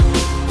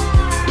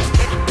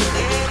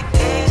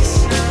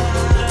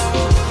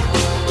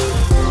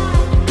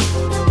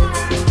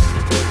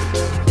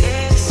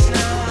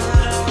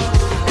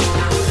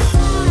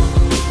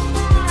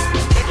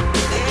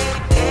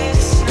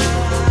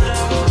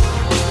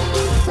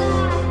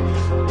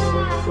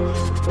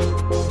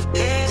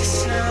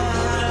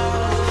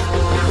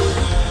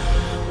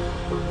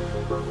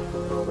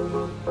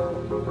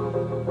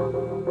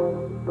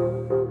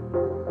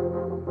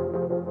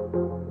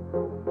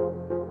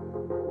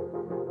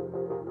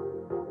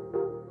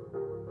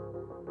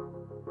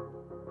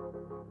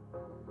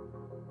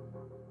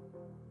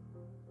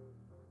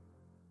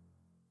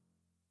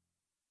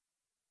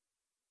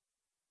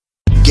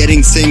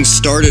 Getting things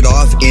started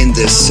off in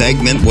this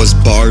segment was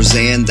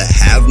Barzan the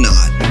Have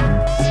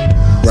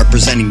Not,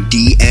 representing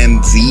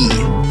DMV,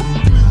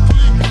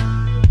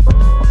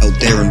 out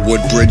there in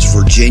Woodbridge,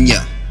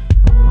 Virginia,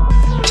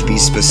 to be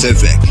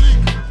specific,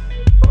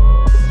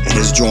 and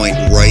his joint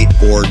Right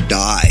or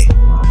Die.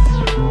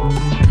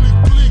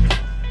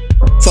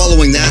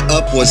 Following that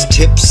up was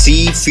Tip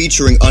C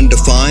featuring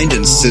Undefined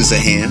and SZA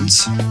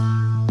Hands,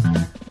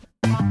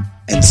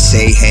 and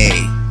Say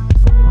Hey.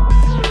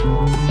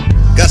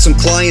 Got some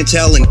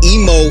Clientele and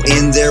Emo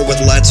in there with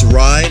Let's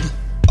Ride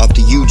off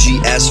the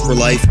UGS for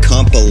Life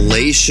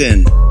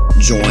compilation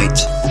joint,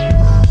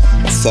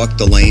 Fuck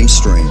the Lame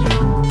String.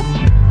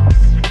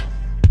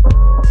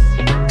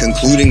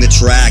 Concluding the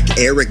track,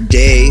 Eric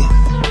Day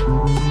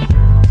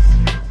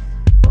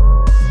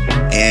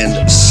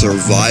and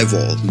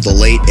Survival, the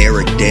late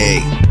Eric Day,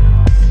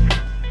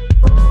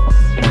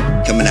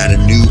 coming out of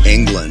New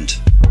England.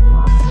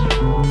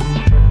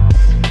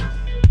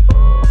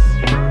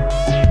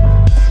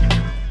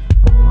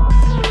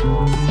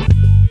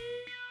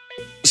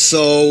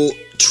 So,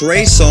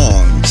 Trey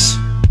Songz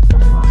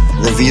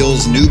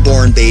reveals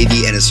newborn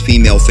baby and his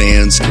female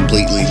fans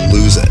completely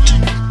lose it.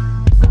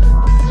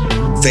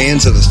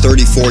 Fans of the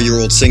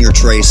 34-year-old singer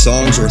Trey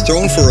Songz were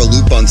thrown for a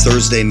loop on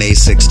Thursday, May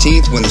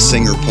 16th, when the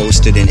singer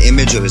posted an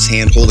image of his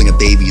hand holding a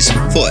baby's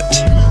foot.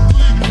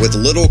 With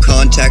little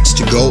context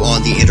to go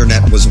on, the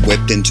internet was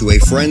whipped into a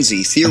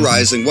frenzy,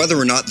 theorizing whether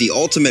or not the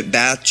ultimate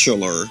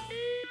bachelor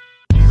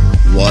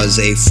was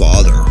a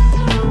father.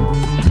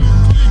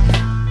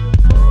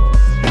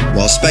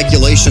 While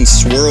speculation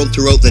swirled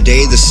throughout the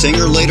day, the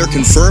singer later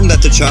confirmed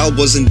that the child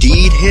was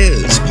indeed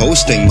his,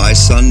 posting, "My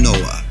son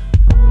Noah.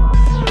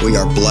 We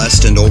are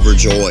blessed and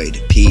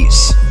overjoyed.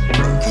 Peace."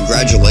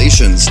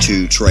 Congratulations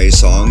to Trey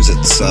Songz.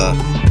 It's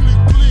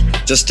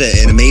just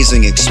an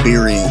amazing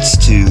experience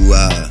to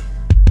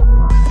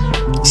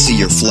see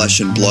your flesh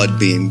and blood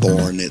being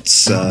born.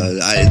 It's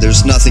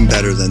there's nothing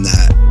better than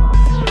that.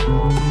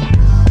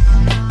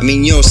 I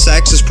mean, you know,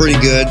 sex is pretty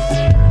good,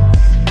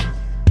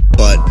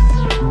 but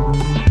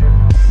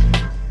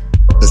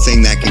the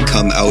thing that can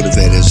come out of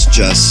it is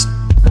just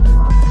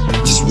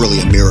really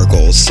a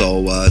miracle.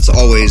 So it's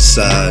always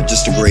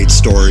just a great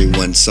story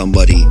when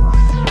somebody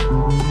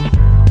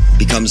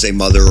becomes a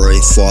mother or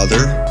a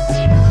father,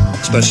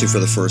 especially for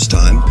the first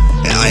time.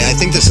 And I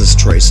think this is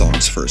Trey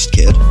Songz' first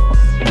kid.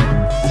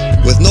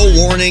 With no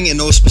warning and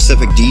no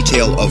specific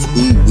detail of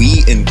who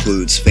we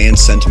includes, fan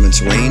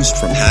sentiments ranged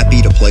from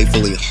happy to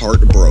playfully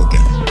heartbroken.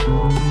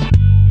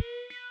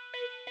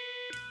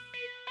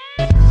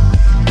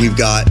 We've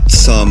got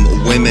some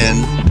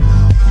women,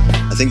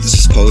 I think this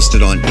was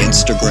posted on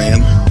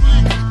Instagram.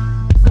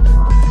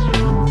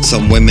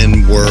 Some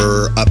women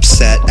were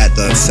upset at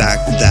the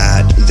fact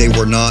that they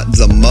were not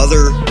the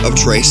mother of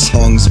Trey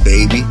Songz'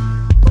 baby.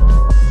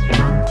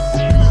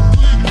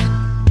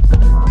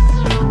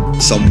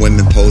 Some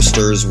women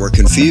posters were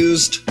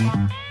confused.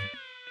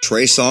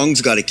 Trey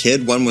Songz got a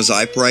kid. When was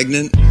I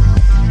pregnant?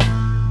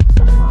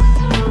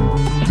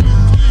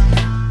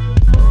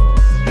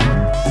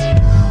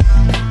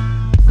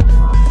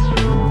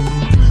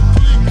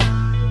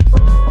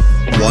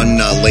 One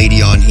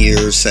lady on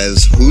here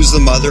says, "Who's the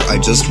mother? I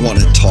just want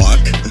to talk."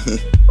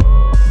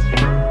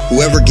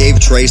 Whoever gave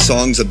Trey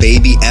Songz a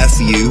baby, F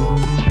you.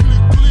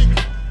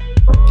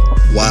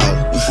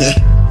 Wow.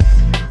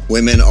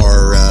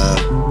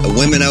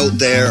 Women out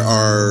there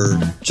are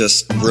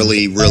just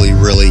really, really,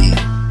 really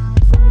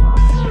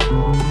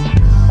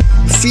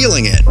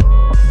feeling it,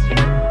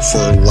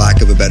 for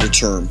lack of a better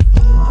term.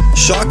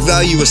 Shock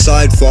value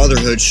aside,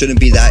 fatherhood shouldn't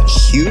be that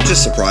huge a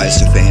surprise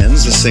to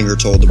fans. The singer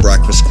told The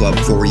Breakfast Club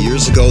 4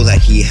 years ago that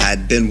he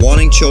had been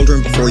wanting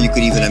children before you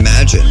could even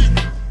imagine,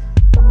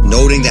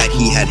 noting that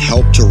he had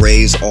helped to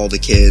raise all the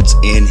kids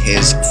in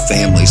his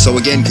family. So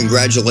again,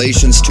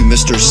 congratulations to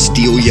Mr.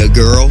 Steal Ya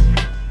Girl.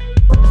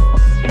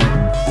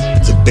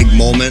 It's a big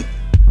moment,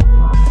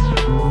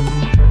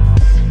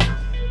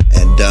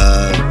 and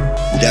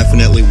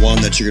definitely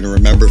one that you're going to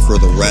remember for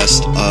the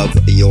rest of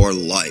your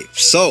life.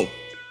 So,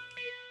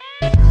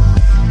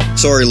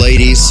 sorry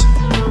ladies,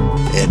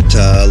 it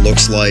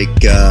looks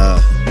like, I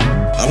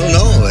don't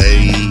know,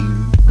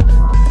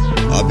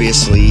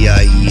 obviously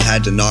he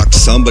had to knock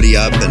somebody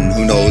up, and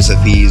who knows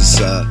if he's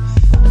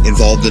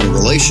involved in a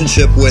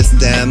relationship with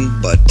them,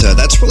 but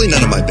that's really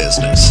none of my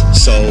business.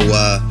 So,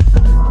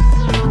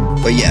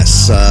 but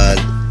yes,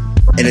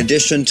 in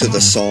addition to the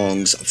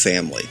Songz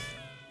family.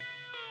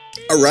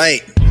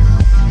 Alright.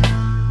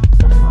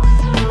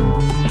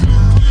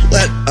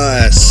 Let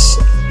us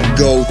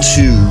go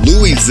to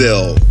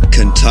Louisville,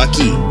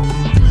 Kentucky,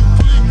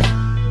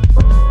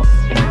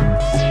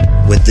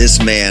 with this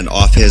man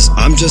off his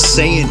I'm Just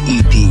Saying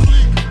EP.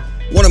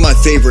 One of my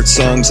favorite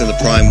songs in the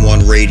Prime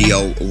 1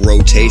 radio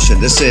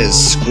rotation. This is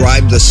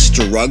Scribe the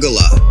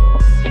Struggler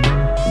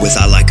with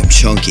I Like 'Em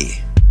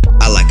Chunky.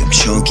 I like 'em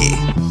chunky.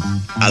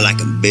 I like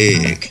 'em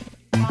big.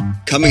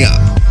 Coming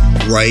up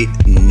right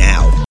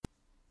now.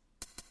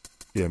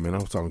 Yeah, man, I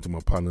was talking to my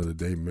partner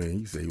today, man.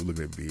 He said he was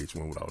looking at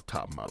VH1 with all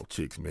top model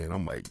chicks, man.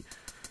 I'm like,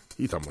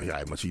 he talking about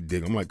how much he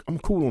dig. I'm like, I'm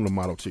cool on the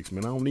model chicks,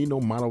 man. I don't need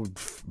no model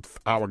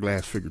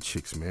hourglass figure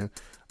chicks, man.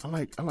 I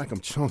like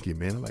them chunky,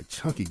 man. I like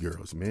chunky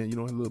girls, man. You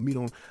know, a little meat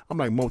on. I'm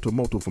like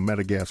Moto from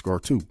Madagascar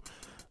too.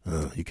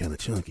 You kind of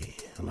chunky.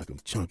 I like them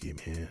chunky,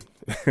 man.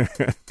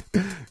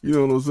 You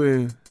know what I'm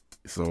saying?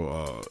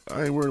 So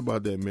I ain't worried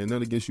about that, man.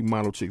 Nothing against you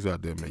model chicks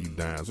out there, man. You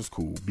dines, it's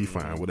cool. Be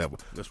fine, whatever.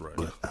 That's right.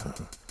 But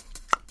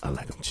I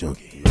like them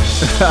chunky.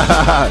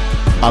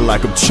 I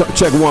like them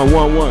check 1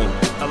 1 1.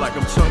 I like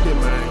them chunky,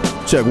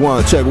 man. Check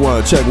one. Check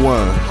 1. Check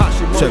 1.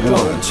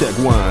 Check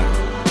 1.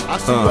 I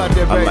see you out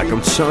there, baby. I like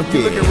them chunky.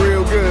 You looking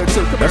real good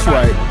too. Come That's here,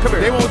 right. Come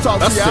here. They won't talk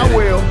That's to you. I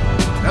will.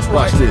 That's right.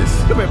 Watch this.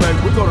 Come here, baby.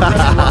 We go to the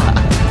restaurant.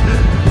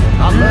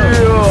 I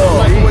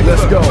love it.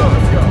 Let's go.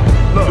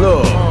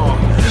 Look.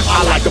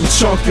 I like them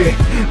chunky,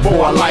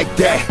 boy, I like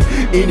that.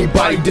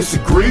 Anybody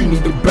disagree,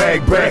 need to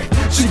bag back.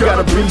 She got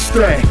a beast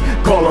stack,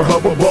 call her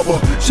Hubba Bubba.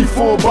 She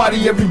full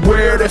body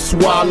everywhere, that's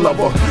why I love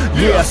her.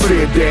 Yeah, I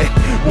said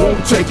that,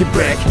 won't take it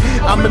back.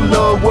 I'm in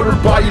love with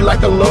her body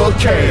like I love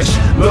cash.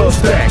 Love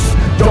stacks,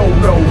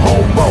 don't know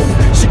homo.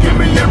 She give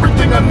me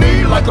everything I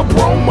need like a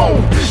promo.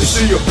 And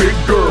she a big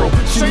girl,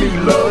 she need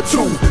love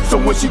too. So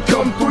when she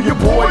come through, your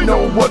boy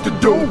know what to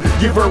do.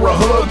 Give her a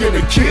hug and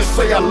a kiss,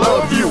 say I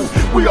love you.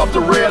 We off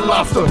the Red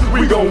Lobster,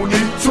 we gon'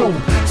 eat too.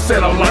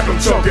 Said I like them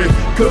chunky,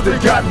 cause they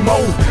got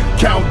more.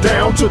 Count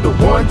down to the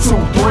 1, 2,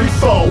 3,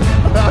 4.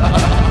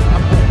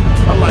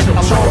 I like them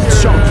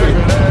chunky.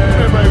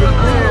 Hey, baby,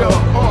 yeah,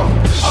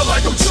 I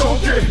like them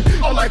chunky,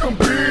 I like them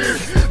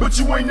big. But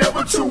you ain't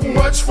never too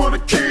much for the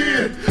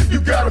kid. You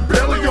got a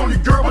belly on your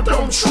girl, but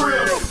don't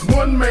trip.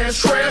 One man's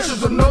trash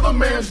is another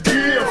man's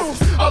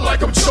gift. I like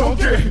them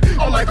chunky,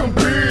 I like them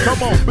big.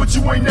 Come on, but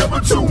you ain't never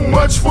too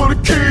much for the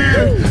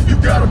kid. You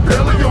got a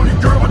belly on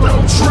your girl, but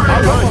don't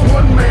trip.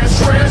 One man's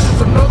trash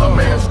is another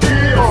man's gift.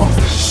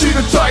 She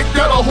the type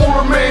that'll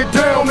hold her man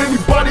down.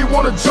 Anybody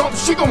wanna jump,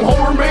 she gon' hold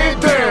her man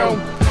down.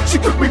 She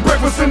cooked me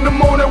breakfast in the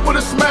morning with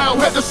a smile.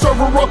 Had to serve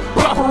her up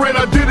proper and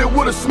I did it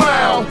with a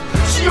smile.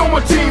 She on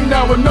my team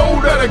now and know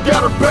that I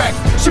got her back.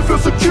 She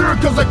feels secure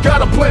cause I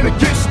got a plan to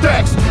get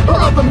stacks. Her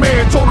other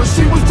man told her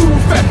she was too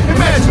fat.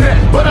 Imagine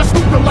that, but I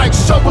scooped her like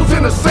shovels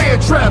in a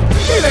sand trap.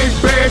 It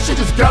ain't bad, she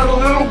just got a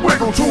little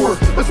wiggle to her.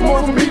 It's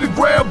more for me to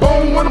grab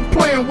on when I'm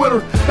playing with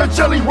her. That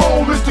jelly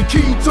roll is the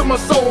key to my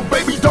soul.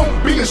 Baby, don't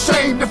be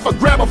ashamed if I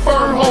grab a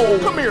firm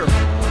hold. Come here.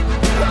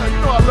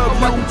 You know I love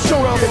you.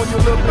 Rub on you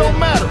a little bit. Don't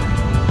matter.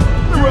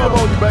 Rub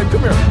on you, baby.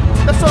 Come here.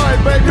 That's alright,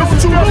 baby.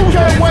 Don't you know you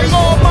can't wait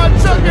all my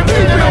chunky. I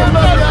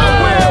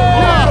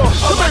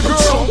like them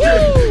chunky.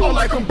 I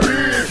like them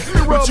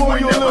big. But you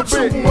ain't never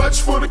too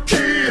much for the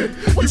kid.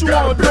 You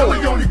got a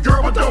belly on your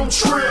girl, but don't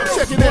trip.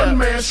 One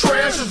man's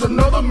trash is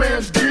another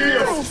man's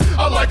gift.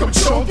 I like them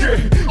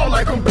chunky. I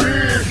like them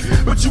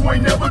big. But you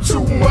ain't never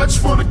too much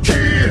for the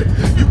kid.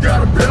 You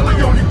got a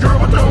belly on your girl,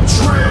 but don't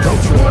trip.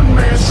 One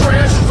man's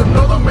trash is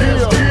another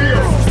man's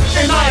gift.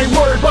 And I ain't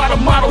worried about a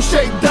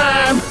model-shaped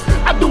dime.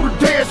 I do the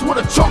dance with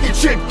a chunky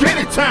chick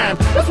anytime.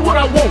 That's what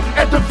I want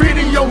at the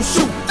video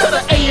shoot. That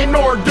an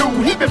A&R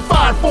dude, he been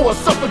fired for a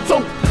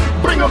substitute.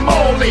 Bring them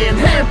all in,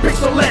 hand-pick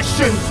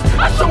selections.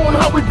 I show him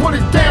how we put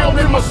it down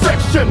in my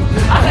section.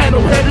 I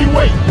handle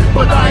heavyweight,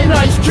 but I ain't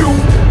Ice Cube.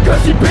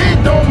 Cause she big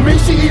don't mean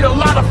she eat a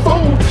lot of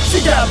food. She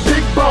got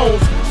big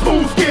bones,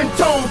 smooth skin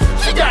tones.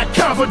 She got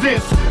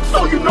confidence,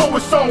 so you know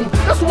it's on.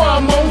 That's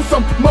why I'm on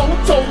some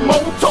moto.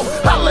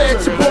 Holla at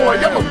your boy,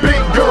 I'm a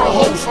big girl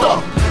hoster.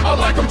 I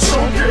like them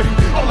chunky,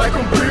 I like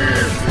them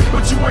big.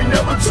 But you ain't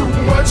never too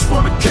much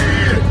for the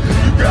kid.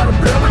 You got a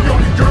belly on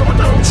your girl, but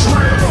don't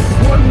trip.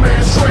 One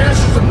man's trash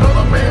is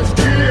another man's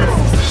gift.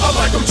 I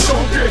like them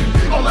chunky,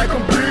 I like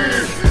them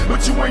big.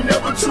 But you ain't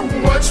never too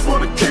much for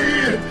the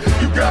kid.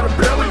 You got a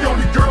belly on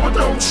your girl, but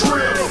don't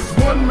trip.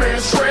 One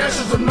man's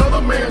trash is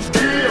another man's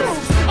gift.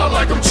 I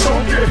like them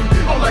chunky,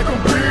 I like them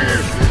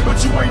big. But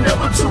you ain't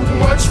never too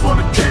much for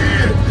the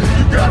kid.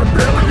 You got a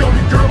belly on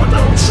your girl, but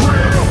don't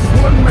trip.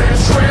 One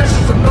man's trash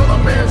is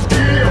another man's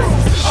gift.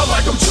 I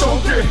like them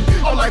chunky,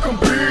 I like them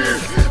big.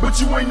 But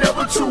you ain't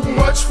never too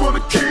much for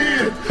the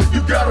kid.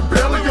 You got a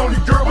belly on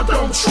your girl, but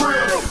don't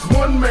trip.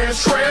 One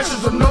man's trash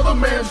is another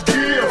man's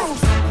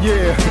gift.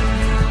 Yeah.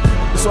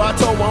 So I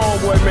told my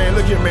homeboy, man,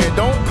 look here, man,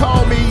 don't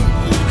call me,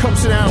 come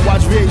sit down and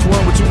watch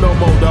VH1 with you no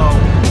more, dog.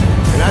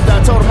 And after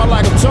I told him I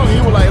like him chunky, he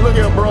was like, look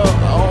here, bro,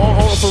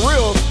 for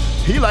real,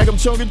 he like him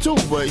chunky too,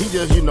 but he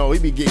just, you know, he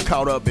be getting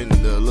caught up in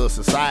the little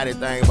society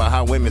thing about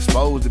how women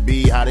supposed to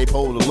be, how they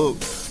supposed to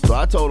look. So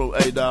I told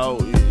him, hey,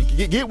 dog,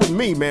 get with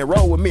me, man,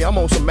 roll with me. I'm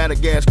on some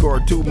Madagascar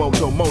 2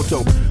 moto. My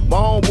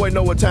homeboy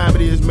know what time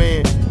it is,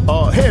 man.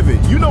 Heavy,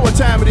 you know what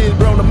time it is,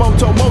 bro, on the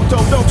moto,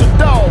 don't you,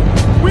 dog?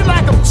 We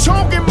like them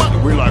chunky,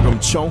 we like them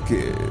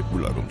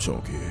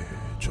chunky.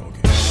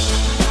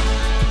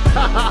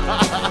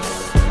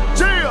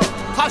 Jill,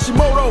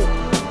 Hashimoto.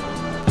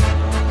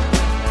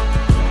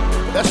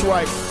 That's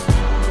right.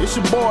 It's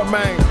your boy,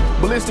 man.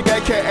 Ballistic,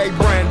 aka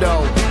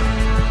Brando.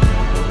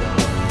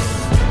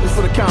 It's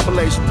for the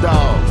compilation,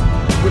 dog.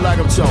 We like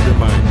them chunky,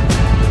 man.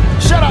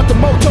 Shout out to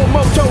Moto,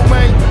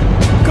 man.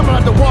 Coming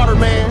out the water,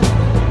 man.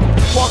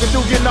 Walking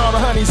through getting all the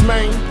honeys,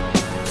 man.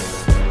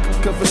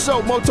 Cause for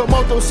sure,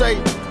 Moto say,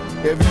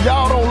 if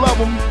y'all don't love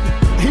him,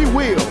 he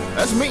will.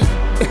 That's me.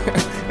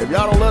 If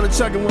y'all don't love the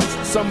chunky ones,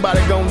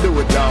 somebody gon' do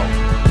it, dog.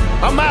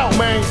 I'm out,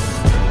 man.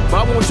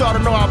 But I want y'all to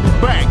know I'll be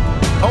back.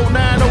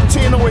 09,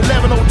 010,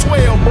 011,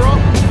 012, bro.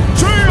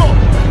 Chill!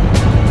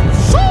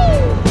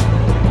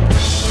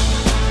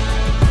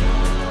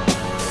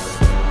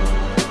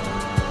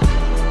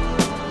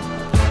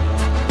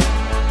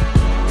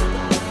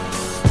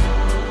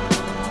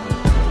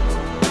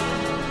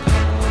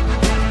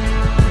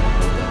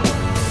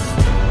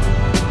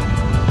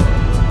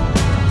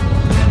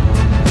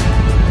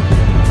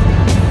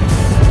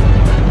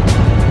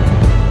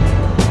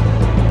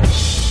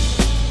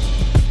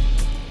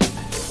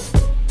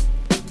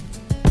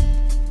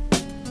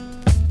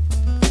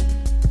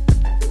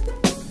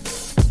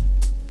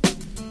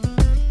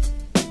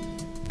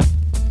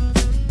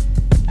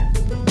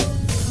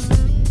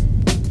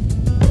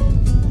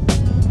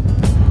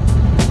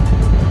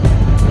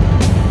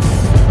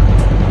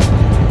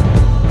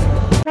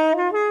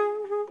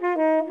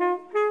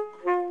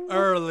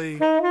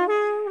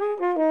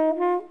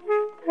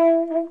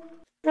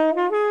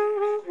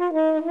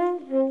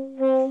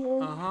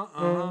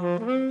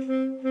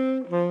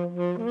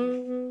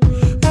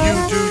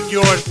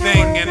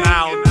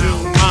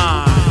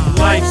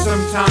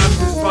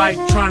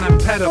 like trying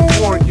to pet a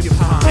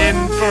porcupine. In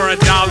for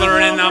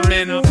 $1 and I'm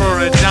in for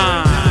a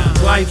dime.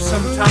 Life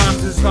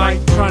sometimes is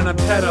like trying to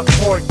pet a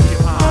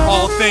porcupine.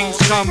 All things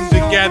come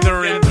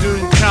together in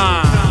due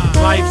time.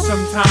 Life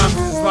sometimes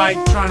is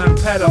like trying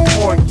to pet a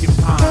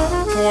porcupine.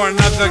 Pour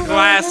another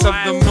glass of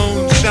the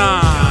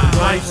moonshine.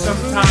 Life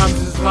sometimes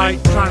is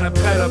like trying to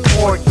pet a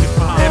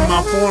porcupine. In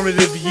my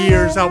formative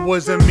years, I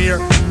was a mere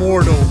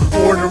mortal,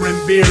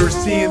 ordering beer,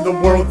 seeing the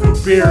world through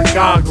beer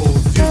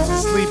goggles. Used to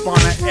sleep on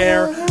an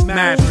air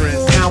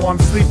mattress. Now I'm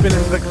sleeping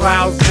in the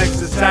clouds next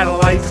to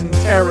satellites and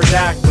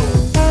pterodactyls.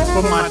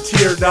 But my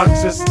tear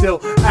ducts are still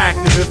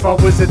active. If I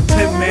was a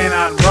tin man,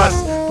 I'd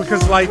rust,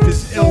 because life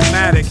is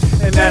illmatic,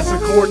 and that's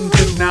according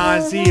to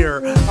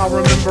Nasir. I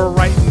remember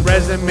writing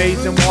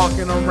resumes and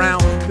walking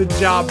around the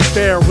job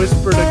fair,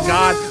 whisper to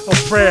God a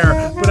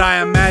prayer, but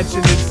I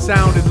imagine it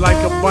sounded like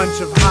a bunch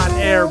of hot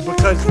air,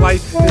 because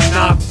life is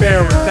not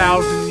fair.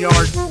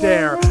 1,000-yard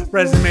stare,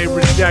 resume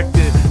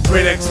rejected,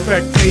 great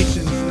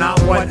expectations, not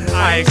what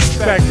I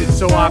expected.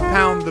 So I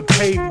pound the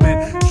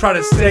pavement, try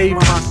to save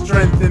my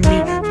strength and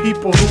meet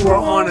people who are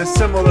on a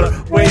similar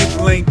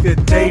wavelength.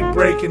 At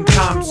daybreak in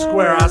Times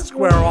Square, I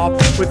square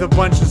off with a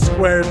bunch of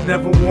squares.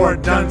 Never wore a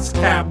dunce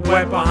cap,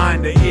 wet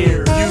behind the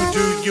ears. You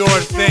do your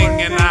thing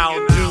and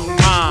I'll do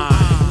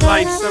mine.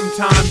 Life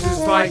sometimes is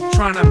like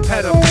trying to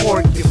pet a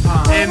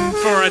porcupine. In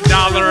for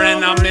 $1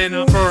 and I'm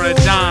in for a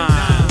dime.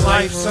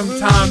 Life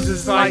sometimes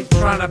is like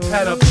trying to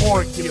pet a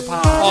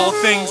porcupine. All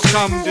things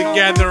come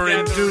together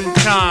in due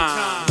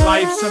time.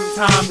 Life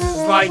sometimes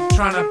is like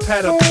trying to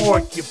pet a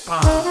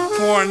porcupine.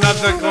 Pour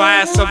another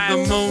glass of the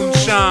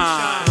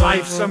moonshine.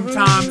 Life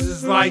sometimes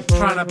is like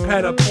trying to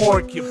pet a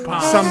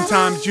porcupine.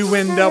 Sometimes you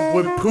end up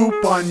with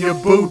poop on your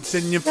boots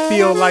and you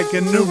feel like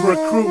a new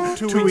recruit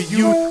to a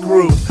youth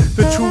group.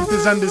 The truth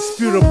is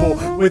undisputable.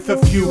 With a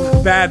few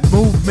bad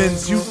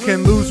movements, you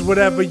can lose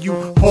whatever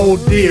you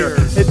hold dear.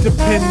 It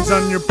depends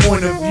on your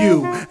point of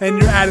view, and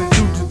your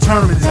attitude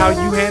determines how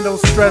you handle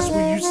stress.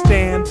 Will you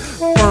stand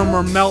firm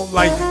or melt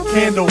like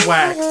candle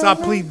wax? I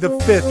plead the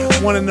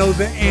fifth, wanna know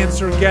the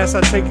answer. Guess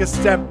I take a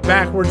step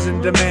backwards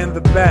and demand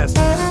the best.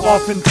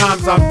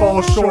 Oftentimes I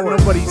fall short,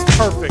 nobody's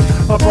perfect.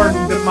 A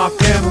burden to my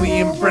family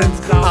and friends.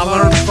 I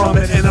learn from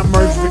it and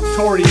emerge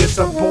victorious,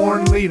 a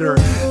born leader,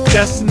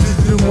 destined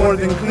to do more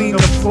than clean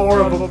the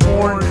floor of a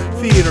born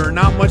theater.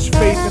 Not much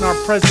faith in our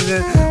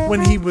president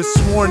when he was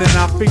sworn in.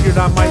 I figured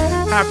I might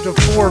have to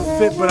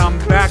forfeit, but I'm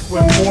back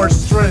with more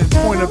strength.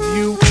 Point of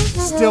view,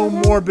 still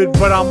morbid,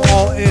 but I'm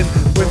all in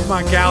with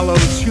my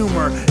gallows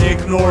humor.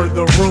 Ignore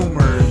the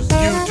rumors.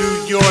 You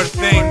do your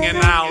thing and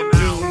I'll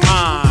do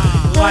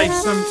mine. Life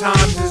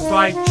sometimes is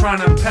like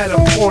trying to pet a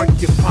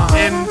porcupine.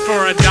 In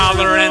for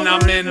 $1 and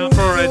I'm in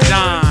for a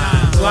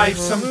dime. Life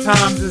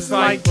sometimes is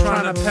like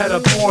trying to pet a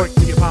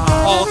porcupine.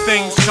 All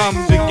things come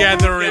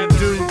together in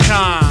due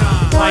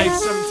time. Life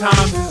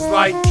sometimes is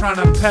like trying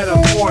to pet a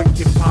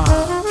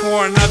porcupine.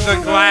 Pour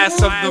another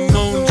glass of the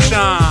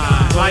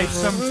moonshine. Life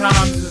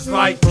sometimes is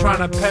like trying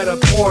to pet a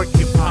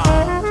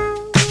porcupine.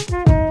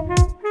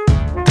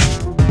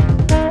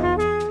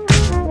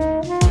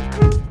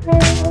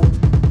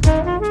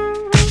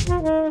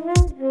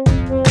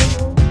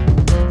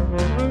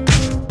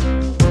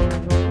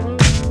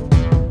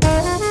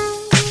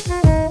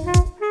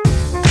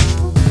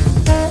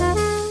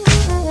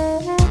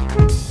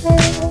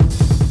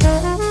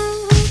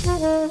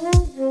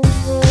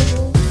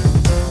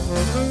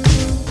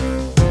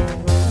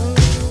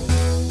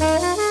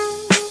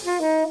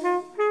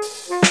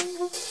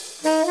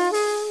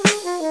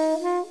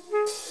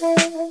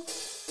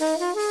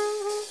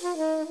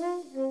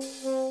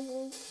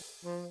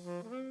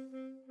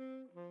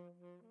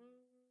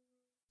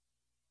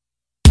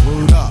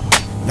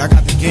 Y'all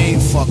got the game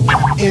fucked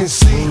up.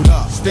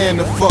 NC, stand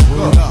the fuck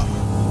up.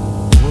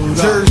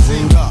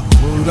 Jersey,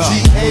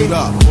 GA,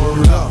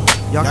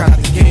 y'all got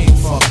the game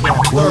fucked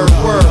up. Third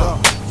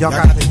world, y'all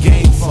got the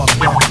game fucked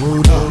up.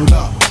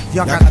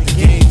 Y'all got the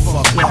game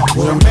fucked up.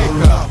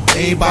 Jamaica,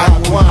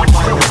 everybody want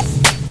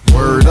minus.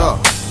 Word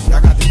up,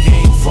 y'all got the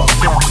game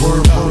fucked up.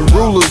 Word up,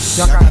 rulers,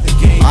 y'all got the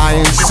game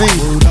INC,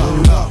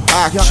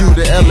 IQ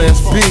to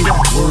LSB.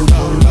 Word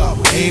up,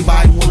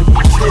 everybody wanna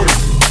be killed.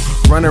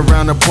 Running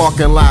around the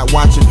parking lot,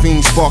 watching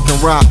fiends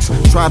sparking rocks.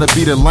 Try to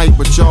be the light,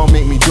 but y'all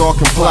make me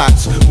darken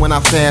plots. When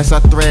I fast, I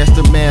thrash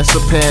the mass,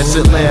 surpass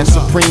at last.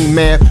 Supreme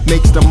math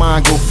makes the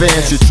mind go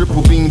fast. Your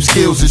triple beam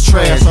skills is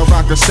trash. I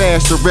rock a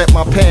sash to rep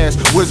my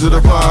past. Wizard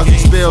of Oz,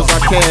 these spells I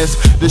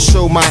cast to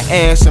show my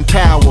ass and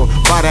power.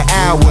 By the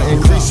hour,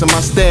 increasing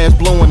my stash,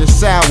 blowing it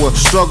sour.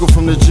 Struggle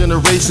from the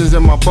generations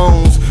in my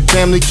bones.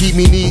 Family keep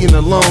me neat and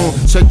alone.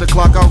 Check the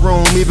clock, I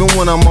roam, even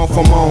when I'm off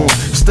I'm on.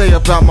 Stay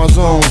up out my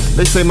zone.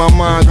 They say my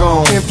mind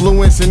gone.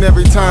 Influencing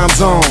every time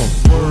zone.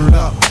 Word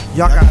up,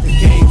 y'all got the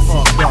game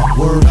fucked up.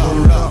 Word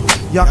up,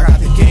 y'all got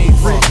the game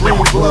fucked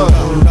up. Blood.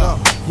 Word up,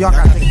 y'all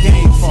got the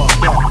game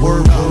fucked up.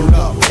 Word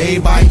up,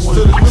 everybody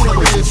to the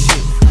nucleus shit.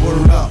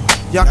 Word up,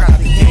 y'all got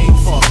the game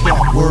fucked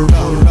up. Word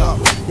up,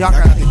 y'all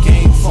got the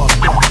game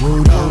fucked up.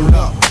 Word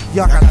up,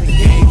 y'all got the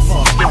game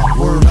fucked up.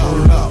 Word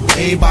up,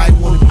 Everybody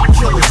wanna be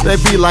killers. They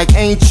be like,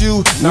 ain't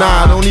you?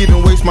 Nah, don't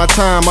even waste my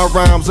time. My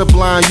rhymes are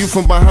blind, you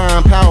from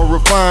behind, power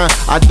refined.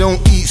 I don't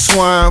eat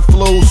swine,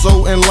 flow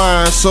so in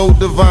line, so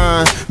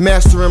divine.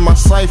 Mastering my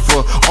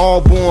cipher, all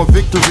born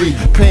victory.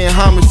 Paying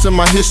homage to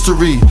my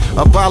history,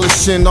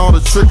 abolishing all the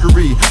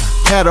trickery.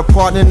 Had a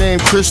partner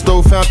named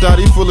Christo, found out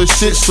he full of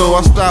shit, so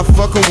I stopped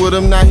fucking with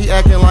him. Now he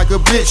acting like a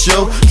bitch,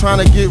 yo.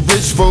 Trying to get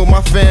rich for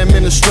my fam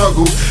in the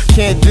struggle.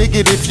 Can't dig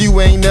it if you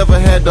ain't never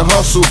had to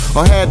hustle,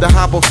 or had to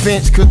hop a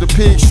fence cause the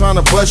pigs trying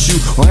to bust you,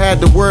 or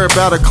had to worry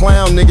about a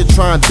clown nigga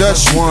trying to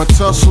dust you. Want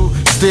tussle,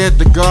 stare at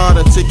the guard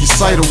and take your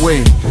sight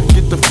away.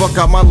 Get the fuck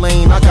out my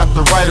lane, I got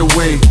the right of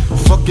way.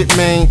 Fuck it,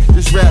 man,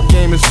 this rap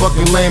game is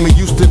fucking lame. It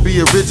used to be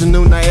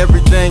original, now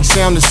everything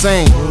sound the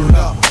same. Word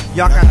up.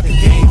 Y'all got the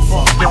game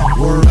fucked up.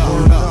 Word up,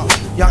 word up.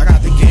 Y'all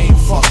got the game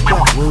fucked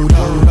up. Word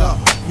up, word up.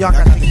 Y'all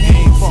got the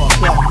game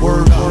fucked up.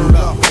 Word up, word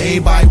up.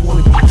 Everybody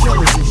wanna be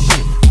killers and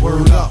shit.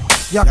 Word up.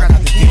 Y'all got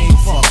the game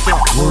fucked up.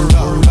 Word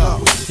up, word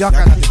up. Y'all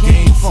got the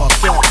game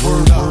fucked up.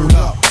 Word up, word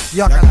up.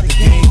 Y'all got the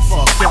game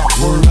fucked up.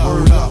 Word up,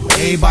 word up.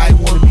 Everybody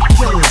wanna be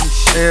killers and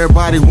shit.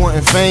 Everybody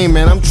wanting fame,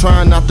 man, I'm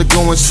trying not to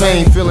go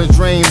insane. Feeling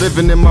drained,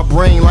 living in my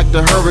brain like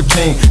the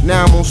hurricane.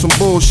 Now I'm on some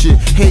bullshit,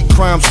 hate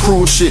crimes,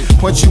 cruel shit.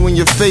 Punch you in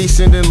your face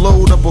and then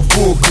load up a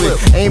full clip.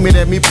 Aim it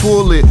at me,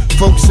 pull it.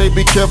 Folks say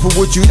be careful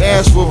what you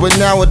ask for, but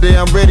nowadays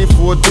I'm ready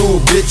for a duel,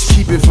 bitch.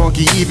 Keep it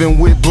funky even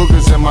with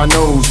boogers in my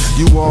nose.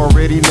 You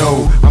already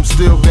know, I'm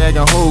still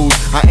bagging hoes.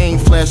 I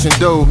ain't flashing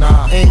dough,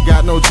 ain't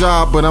got no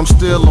job, but I'm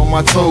still on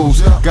my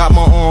toes. Got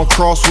my arm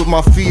crossed with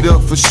my feet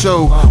up for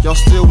show. Y'all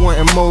still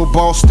wanting more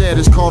ball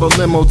status, call a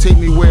limo, take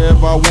me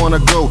wherever I wanna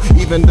go.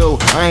 Even though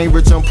I ain't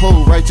rich, I'm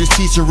poor, righteous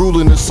teaching,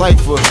 ruling the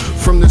cipher.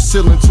 From the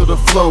ceiling to the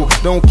flow,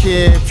 don't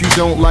care if you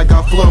don't like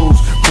our flows.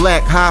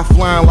 Black, high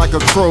flying like a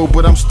crow,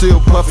 but I'm still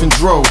puffing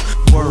dro.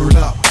 Word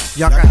up,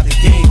 y'all got the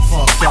game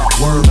fucked up.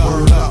 Word up,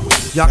 word up.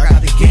 Y'all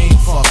got the game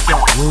fucked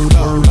up. Word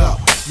up, word up.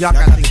 Y'all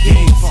got the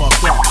game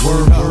fucked up.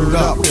 Word up, word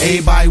up.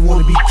 Everybody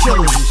wanna be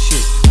killers and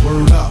shit.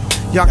 Word up.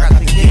 Y'all got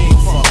the game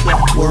fucked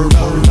up. Word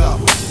up, word up.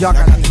 Y'all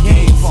got the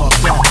game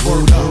fucked up.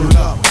 Word up, word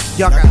up.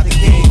 Y'all got the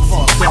game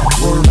fucked up.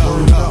 Word up,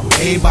 word up.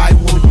 Everybody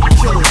wanna be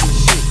killers and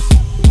shit.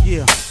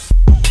 Yeah.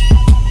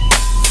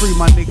 Free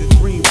my nigga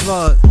Green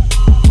Blood.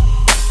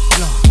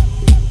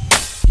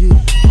 Yeah.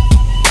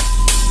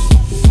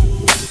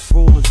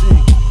 Rollers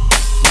Inc.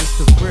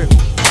 Mr. Grip.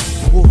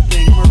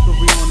 Wolfgang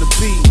Mercury on the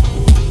beat.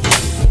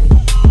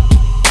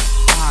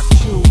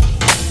 I-Chew,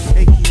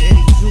 aka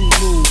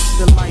Zulu,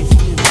 the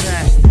light-skinned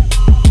bastard.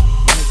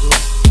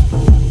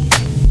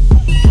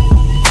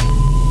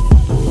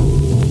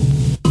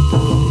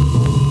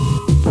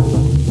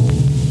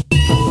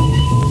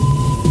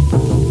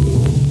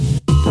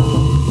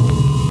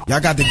 Y'all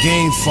got the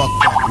game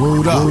fucked up.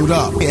 Word up, word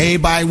up.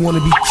 Everybody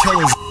wanna be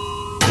killers.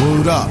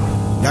 Word up.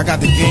 Y'all got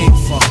the game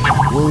fucked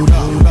up. Word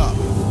up, word up.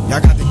 Y'all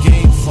got the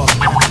game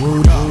fucked up.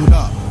 Word up, word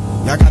up.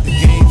 Y'all got the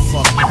game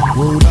fucked up.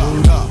 Word up,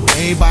 word up.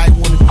 Everybody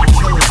wanna be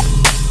killers.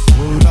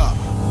 Word up.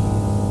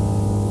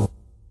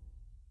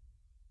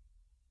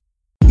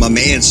 My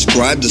man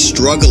Scribe the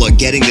struggle of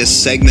getting this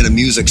segment of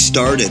music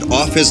started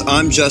off his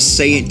I'm Just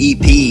Saying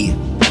EP.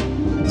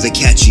 The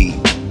catchy,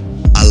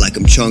 I like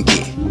 'em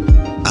chunky,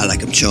 I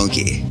like 'em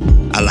chunky,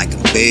 I like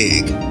 'em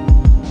big.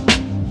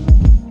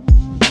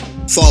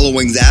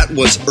 Following that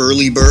was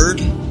Early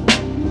Bird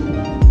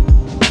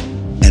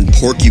and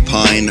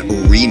Porcupine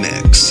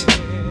Remix.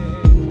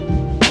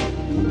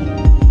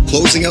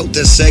 Closing out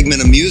this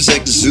segment of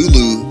music,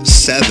 Zulu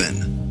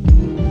 7.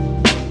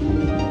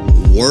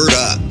 Word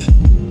Up.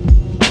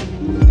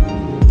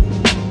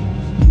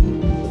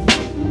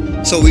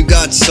 So we've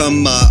got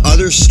some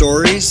other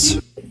stories.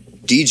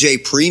 DJ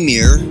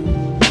Premier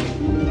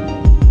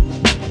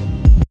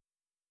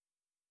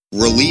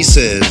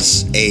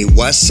releases a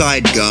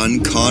Westside Gun,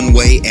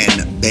 Conway,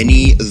 and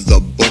Benny the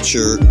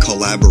Butcher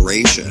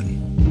collaboration.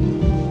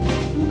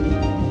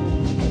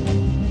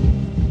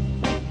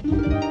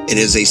 It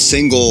is a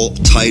single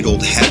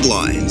titled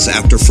Headlines.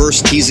 After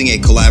first teasing a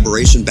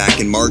collaboration back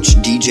in March,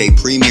 DJ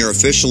Premier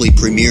officially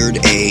premiered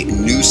a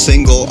new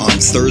single on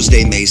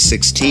Thursday, May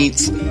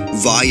 16th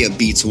via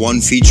Beats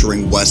One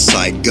featuring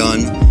Westside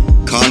Gun,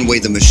 Conway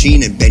the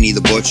Machine, and Benny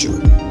the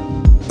Butcher.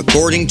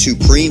 According to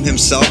Preem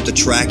himself, the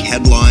track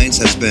Headlines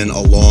has been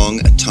a long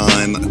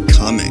time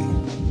coming.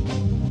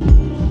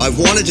 I've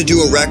wanted to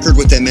do a record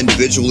with them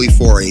individually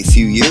for a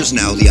few years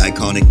now, the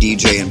iconic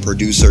DJ and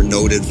producer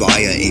noted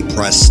via a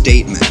press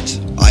statement.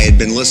 I had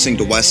been listening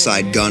to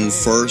Westside Gun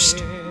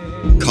first.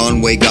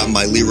 Conway got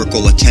my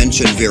lyrical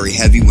attention very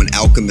heavy when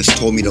Alchemist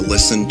told me to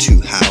listen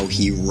to how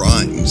he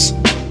rhymes.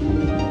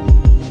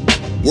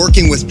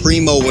 Working with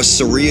Primo was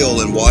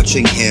surreal, and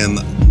watching him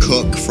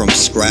cook from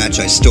scratch,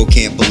 I still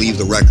can't believe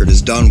the record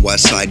is done,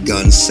 Westside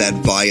Gun said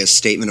via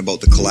statement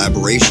about the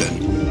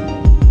collaboration.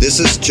 This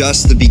is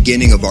just the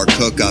beginning of our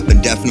cook-up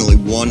and definitely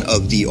one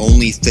of the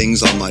only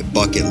things on my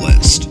bucket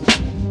list.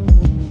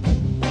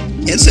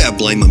 Can't say I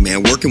blame him,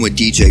 man. Working with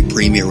DJ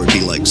Premier would be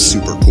like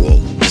super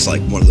cool. He's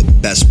like one of the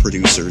best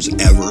producers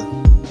ever.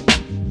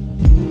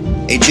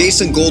 A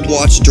Jason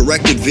Goldwatch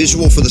directed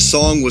visual for the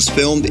song was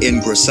filmed in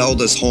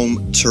Griselda's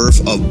home turf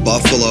of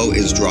Buffalo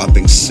is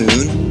dropping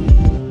soon.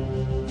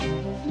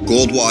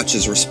 Goldwatch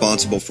is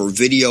responsible for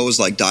videos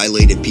like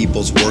Dilated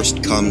People's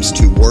Worst Comes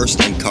to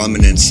Worst and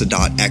Common in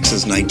Sadat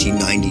X's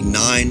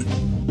 1999,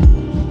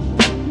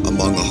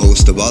 among a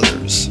host of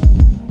others.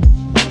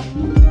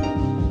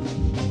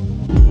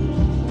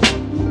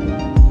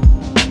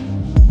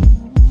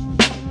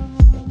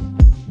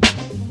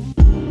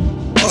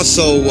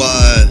 Also,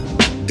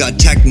 got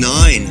Tech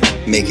 9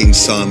 making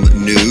some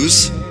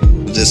news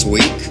this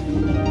week.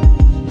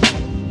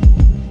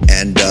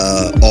 And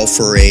all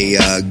for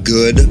a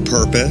good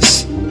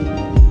purpose.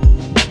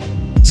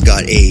 It's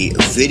got a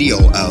video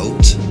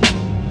out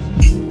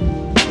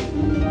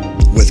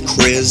with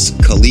Kriz,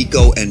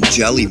 Kaliko, and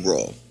Jelly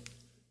Roll.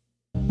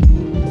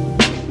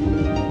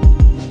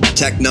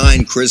 Tech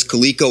 9, Kriz,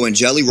 Kaliko, and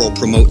Jelly Roll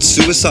promote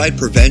suicide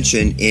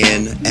prevention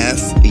in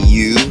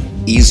FU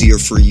Easier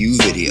For You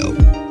video.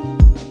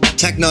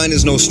 Tech 9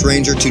 is no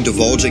stranger to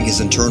divulging his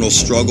internal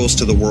struggles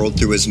to the world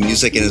through his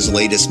music and his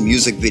latest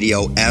music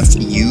video,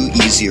 FU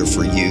Easier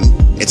For You.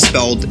 It's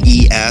spelled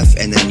EF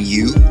and then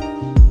U.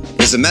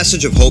 Is a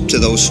message of hope to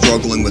those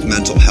struggling with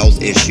mental health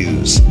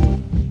issues.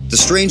 The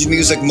Strange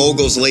Music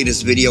Mogul's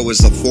latest video is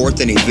the fourth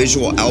in a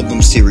visual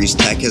album series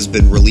Tech has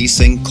been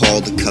releasing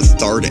called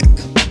Cathartic.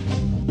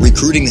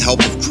 Recruiting the help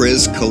of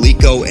Kriz,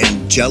 Kaliko,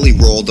 and Jelly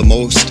Roll, the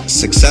most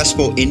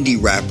successful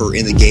indie rapper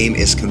in the game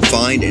is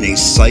confined in a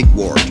psych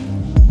ward.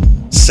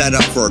 Set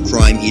up for a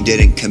crime he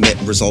didn't commit,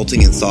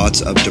 resulting in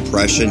thoughts of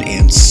depression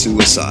and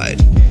suicide.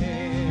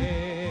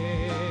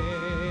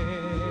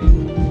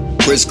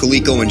 Kriz,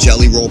 Kaliko, and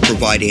Jelly Roll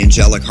provide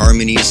angelic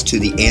harmonies to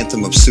the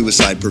anthem of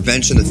suicide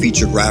prevention. The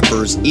featured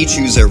rappers each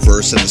use their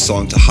verse in the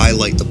song to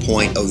highlight the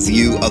point of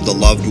view of the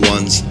loved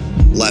ones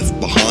left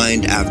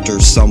behind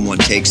after someone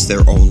takes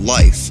their own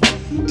life.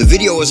 The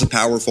video is a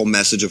powerful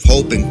message of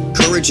hope,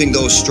 encouraging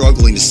those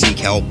struggling to seek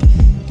help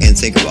and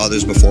think of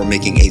others before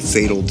making a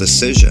fatal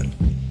decision.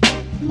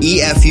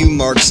 EFU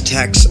marks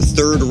Tech's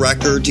third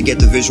record to get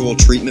the visual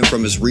treatment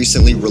from his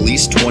recently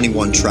released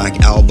 21-track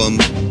album,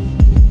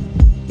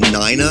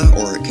 Nina,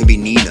 or it could be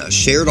Nina,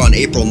 shared on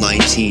April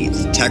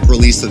 19th. Tech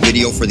released the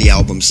video for the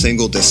album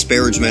single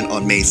Disparagement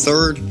on May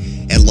 3rd,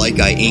 and Like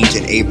I Ain't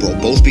in April,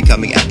 both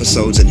becoming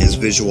episodes in his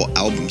visual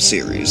album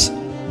series.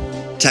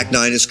 Tech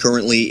 9 is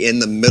currently in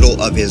the middle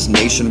of his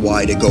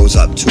nationwide It Goes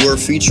Up tour,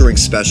 featuring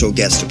special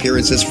guest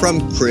appearances from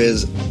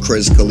Kriz,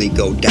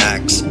 Kaliko,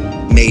 Dax,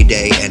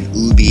 Mayday, and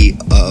Ubi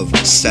of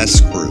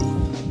Cess Crew.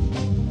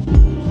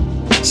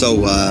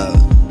 So,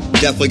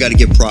 definitely got to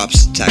give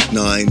props to Tech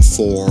 9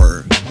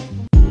 for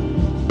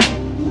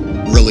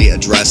really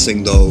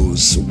addressing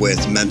those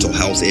with mental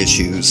health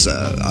issues.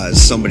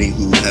 As somebody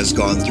who has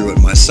gone through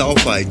it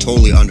myself, I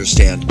totally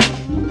understand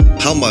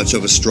how much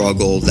of a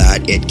struggle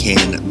that it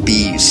can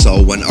be.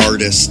 So when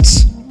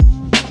artists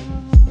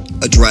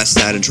address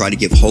that and try to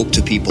give hope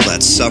to people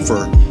that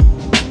suffer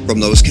from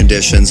those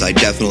conditions, I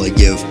definitely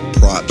give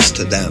props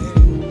to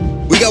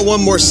them. We got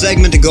one more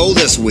segment to go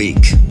this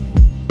week,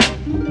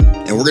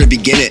 and we're going to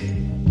begin it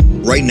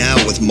right now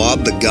with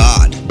Mob the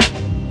God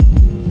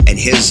and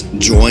his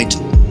joint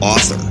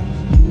author,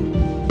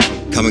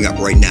 coming up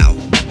right now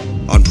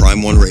on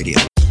Prime One Radio.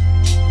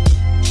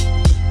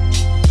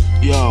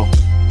 Yo,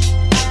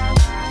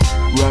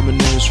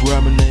 reminisce.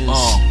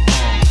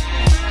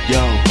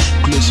 Yo,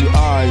 close your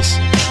eyes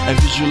and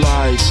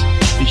visualize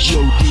it's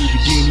yo deep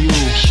within you.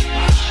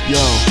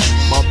 Yo,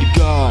 Mob the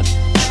God.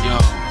 Yo,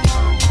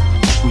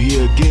 we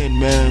here again,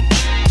 man.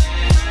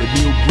 The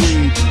new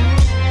breed,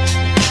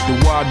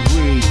 the wild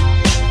breed,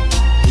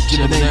 the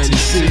generating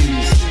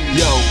cities.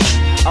 Yo,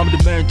 I'm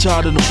the man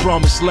child in the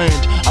promised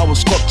land. I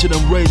was sculptured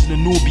and raised in the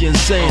Nubian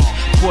sand.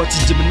 Poets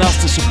and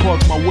gymnastics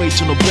support my weight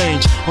on the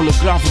bench.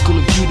 Holographical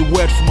view the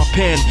word from my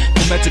pen.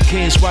 Kinetic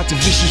canes, writing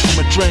visions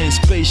from my train.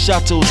 Space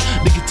shuttles,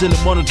 digitally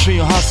monitoring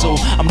your hustle.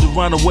 I'm the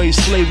runaway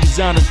slave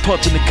designed and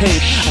taught in the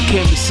cave. I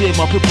came to save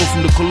my people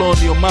from the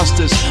colonial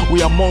masters.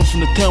 We are monks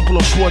from the temple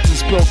of poets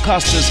and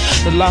spellcasters.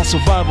 The last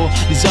survival,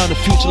 design the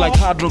future like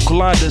hadron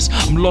colliders.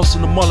 I'm lost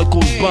in the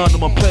molecules bound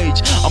on my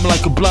page. I'm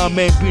like a blind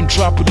man being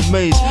trapped in a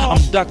maze.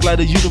 I'm dark like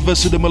the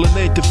universe with a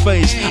melanated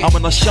face. I'm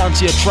an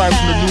Ashanti, a tribe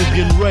from the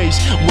Nubian race,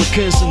 where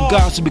kings and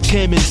gods who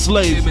became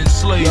enslaved.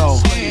 Yo,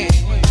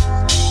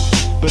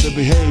 better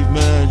behave,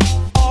 man.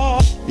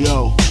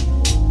 Yo,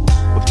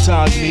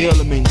 baptizing the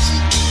elements.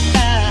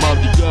 Mob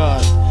the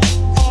God.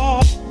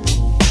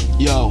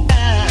 Yo,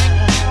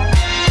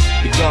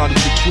 the God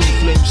with the twin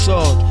flame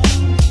sword.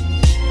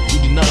 We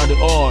deny the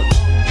art.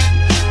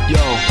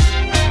 Yo,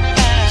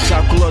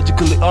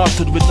 psychologically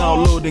altered with now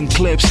loading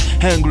clips.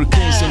 Hungry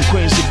kings and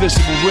queens of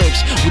visible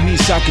rips. We need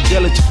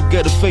psychedelic to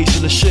forget the face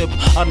of the ship.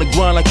 On the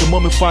ground like a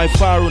mummified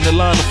pharaoh in the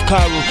line of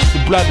Cairo. The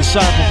black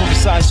disciple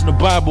prophesies in the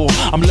Bible.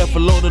 I'm left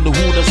alone in the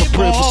hood as I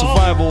pray for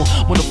survival.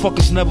 When the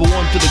fuckers never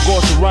want to the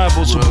God's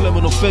arrival.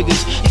 Subliminal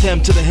figures,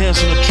 tempt to the hands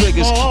on the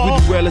triggers. We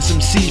the realest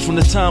MCs from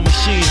the time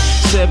machine.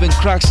 7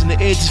 cracks in the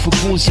edges for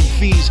goons and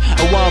fiends.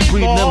 A wild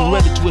breed never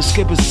ready to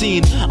escape a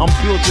scene. I'm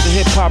built to the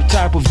hip-hop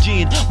type of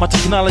gene. My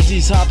technology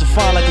is hard to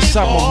find like a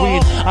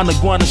submarine.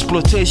 Underground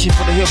exploitation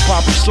for the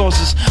hip-hop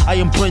resources. I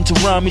am praying to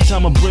rhyme each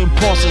time my brain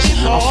pauses.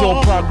 I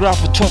feel paragraph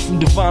taught from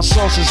divine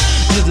sources.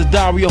 This is the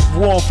diary of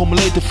war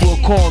formulated for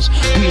a cause.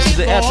 Peace to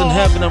the earth and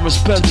heaven and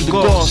respect to the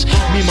gods.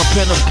 Me, my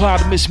pen and plow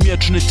miss me a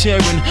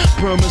Trinitarian.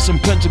 Pyramids and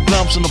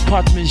pentagrams on the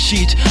parchment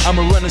sheet. I'm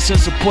a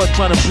renaissance poet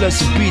trying to bless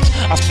the beat.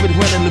 I spit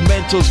when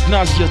elementals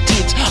gnash your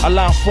teeth. I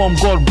lie form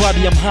God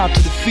body, I'm hard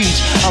to the feet.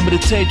 I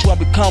meditate till I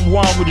become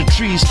one with the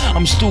trees.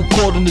 I'm still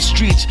cold in the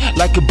streets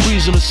like a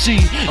breeze on the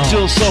sea.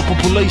 Still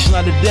self-population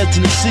like the dead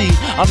in the sea.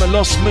 I'm a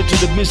lost smith to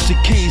the mystic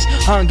keys.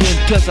 Hunger and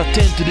thirst, I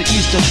tend to the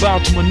east and bow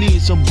to my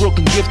knees. I'm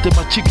broken gifted,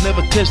 my cheek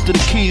never tested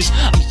the keys.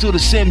 I'm still the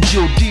same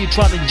G.O.D.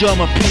 trying to enjoy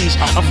my peace.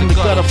 I'm from the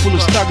gutter full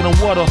of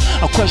stagnant water.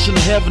 I question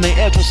the heaven and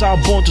earth, was I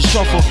born to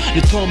suffer?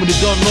 They told me they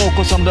don't know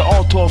cause I'm the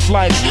author of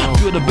life.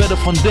 Build a better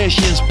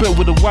foundation and spread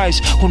with the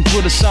wise.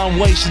 Control the sound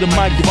waves to the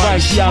mic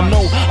device. Yeah, I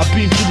know, I've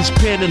been through this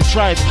pain and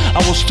strife.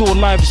 I was still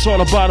alive, it's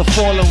all about a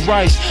fall and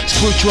rise.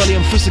 Spiritually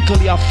and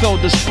physically I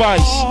felt the spice.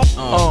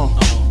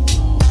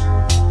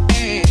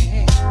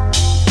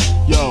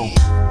 Yo,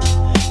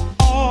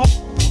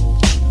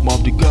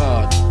 Mob the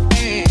God.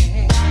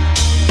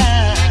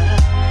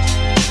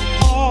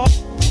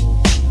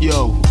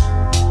 Yo,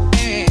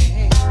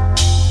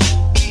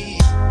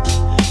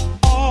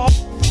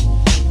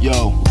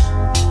 yo,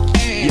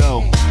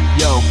 yo,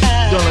 yo.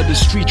 Don't let the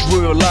streets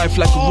real life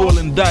like a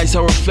rolling dice.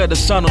 I reflect the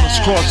sun on the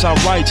scrolls I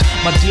write.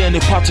 My DNA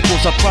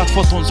particles attract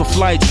photons of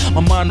light. My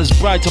mind is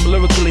bright, I'm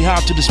lyrically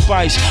hard to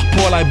despise.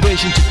 Pour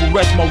libation to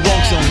correct my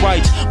wrongs and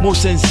rights.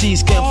 Most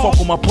MCs can't fuck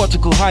with my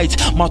particle height.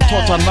 My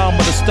thoughts are now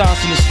by the stars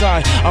in the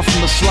sky. I'm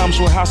from the slums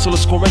where hustle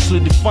is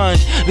correctly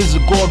defined. This is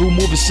a God who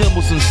moves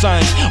symbols and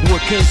signs. We're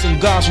kings and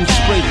gods who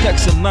spray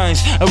texts and nines.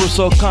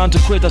 Aerosol can't to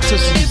create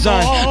artistic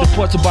design.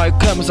 Deported by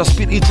chemists, I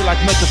spit each like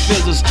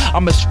metaphysics.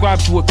 I'm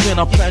ascribed to a clean,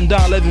 I plan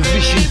down every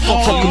vision.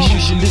 Fuck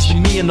confusion,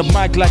 listen me and the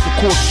mic like a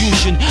chord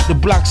fusion. The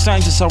black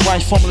scientists are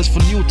right formulas for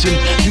Newton.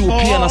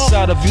 European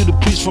outsider, view the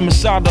priest from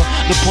inside.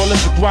 The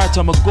prolific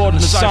writer, I'm a god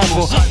in the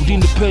cypher. Within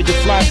the page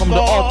of life, I'm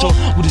the author.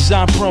 We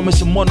design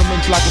promise and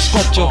monuments like a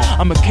sculpture.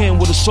 I'm a king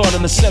with a sword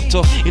and a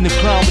scepter. In the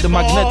crown with a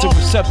magnetic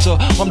receptor.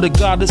 I'm the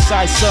god that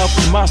size self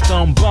and master.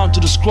 I'm bound to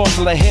the scrolls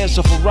of the hairs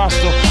of a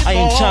roster. I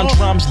enchant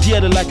rhymes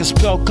dearly like a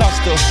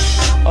spellcaster.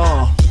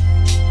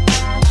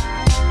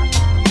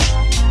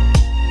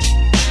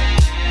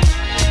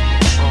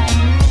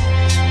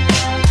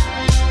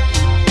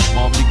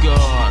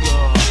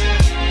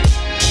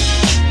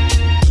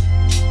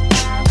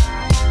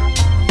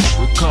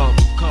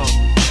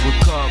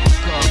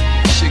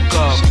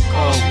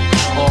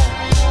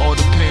 All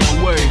the pain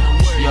away.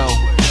 Yo,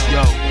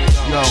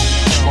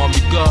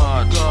 Mommy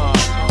God,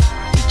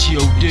 the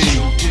G.O.D.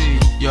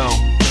 Yo.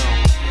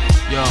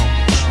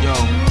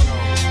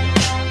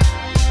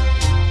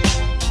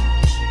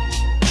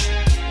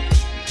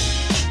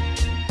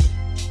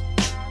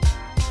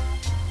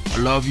 I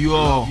love you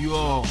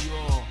all.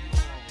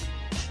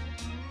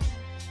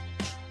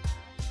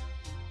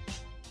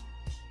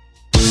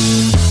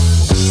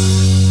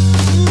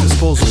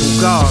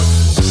 Disposable God.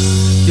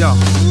 Yo,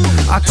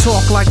 I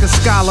talk like a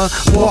scholar,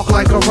 walk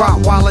like a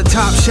Rottweiler,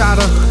 top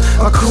shotter,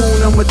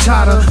 Hakuna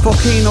Matata,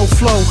 volcano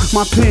flow,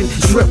 my pen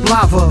drip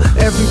lava.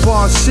 Every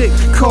bar sick,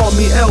 call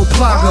me El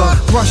Plaga.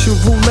 Russian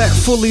roulette,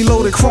 fully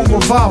loaded chrome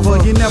revolver.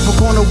 You're never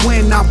gonna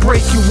win, I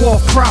break you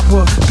off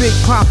proper. Big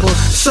Papa,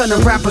 son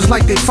of rappers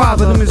like they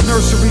father. Them is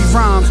nursery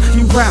rhymes.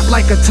 You rap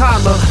like a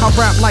toddler, I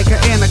rap like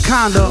an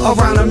anaconda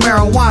around a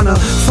marijuana.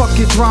 Fuck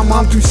your drama,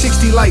 I'm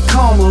 360 like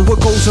karma.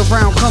 What goes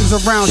around comes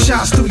around,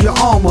 shots through your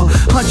armor.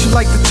 Hunt you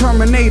like the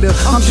Terminator,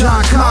 I'm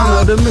John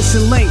Connor, the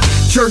missing link,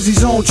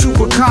 Jersey's own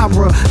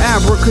Chupacabra.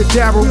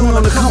 Abracadabra, we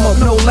wanna come up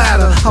no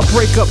ladder. I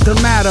break up the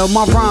matter,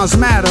 my rhymes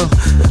matter.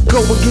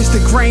 Go against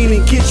the grain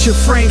and get your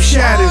frame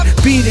shattered.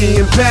 Beating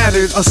and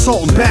battered,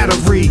 assault and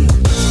battery.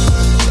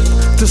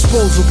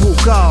 Disposable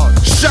God.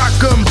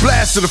 Shotgun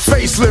blast to the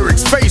face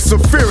lyrics, face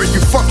of fear it.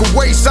 You fuck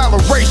away, I'll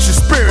erase your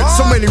spirit.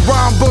 So many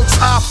rhyme books,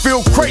 I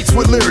fill crates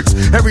with lyrics.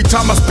 Every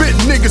time I spit,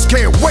 niggas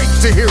can't wait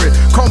to hear it.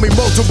 Call me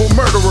multiple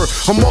murderer,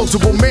 or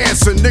multiple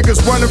Manson.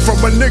 Niggas running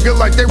from a nigga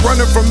like they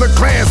running from the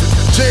clans.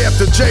 J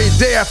after J,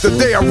 day after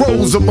day, I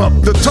rose them up.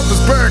 The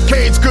toughest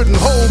barricades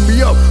couldn't hold me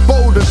up.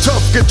 Bold and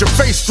tough, get your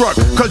face struck,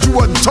 cause you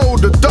wasn't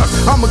told to duck.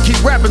 I'ma keep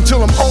rapping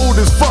till I'm old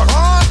as fuck.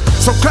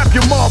 So clap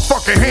your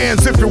motherfucking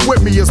hands if you're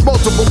with me. It's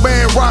multiple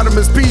man,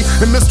 Rodimus P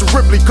and Mr.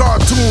 Ripley,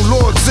 cartoon,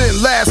 Lord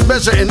Sin, Last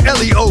Measure, and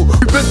Leo.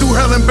 We've been through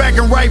hell and back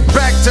and right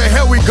back to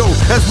hell we go.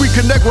 As we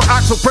connect with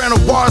Oxoprano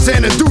bars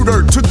and do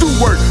dirt to do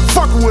work.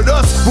 Fucking with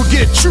us will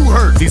get you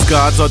hurt. These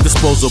gods are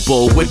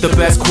disposable with the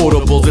best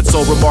quotables. It's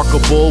so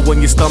remarkable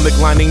when your stomach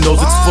lining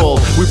knows it's full.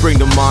 We bring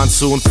the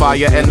monsoon,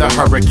 fire, and the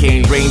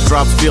hurricane.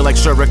 Raindrops feel like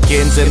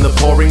shurikens in the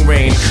pouring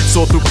rain.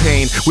 So through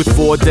pain with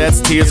 4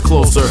 deaths, tears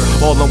closer.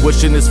 All I'm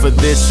wishing is for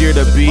this year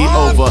to be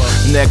over.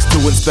 Next to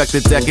inspect the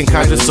deck and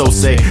kinda so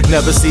say.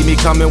 Never see me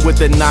coming with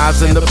the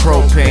knives and the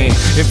propane.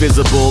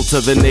 Invisible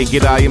to the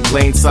naked eye in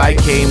plain sight.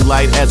 Came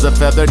light as a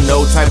feather,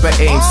 no type of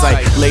aim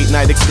sight. Late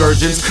night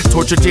excursions,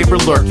 torture chamber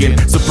lurking.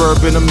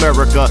 Suburban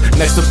America,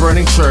 next to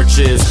burning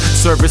churches.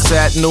 Service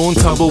at noon,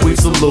 tumbleweed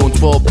saloon.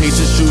 12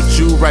 pieces shoot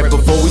you right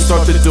before we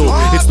start the duel.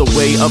 It's the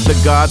way of the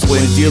gods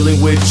when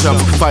dealing with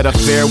chumps. Fight a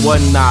fair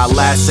one, nah,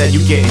 last said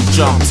you getting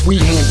jumped. We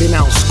handing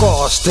out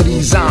scars to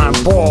these iron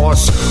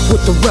bars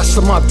with the rest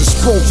of my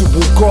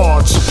disposable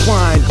guards.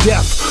 Supplying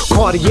death,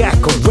 cardiac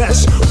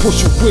arrest.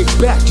 Push your wig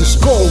back, your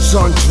skull's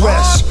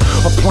undressed.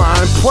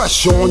 Applying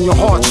pressure on your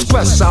heart,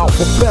 stress.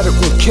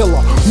 Alphabetical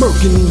killer,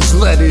 murking these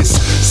letters.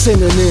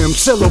 Synonym,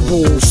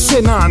 syllables,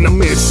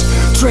 synonymous.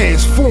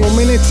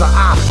 Transforming into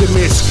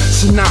Optimus.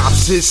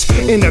 Synopsis,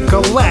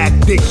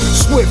 intergalactic.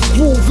 Swift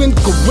moving,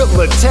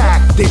 guerrilla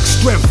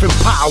tactics. Strength and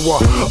power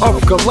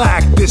of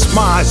Galactus.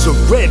 Minds of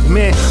red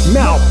man,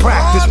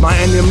 malpractice. My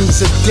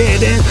enemies are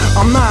dead and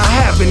I'm not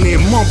having it.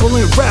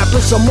 Mumbling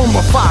rappers, I'm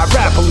mummified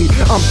rapidly.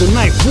 I'm the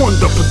ninth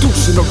wonder,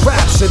 producing a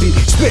rhapsody.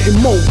 Spitting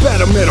more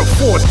better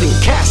metaphors than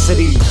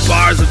Cassidy.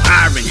 Bars of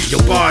iron,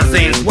 your bars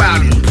ain't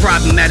wildin'.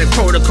 Problematic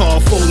protocol,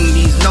 folding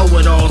these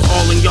know-it-alls.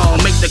 All in y'all,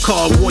 make the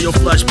call. Royal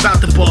flush,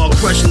 bout the ball.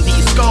 Crushing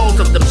these skulls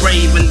of the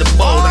brave and the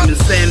bold. I'm in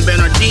San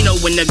Bernardino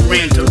in the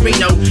Gran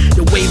Torino.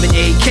 You're waving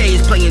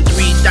AKs, playing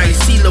 3 dice.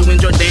 CeeLo and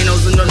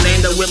Giordano's in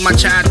Orlando with my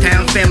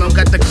Chi-Town family.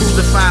 Got the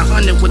Cruiser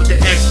 500 with the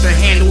extra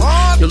handle.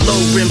 Your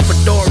low rim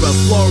fedora,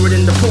 Florida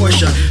in the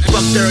Porsche.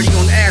 Buck 30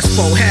 on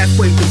asphalt,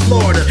 halfway to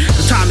Florida.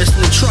 The Thomas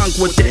in the trunk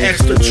with the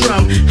extra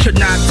drum. Should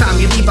not time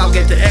you leave, I'll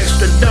get the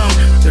extra dumb.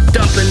 You're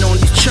dumping on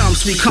these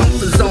chumps, we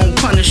comfort zone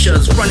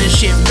punishers. Running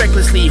shit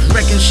recklessly,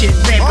 wrecking shit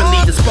rampantly.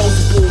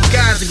 Disposable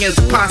guys against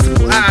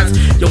impossible odds.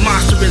 Your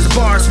monster is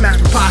bars, smash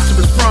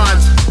preposterous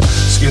frauds.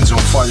 Skin's on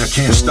fire,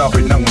 can't stop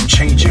it, now I'm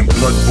changing.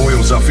 Blood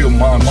boils, I feel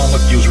my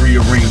molecules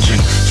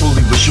rearranging.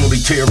 Slowly but surely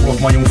tear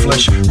off my own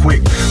flesh.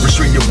 Quick,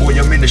 restrain your boy,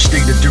 I'm in a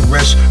state of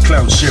duress.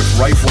 Cloud shift,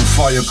 rifle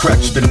fire,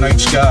 cracks the night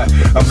sky.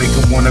 I make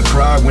them wanna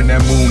cry when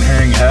that moon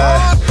hang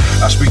high.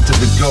 I speak to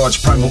the gods,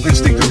 primal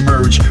instinct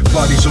emerge.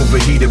 Body's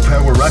overheated,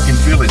 power, I can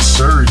feel it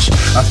surge.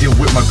 I deal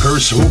with my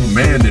curse, oh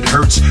man, it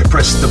hurts.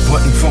 Press the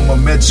button for my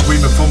meds,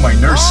 screaming for my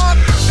nurse.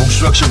 Bone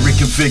structure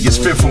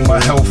reconfigures, fear for my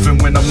health. And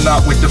when I'm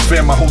not with the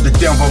fam, I hold it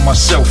down by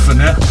myself.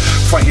 And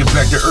fighting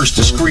back the urge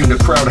to scream, the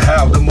crowd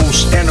howl. The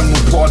most animal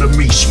part of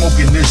me,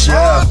 smoking this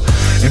out.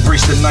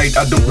 Embrace the night,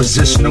 I don't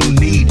resist, no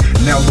need.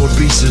 Now Lord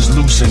Beast is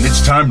loose and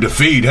it's time to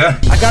feed, huh?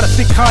 I got a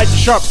thick hide and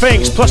sharp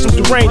fangs, plus I'm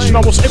deranged, and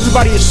almost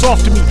everybody is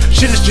soft to me.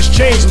 Shit has just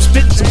changed, I'm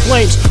spitting some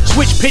flames.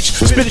 Switch pitch,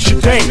 spit at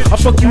your dame.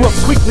 I fuck you up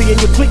quickly and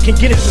your clique can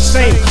get it the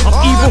same. I'm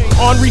evil,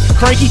 ornery,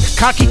 cranky,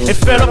 cocky, and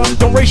fed up.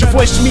 Don't raise your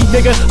voice to me,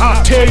 nigga, I'll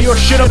tear your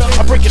shit up.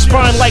 I break your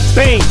spine like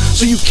Bane,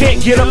 so you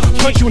can't get up.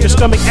 Punch you in the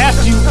stomach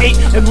after you ate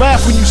and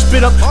laugh when you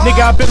spit up.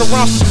 Nigga, I've been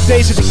around since the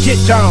days of the get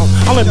down.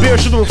 I'll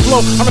embarrass you to the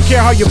flow, I don't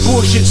care how your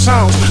bullshit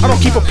sounds. I don't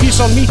keep a piece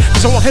on me,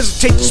 cause I won't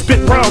hesitate to spit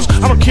rounds.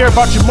 I don't care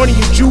about your money,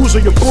 your jewels, or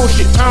your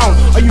bullshit town.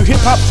 Are you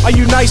hip-hop? Are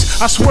you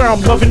nice? I swear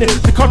I'm loving it.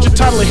 The culture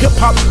title of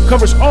hip-hop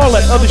covers all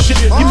that other shit.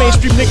 You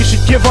mainstream niggas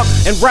should give up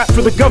and rap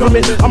for the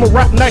government. I'ma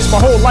rap nice my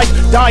whole life,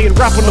 die and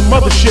rap on the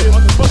mothership.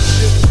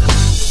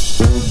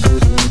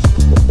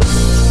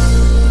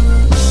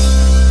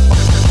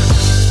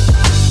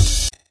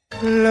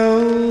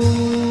 Close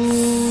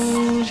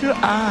your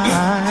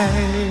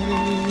eyes.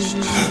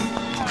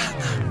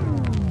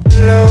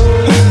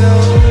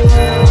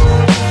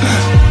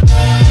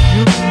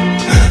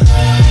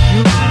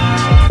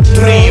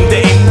 Dream the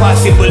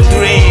impossible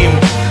dream.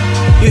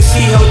 You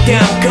see how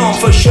down come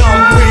for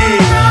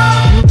Champagne.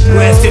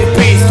 Rest in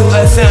peace to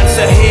Hassan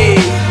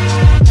Sahib.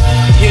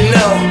 You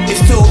know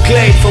it's too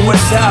late for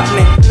what's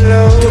happening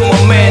to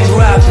my man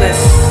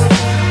Rapness.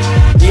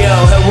 Yo,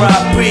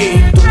 R.I.P.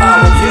 to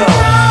our yo.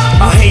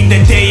 I hate the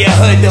day I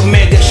heard the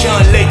Mega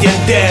Sean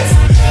Legend death.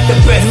 The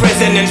best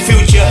resonant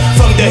future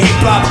from the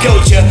hip-hop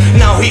culture.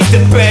 Now he's the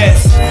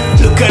best.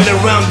 Look all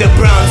around the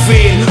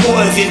Brownsville.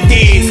 Was it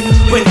these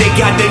when they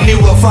got the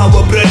new of our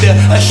brother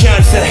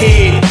Hassan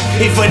Sahib?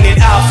 Even in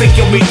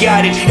Africa we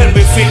got it and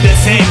we feel the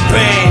same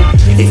pain.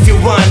 If you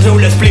want, roll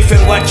a spliff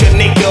and watch your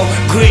nigga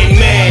Green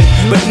Man.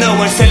 But no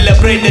one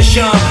celebrate the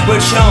Sean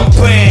with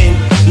champagne.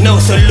 No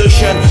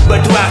solution, but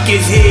rock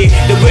is here.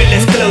 The world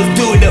is close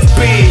to the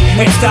beat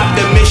and stop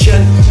the mission.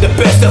 The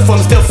best of them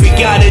stuff we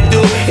gotta do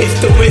is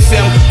to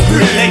rhythm.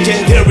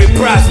 Legendary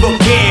Prosper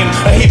game,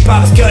 a hip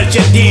hip-hop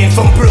culture dean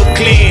from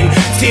Brooklyn.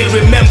 Still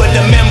remember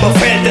the member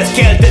felt the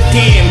skelter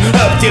team.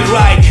 Up till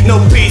right, no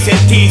peace and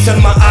teeth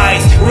on my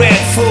eyes, red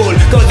full.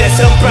 Cause there's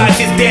some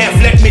prices deaf,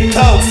 let me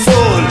talk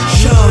full.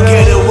 Sure,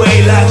 get away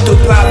like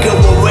Tupac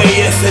away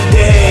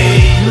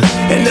yesterday,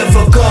 and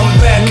never come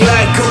back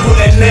like a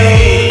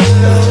grenade.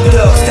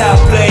 Dog, stop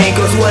playing,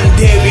 cause one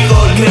day we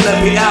all gonna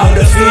be out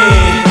of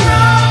here.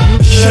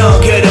 Sure,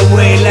 get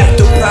away like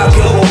Tupac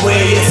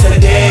away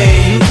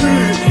yesterday,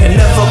 and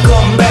never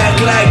come back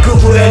like a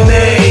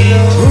grenade.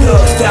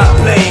 Dog, stop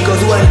playing,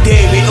 cause one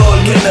day we all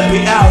gonna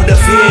be out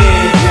of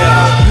here.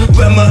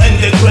 When we're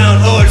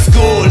underground old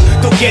school,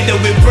 together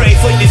we pray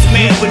for this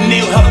man who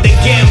knew how the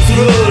games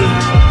rule.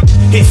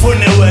 His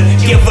funeral,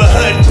 give a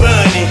heart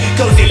burning,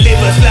 cause he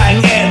live us like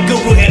El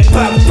Guru and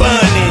Pop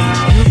Bunny.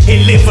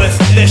 He live us,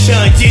 the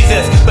Sean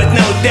Jesus, but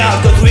no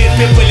doubt, cause real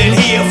people in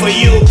here for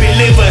you,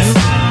 believers.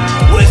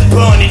 Was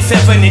born in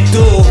 72,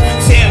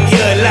 same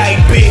year like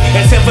Big,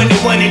 and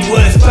 71 it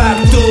was Pop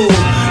 2.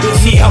 You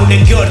see how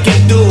the God can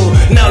do,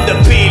 now the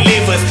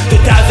believers.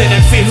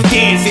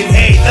 2015 in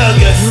 8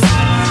 August.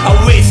 I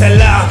wish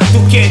Allah to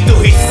get to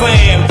his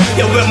fame.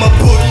 Yeah, we're my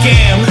boot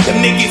camp,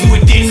 them niggas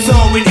with this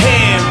song with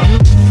him.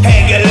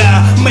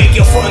 Hegala, make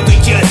your phone to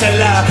just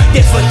Allah.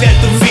 That's for that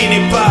to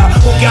Vinipa,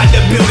 who got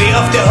the beauty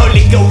of the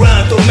Holy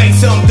Quran to make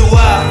some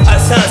dua.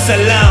 Asan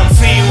Salam,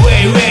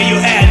 freeway, where you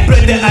at?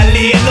 Brother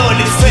Ali and all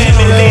his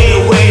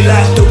family. Away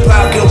like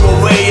Tupac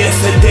away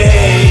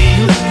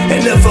yesterday,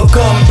 and never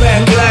come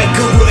back like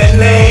a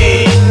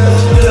grenade.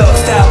 Dog,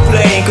 stop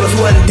playing, cause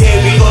one day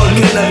we all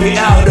gonna be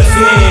out of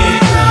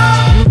here.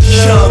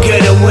 Sure,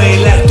 get away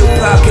like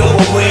Tupac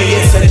away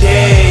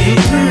yesterday,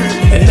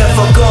 and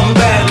never come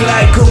back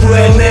like a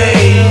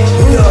grenade.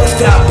 Dog,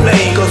 stop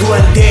playing, cause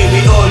one day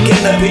we all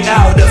gonna be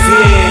out of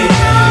here.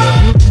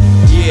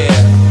 Yeah,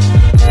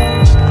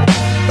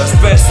 a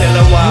special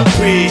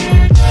OIP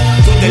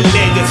to the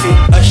legacy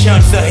of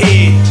Sean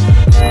Sahid.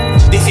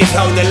 This is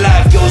how the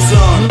life goes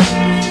on.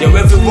 Yo,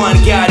 everyone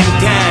got in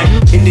time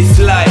in this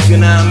life, you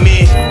know what I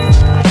mean?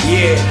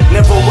 Yeah,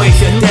 never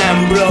waste your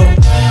time, bro.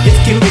 Just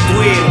keep it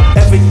real,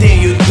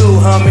 everything you do,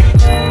 homie.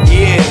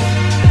 Yeah,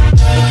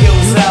 it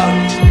goes out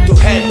to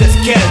head the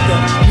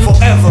skeleton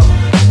forever.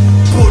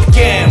 Boot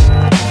camp.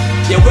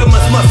 Yeah, we're my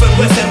Smurf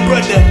Western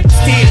brother,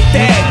 still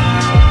dead.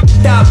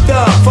 Top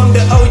dog from the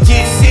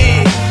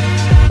OGC.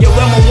 Yeah,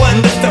 we're my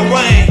one that's the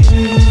rain.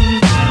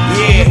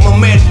 Yeah, my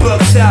man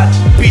Bucks out,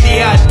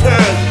 PDI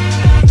turn.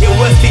 Yeah,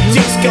 what's the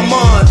juice, come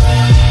on.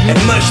 And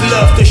much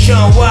love to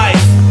Sean White,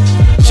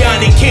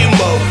 Johnny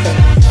Kimbo.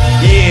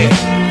 Yeah,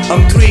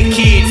 I'm 3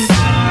 kids.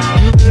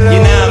 You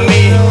know what I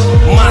mean?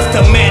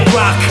 Master Man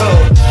Rocco,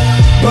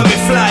 Bobby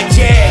Fly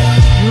Jack,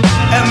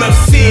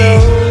 MFC,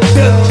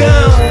 Duck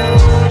Down.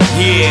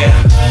 Yeah,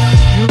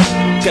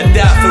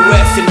 Gaddafi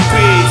rest in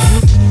peace.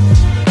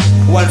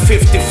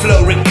 150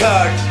 flow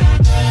record.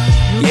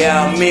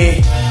 Yeah,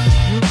 me.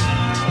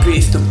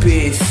 Peace to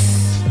peace,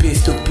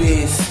 peace to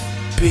peace,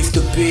 peace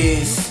to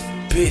peace,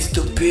 peace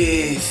to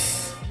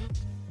peace.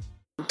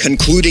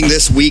 Concluding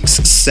this week's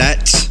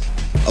set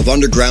of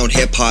underground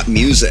hip-hop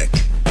music,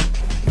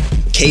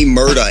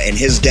 K-Murda and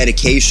his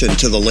dedication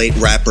to the late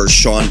rapper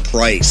Sean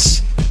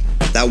Price.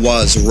 That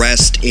was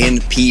Rest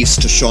in Peace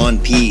to Sean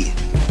P.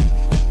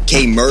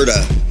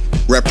 K-Murda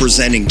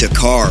representing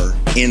Dakar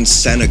in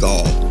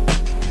Senegal,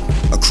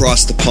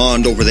 across the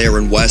pond over there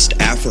in West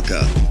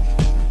Africa.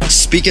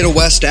 Speaking of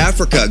West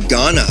Africa,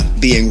 Ghana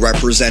being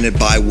represented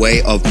by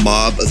way of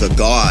Mob the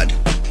God,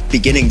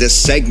 beginning this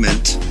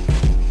segment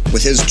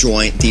with his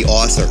joint, The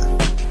Author.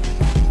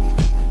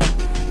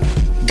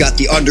 Got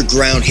the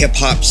underground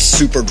hip-hop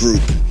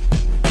supergroup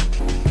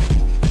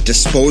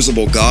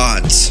Disposable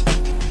Gods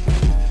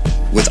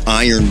with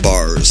Iron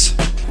Bars.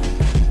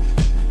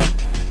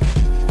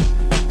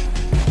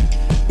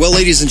 Well,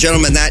 ladies and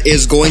gentlemen, that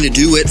is going to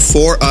do it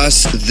for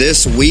us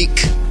this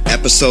week.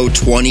 Episode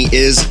 20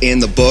 is in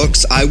the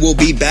books. I will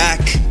be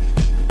back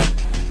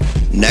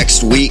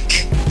next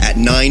week at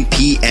 9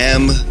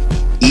 p.m.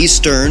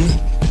 Eastern,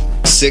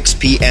 6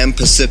 p.m.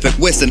 Pacific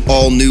with an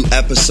all-new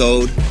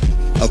episode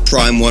of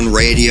Prime One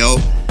Radio.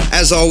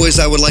 As always,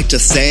 I would like to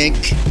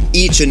thank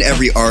each and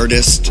every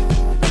artist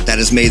that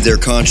has made their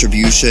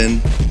contribution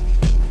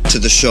to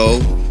the show.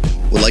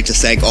 Would like to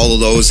thank all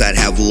of those that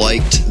have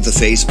liked the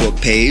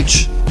Facebook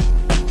page,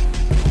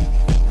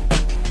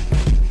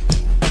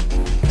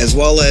 as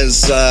well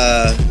as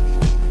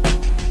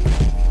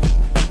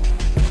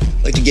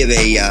like to give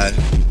a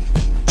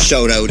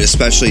shout out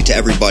especially to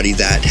everybody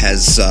that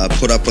has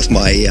put up with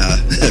my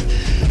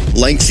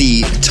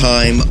lengthy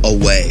time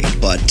away.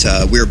 But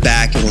we're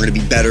back and we're going to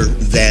be better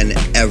than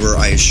ever,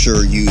 I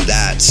assure you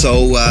that.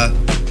 So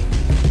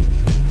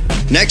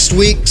next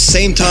week,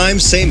 same time,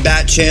 same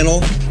bat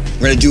channel.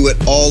 We're going to do it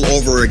all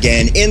over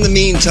again. In the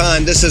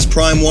meantime, this is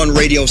Prime One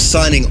Radio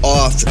signing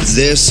off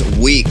this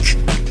week.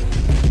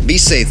 Be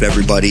safe,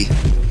 everybody,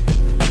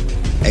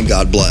 and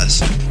God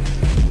bless.